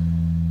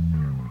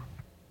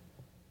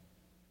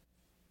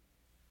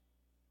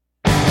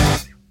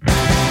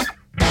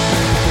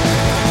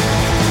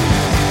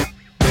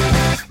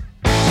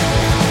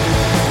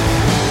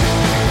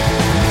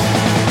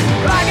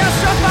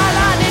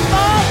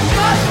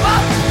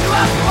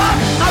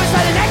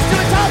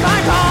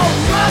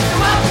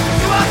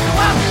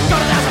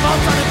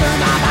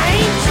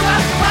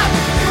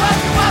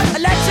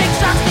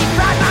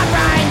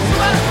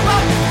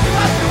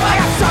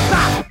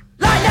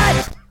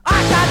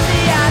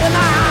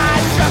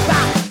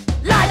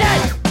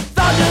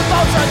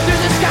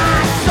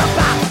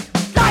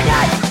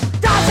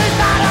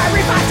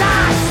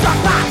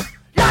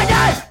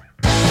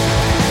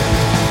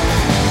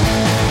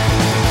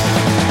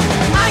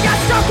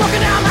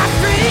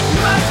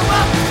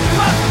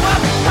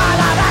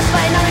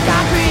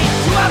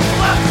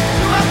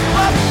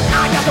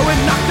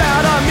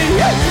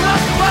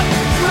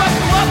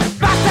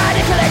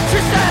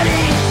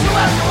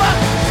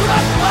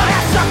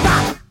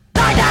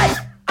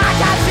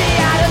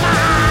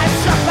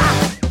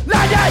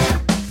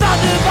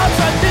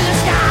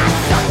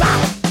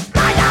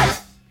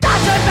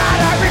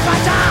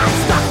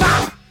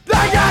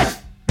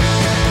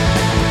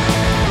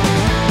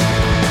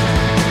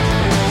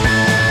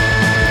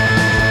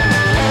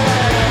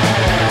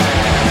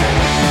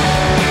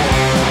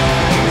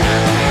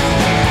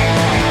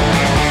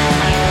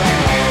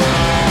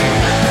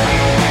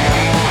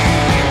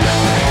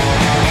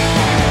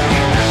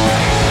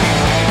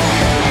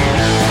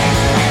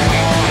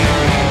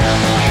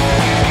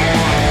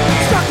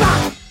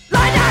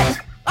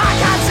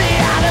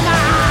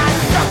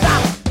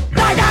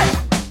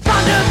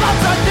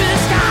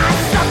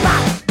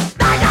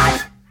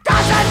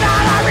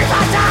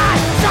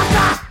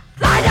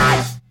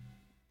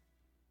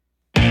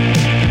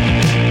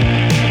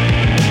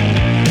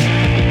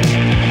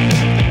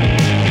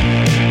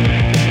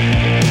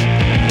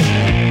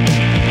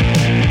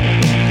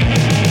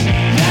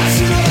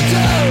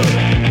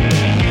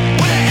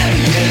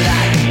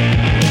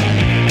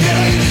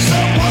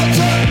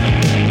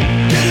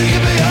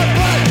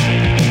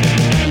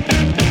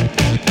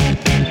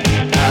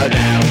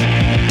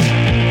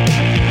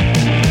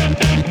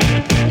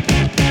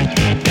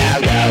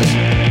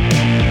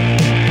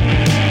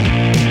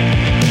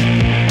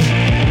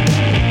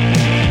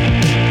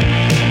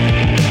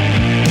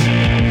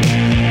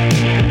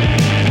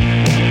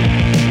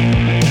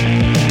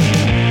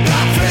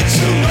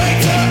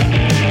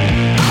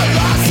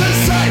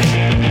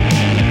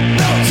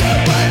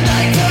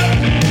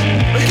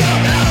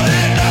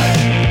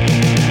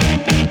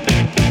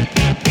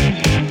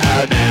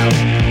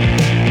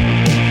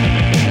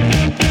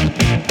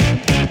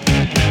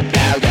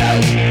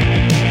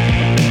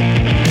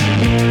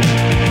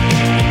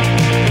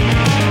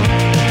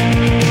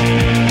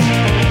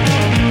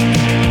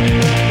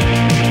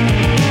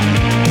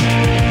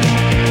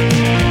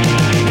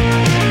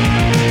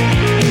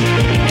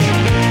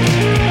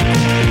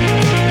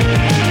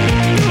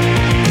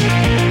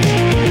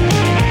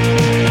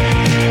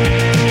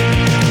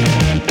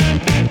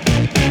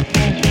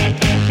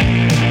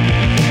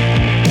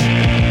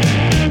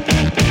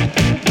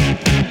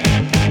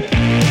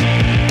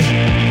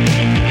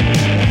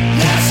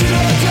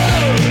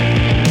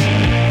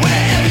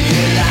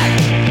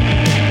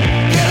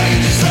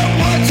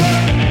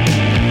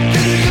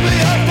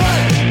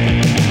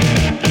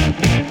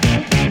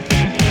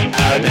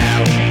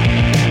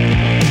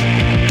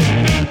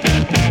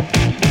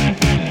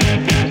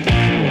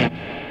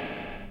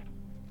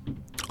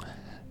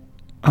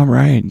 All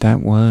right,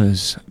 that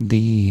was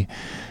the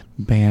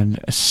band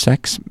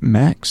Sex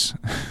Mex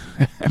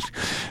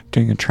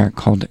doing a track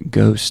called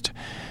Ghost.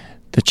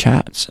 The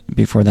Chats,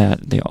 before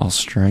that, the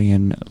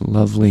Australian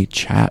Lovely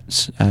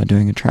Chats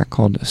doing a track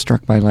called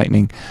Struck by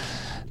Lightning.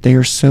 They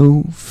are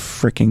so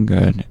freaking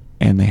good,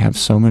 and they have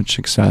so much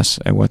success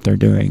at what they're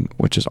doing,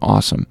 which is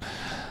awesome.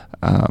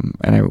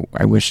 And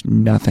I wish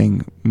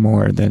nothing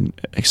more than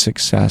a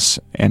success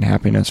and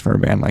happiness for a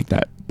band like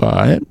that.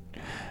 But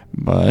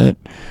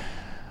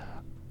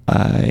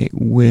I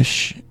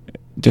wish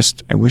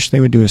they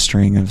would do a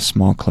string of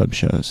small club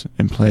shows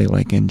and play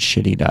like in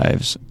shitty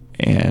dives.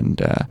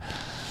 And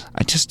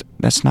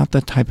that's not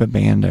the type of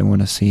band I want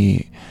to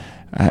see.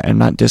 I'm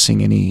not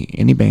dissing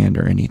any band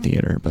or any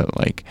theater, but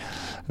like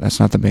that's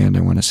not the band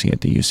I want to see at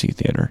the UC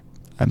Theater.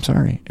 I'm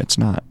sorry, it's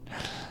not.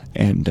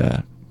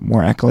 And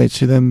more accolades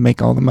to them.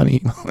 Make all the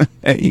money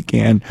that you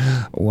can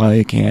while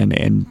you can,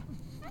 and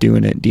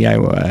doing it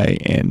DIY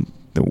and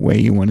the way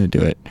you want to do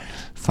it.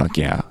 Fuck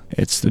yeah,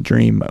 it's the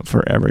dream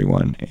for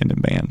everyone in a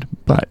band.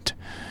 But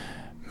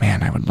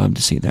man, I would love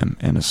to see them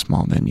in a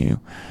small venue.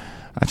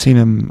 I've seen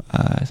them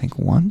I think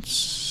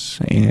once,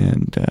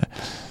 and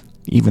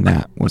even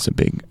that was a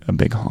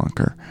big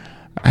honker.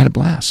 I had a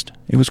blast.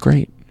 It was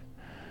great.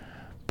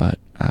 But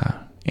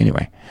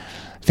anyway,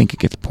 I think you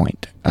get the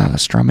point.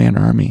 Strawman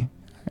Army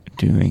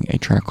doing a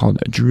track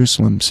called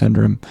Jerusalem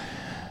Syndrome.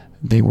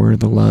 They were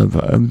the love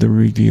of the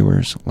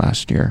reviewers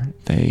last year.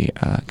 They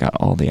got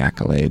all the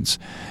accolades.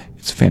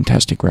 It's a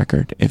fantastic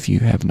record if you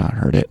have not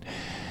heard it.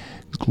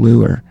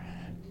 Gluer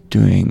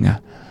doing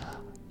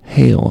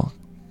Hail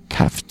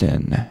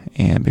Kaftan,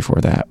 and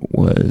before that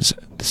was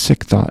The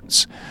Sick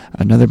Thoughts,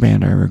 another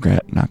band I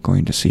regret not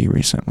going to see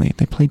recently.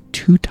 They played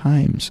 2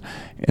 times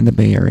in the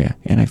Bay Area,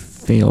 and I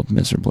failed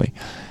miserably.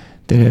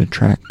 They did a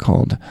track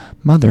called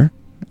Mother,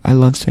 I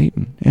Love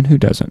Satan, and who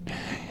doesn't?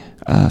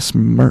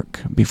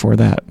 Smirk before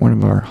that, one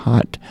of our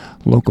hot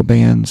local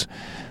bands.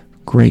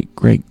 Great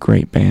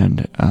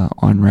band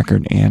on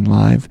record and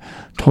live.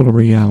 Total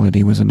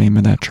Reality was the name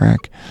of that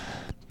track.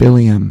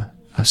 Billiam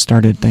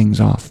started things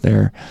off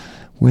there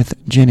with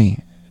Jenny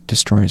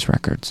Destroys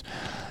Records.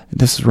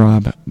 This is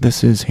Rob.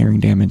 This is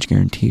Hearing Damage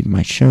Guaranteed,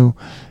 my show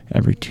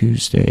every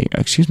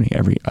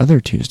other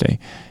Tuesday,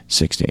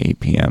 6 to 8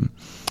 p.m.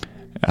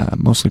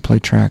 Mostly play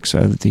tracks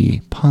of the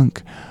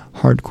punk,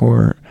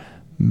 hardcore,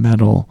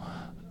 metal,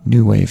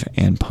 new wave,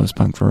 and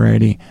post-punk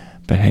variety,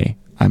 but hey,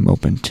 I'm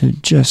open to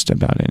just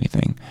about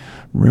anything.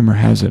 Rumor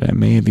has it I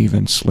may have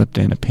even slipped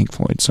in a Pink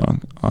Floyd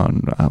song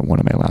on one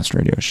of my last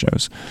radio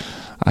shows.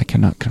 I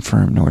cannot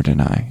confirm nor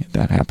deny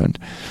that happened.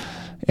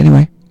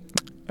 Anyway,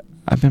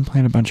 I've been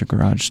playing a bunch of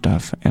garage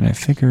stuff, and I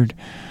figured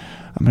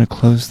I'm going to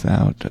close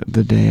out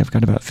the day. I've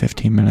got about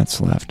 15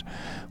 minutes left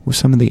with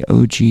some of the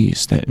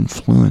OGs that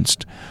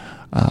influenced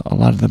a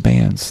lot of the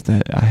bands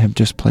that I have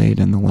just played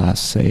in the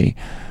last, say,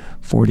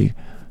 40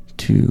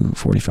 to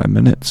 45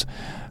 minutes.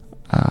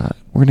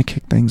 We're going to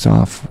kick things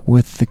off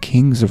with the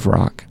Kings of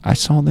Rock. I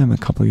saw them a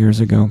couple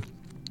years ago.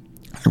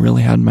 I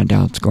really had my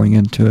doubts going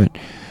into it,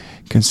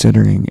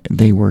 considering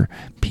they were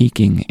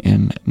peaking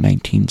in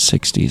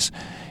 1960s,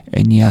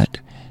 and yet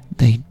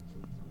they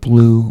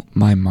blew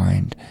my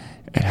mind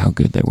at how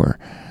good they were.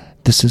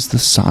 This is the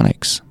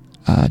Sonics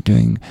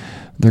doing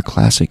their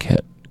classic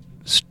hit,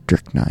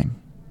 Strychnine.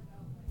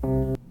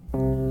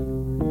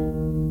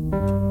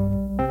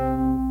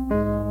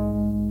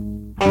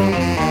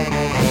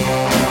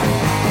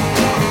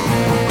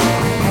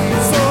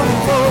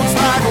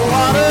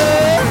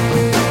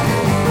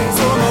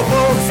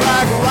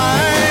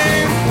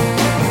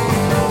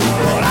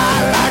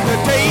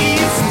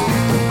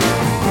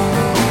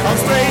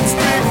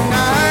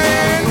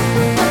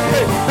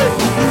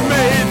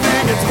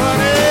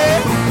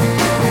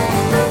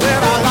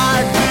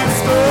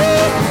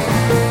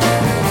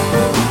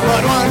 But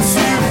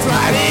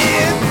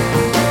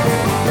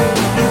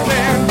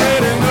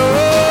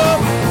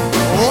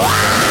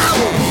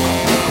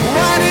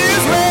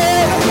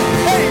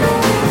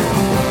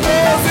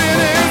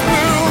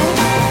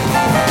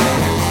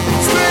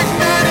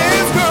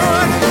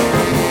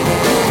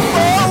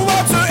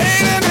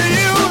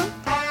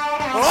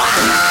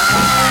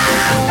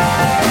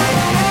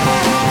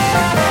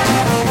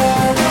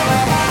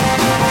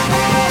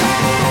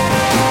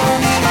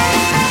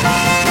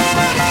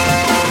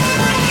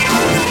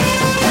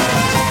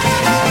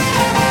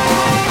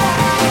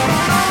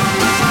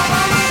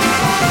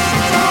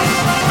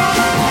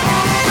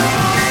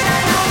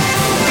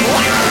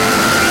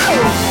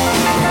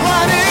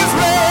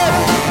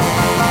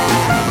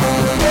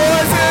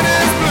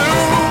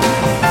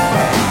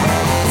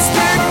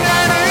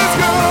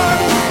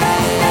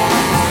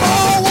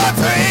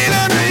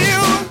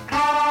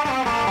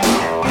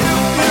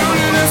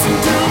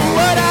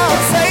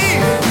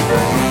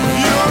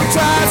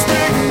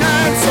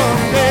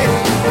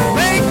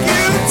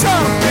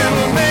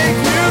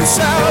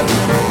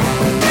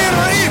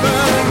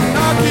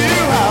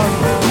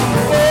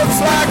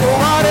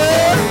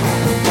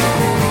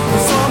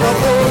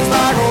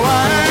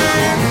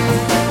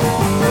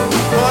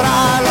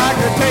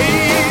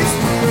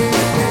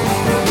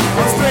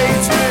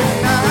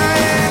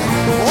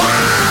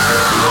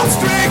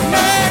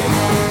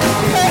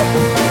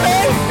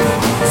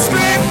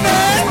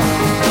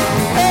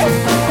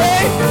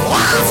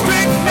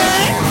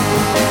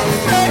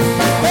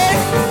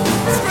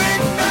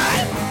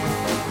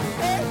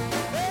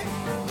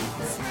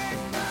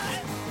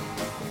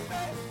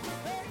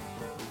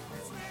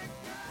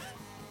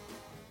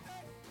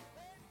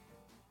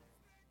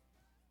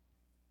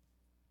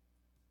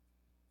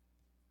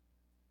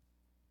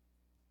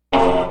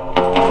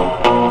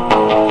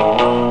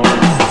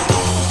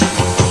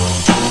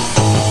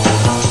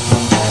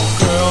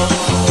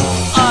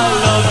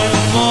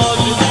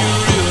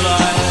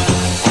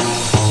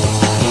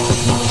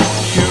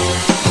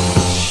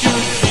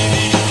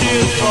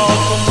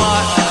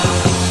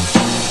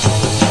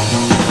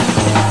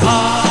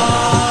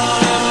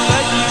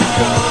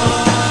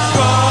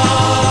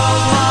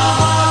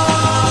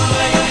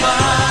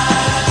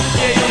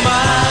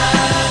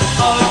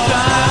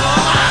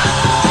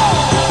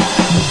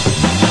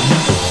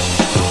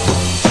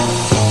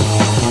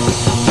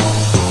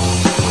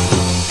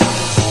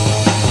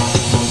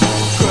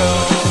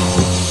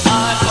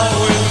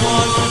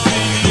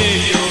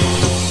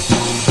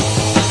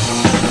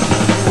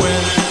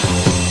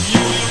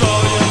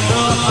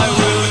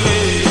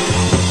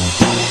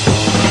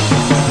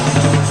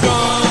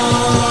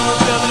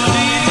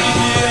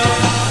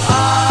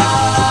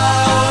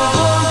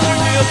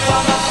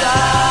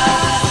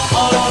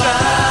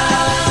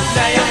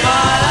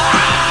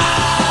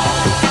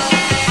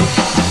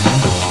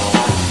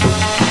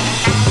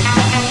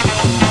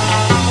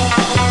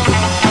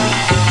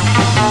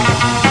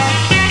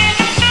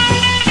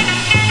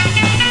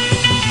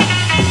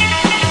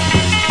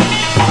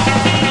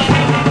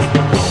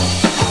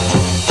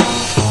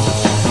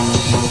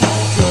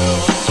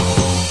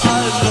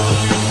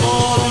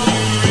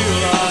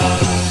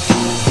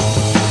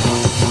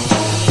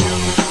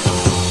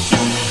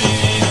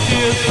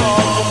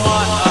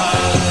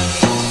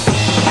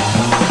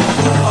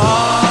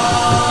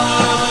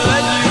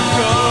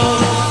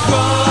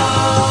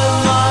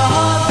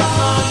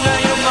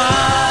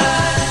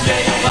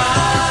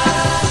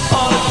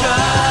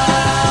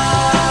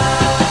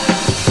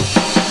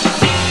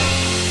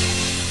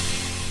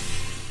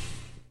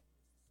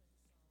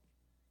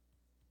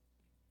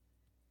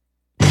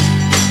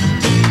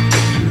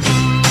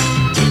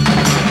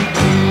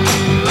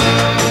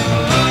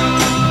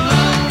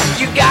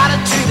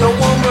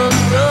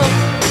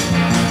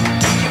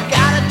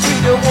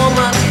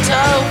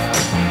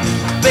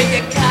be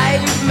a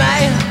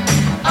caveman.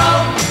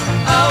 Oh,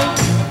 oh,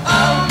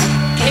 oh,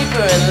 keep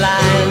her in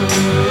line.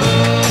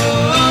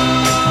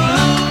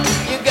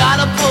 You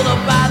gotta pull her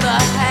by the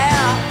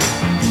hair,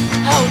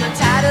 hold her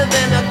tighter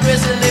than a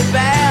grizzly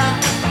bear.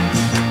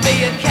 Be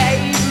a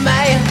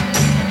caveman.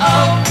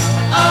 Oh,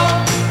 oh,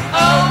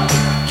 oh,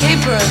 keep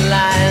her in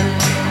line.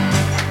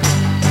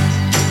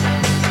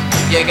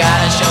 You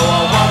gotta show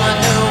a woman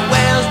who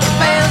wears the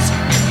pants.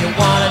 If you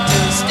want her to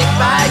stick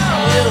by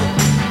you,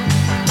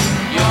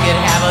 you can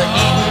have her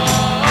eaten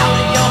out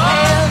of your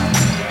hand.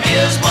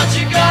 Here's what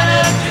you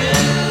gotta do.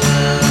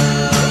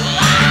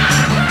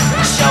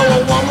 Show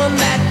a woman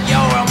that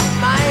you're a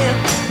man.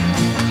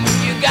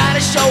 You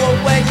gotta show her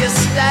where you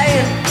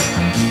stand.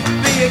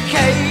 Be a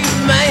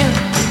caveman.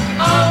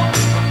 Oh,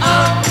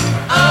 oh,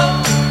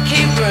 oh,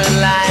 keep her in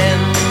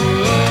line.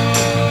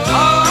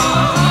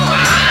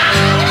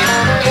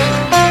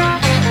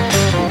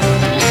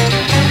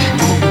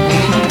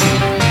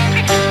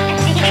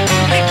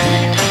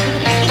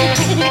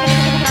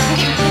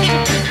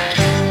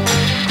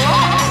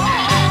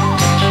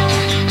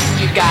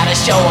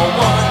 Show a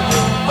woman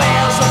who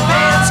wears a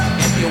pants.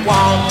 If you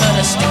want her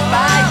to stick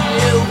by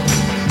you,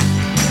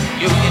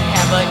 you can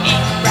have her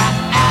eat right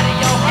out of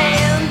your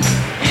hand.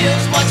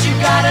 Here's what you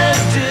gotta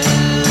do.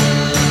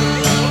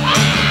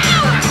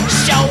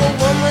 Show a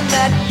woman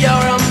that you're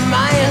a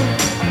man.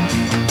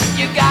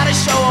 You gotta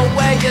show her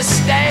where you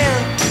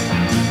stand.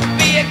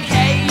 Be a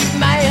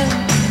caveman.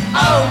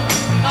 Oh,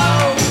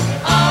 oh,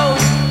 oh,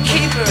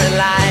 keep her in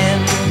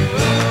line.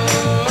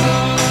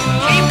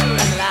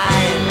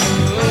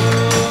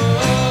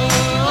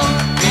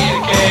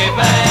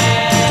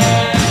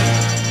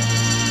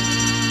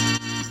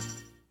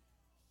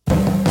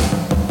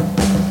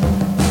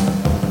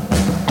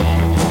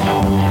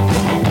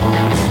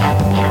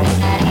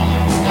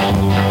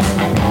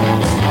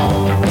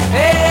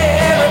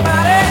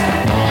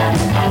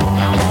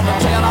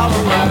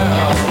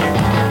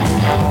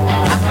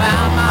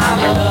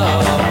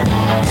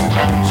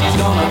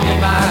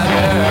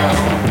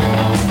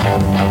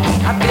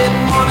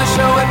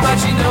 But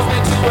she knows me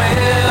too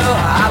well.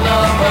 I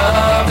love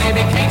her,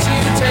 baby, can't you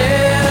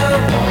tell?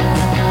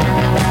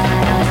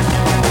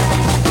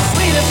 The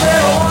sweetest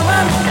little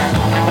woman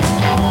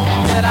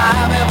that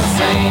I've ever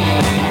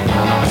seen.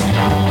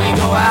 We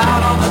go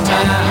out on the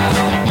town.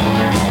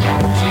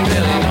 She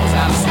really knows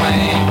how to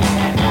swing.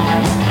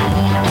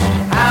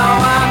 How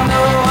I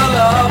know her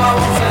love I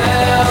won't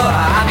sell.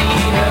 I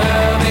need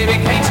her, baby,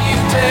 can't you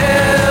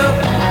tell?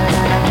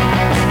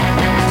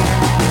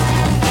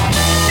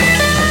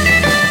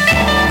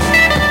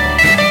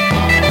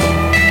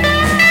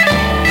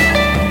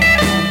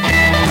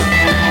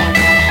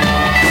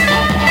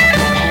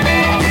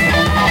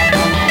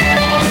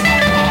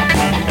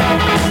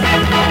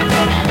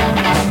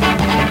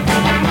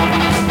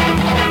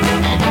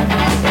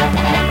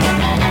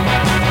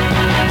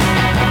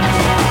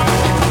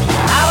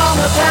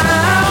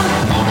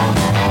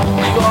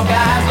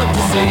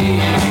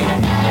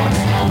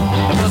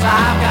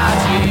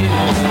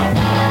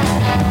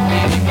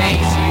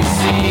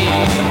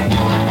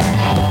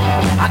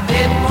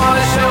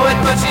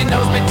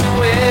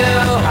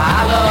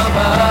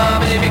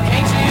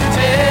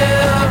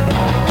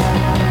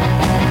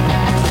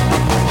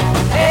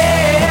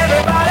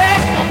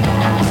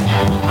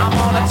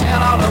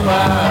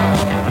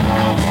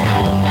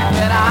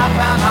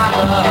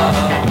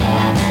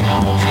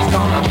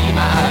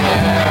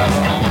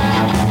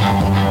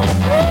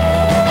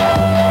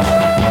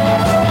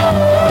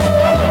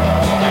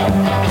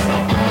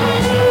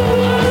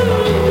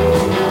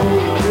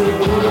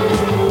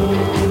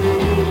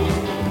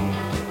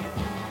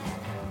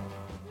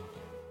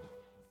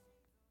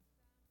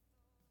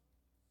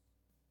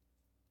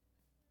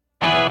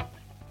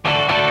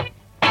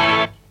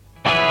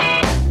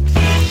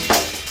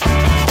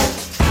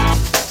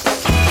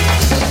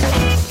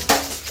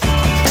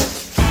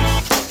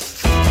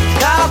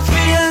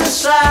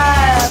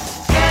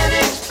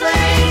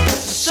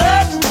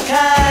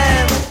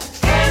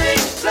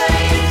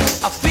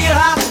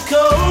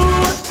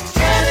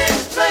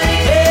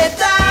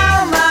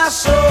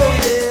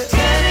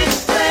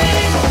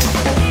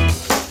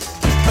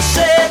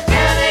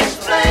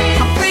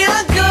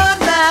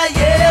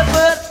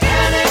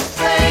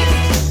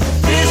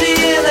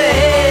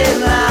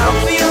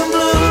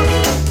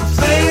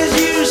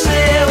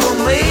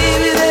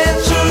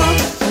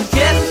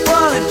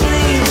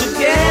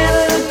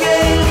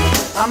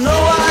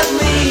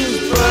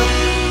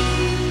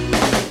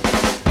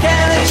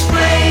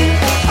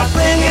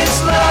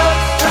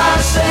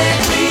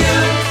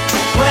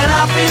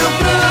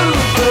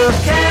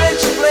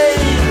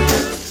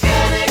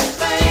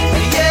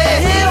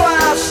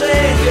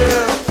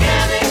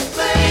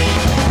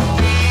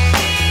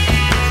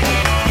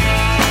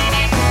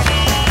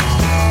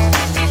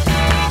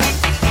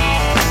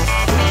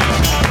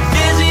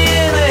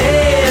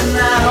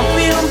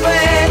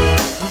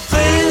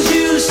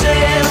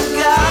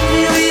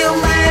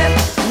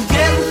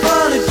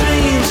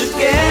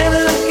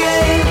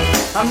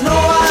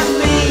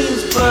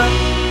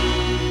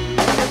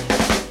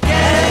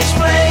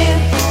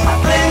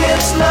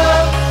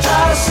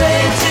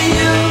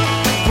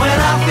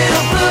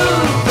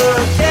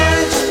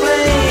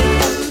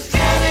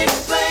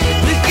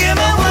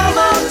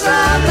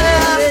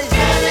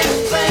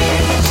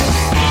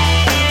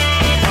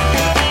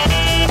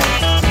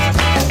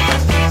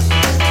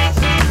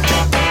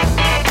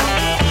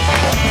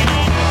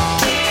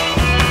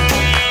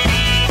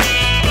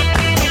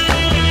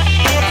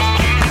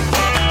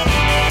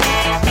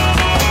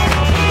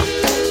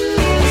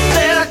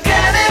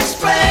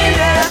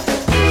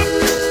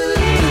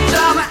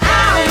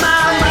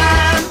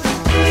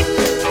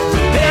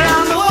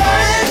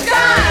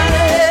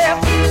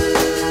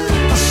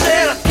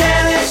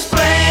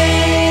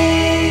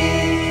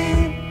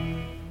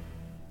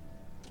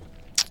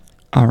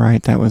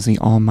 Alright, that was the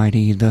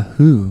almighty The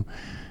Who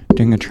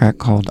doing a track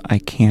called I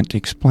Can't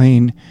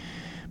Explain.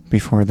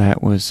 Before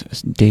that was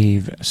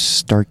Dave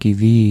Starkey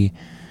V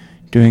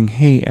doing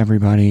Hey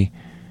Everybody.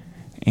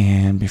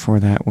 And before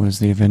that was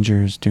the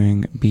Avengers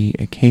doing Be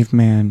a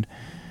Caveman.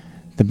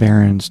 The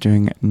Barons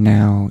doing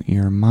Now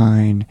You're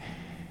Mine.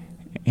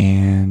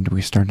 And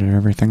we started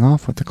everything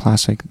off with the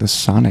classic The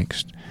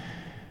Sonics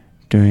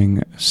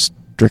doing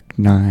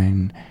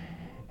Strychnine.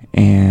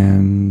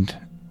 And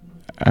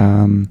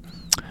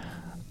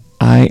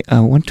I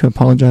want to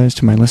apologize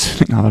to my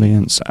listening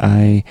audience.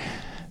 One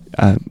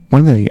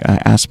of the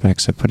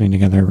aspects of putting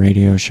together a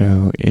radio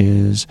show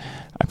is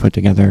I put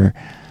together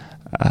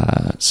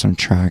some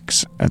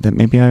tracks that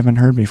maybe I haven't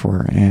heard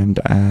before, and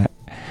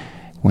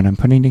when I'm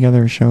putting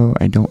together a show,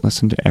 I don't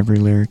listen to every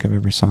lyric of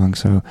every song,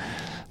 so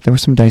there were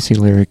some dicey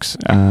lyrics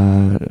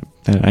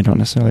that I don't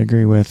necessarily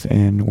agree with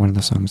in one of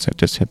the songs that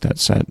just hit that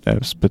set,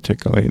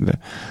 particularly the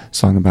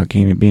song about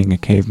being a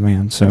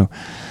caveman, so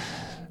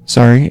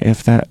sorry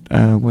if that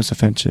was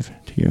offensive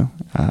to you.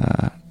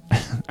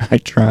 I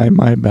try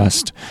my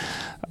best,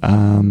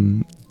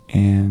 and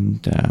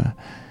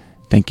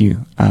thank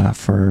you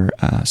for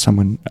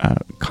someone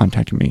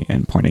contacting me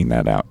and pointing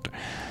that out.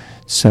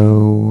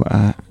 So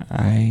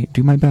I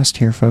do my best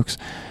here, folks.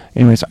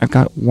 Anyways, I've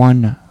got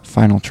one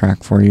final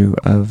track for you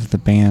of the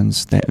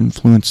bands that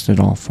influenced it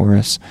all for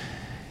us.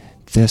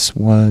 This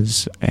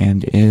was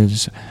and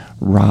is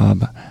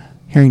Rob,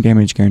 Hearing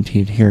Damage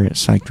Guaranteed here at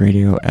Psyched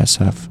Radio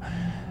SF.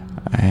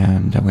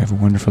 And we have a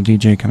wonderful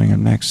DJ coming up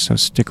next, so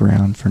stick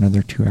around for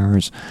another 2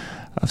 hours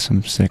of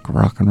some sick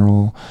rock and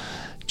roll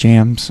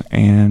jams.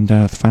 And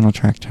the final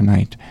track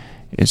tonight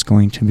is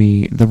going to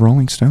be the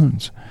Rolling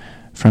Stones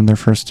from their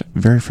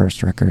very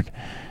first record,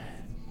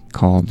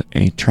 called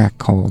a track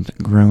called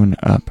Grown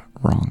Up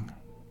Wrong.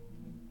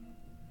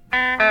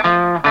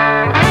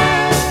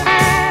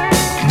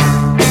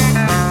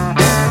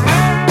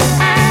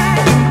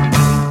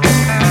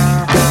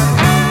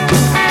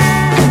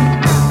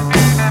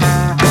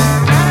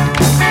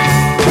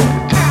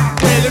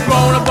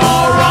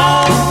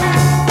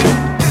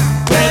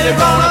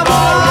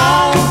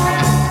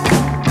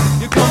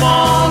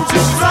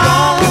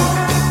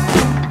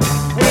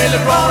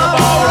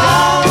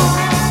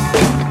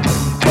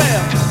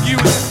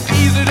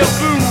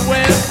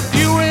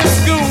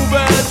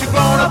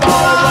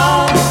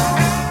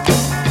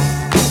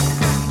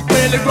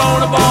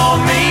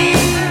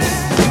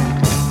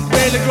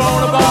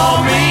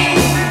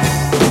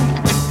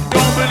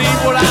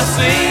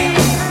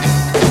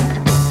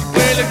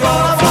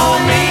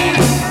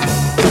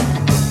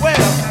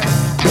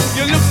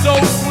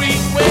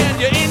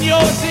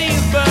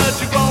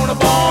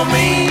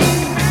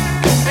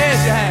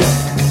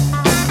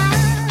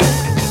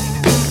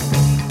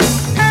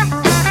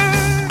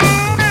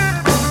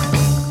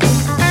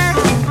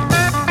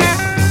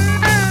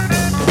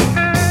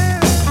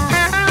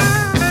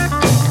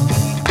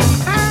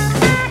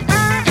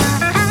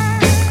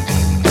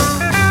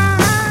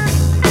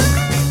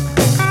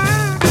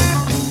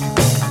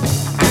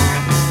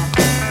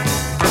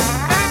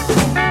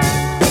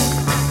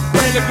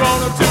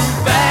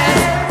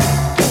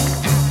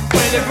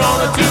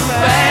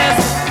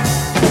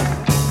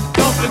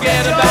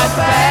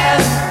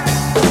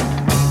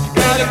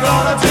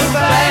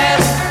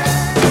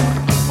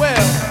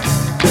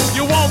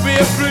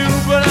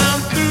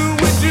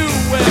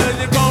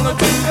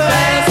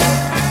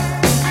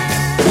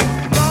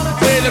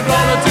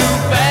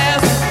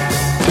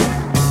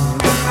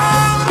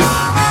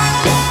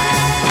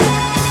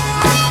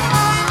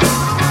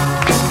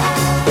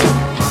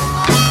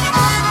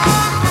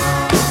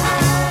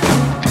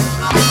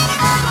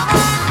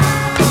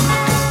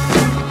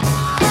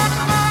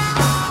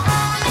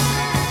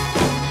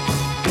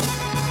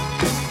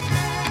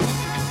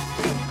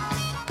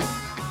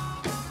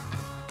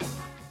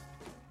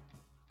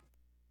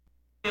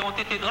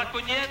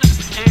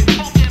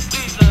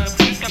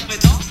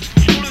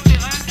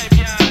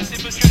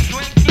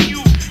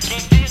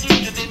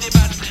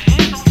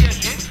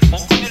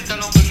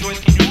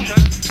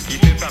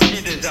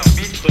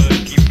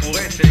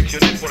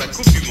 Pour la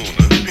Coupe du Monde.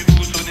 Et puis vous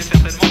vous souvenez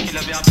certainement qu'il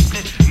avait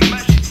arbitré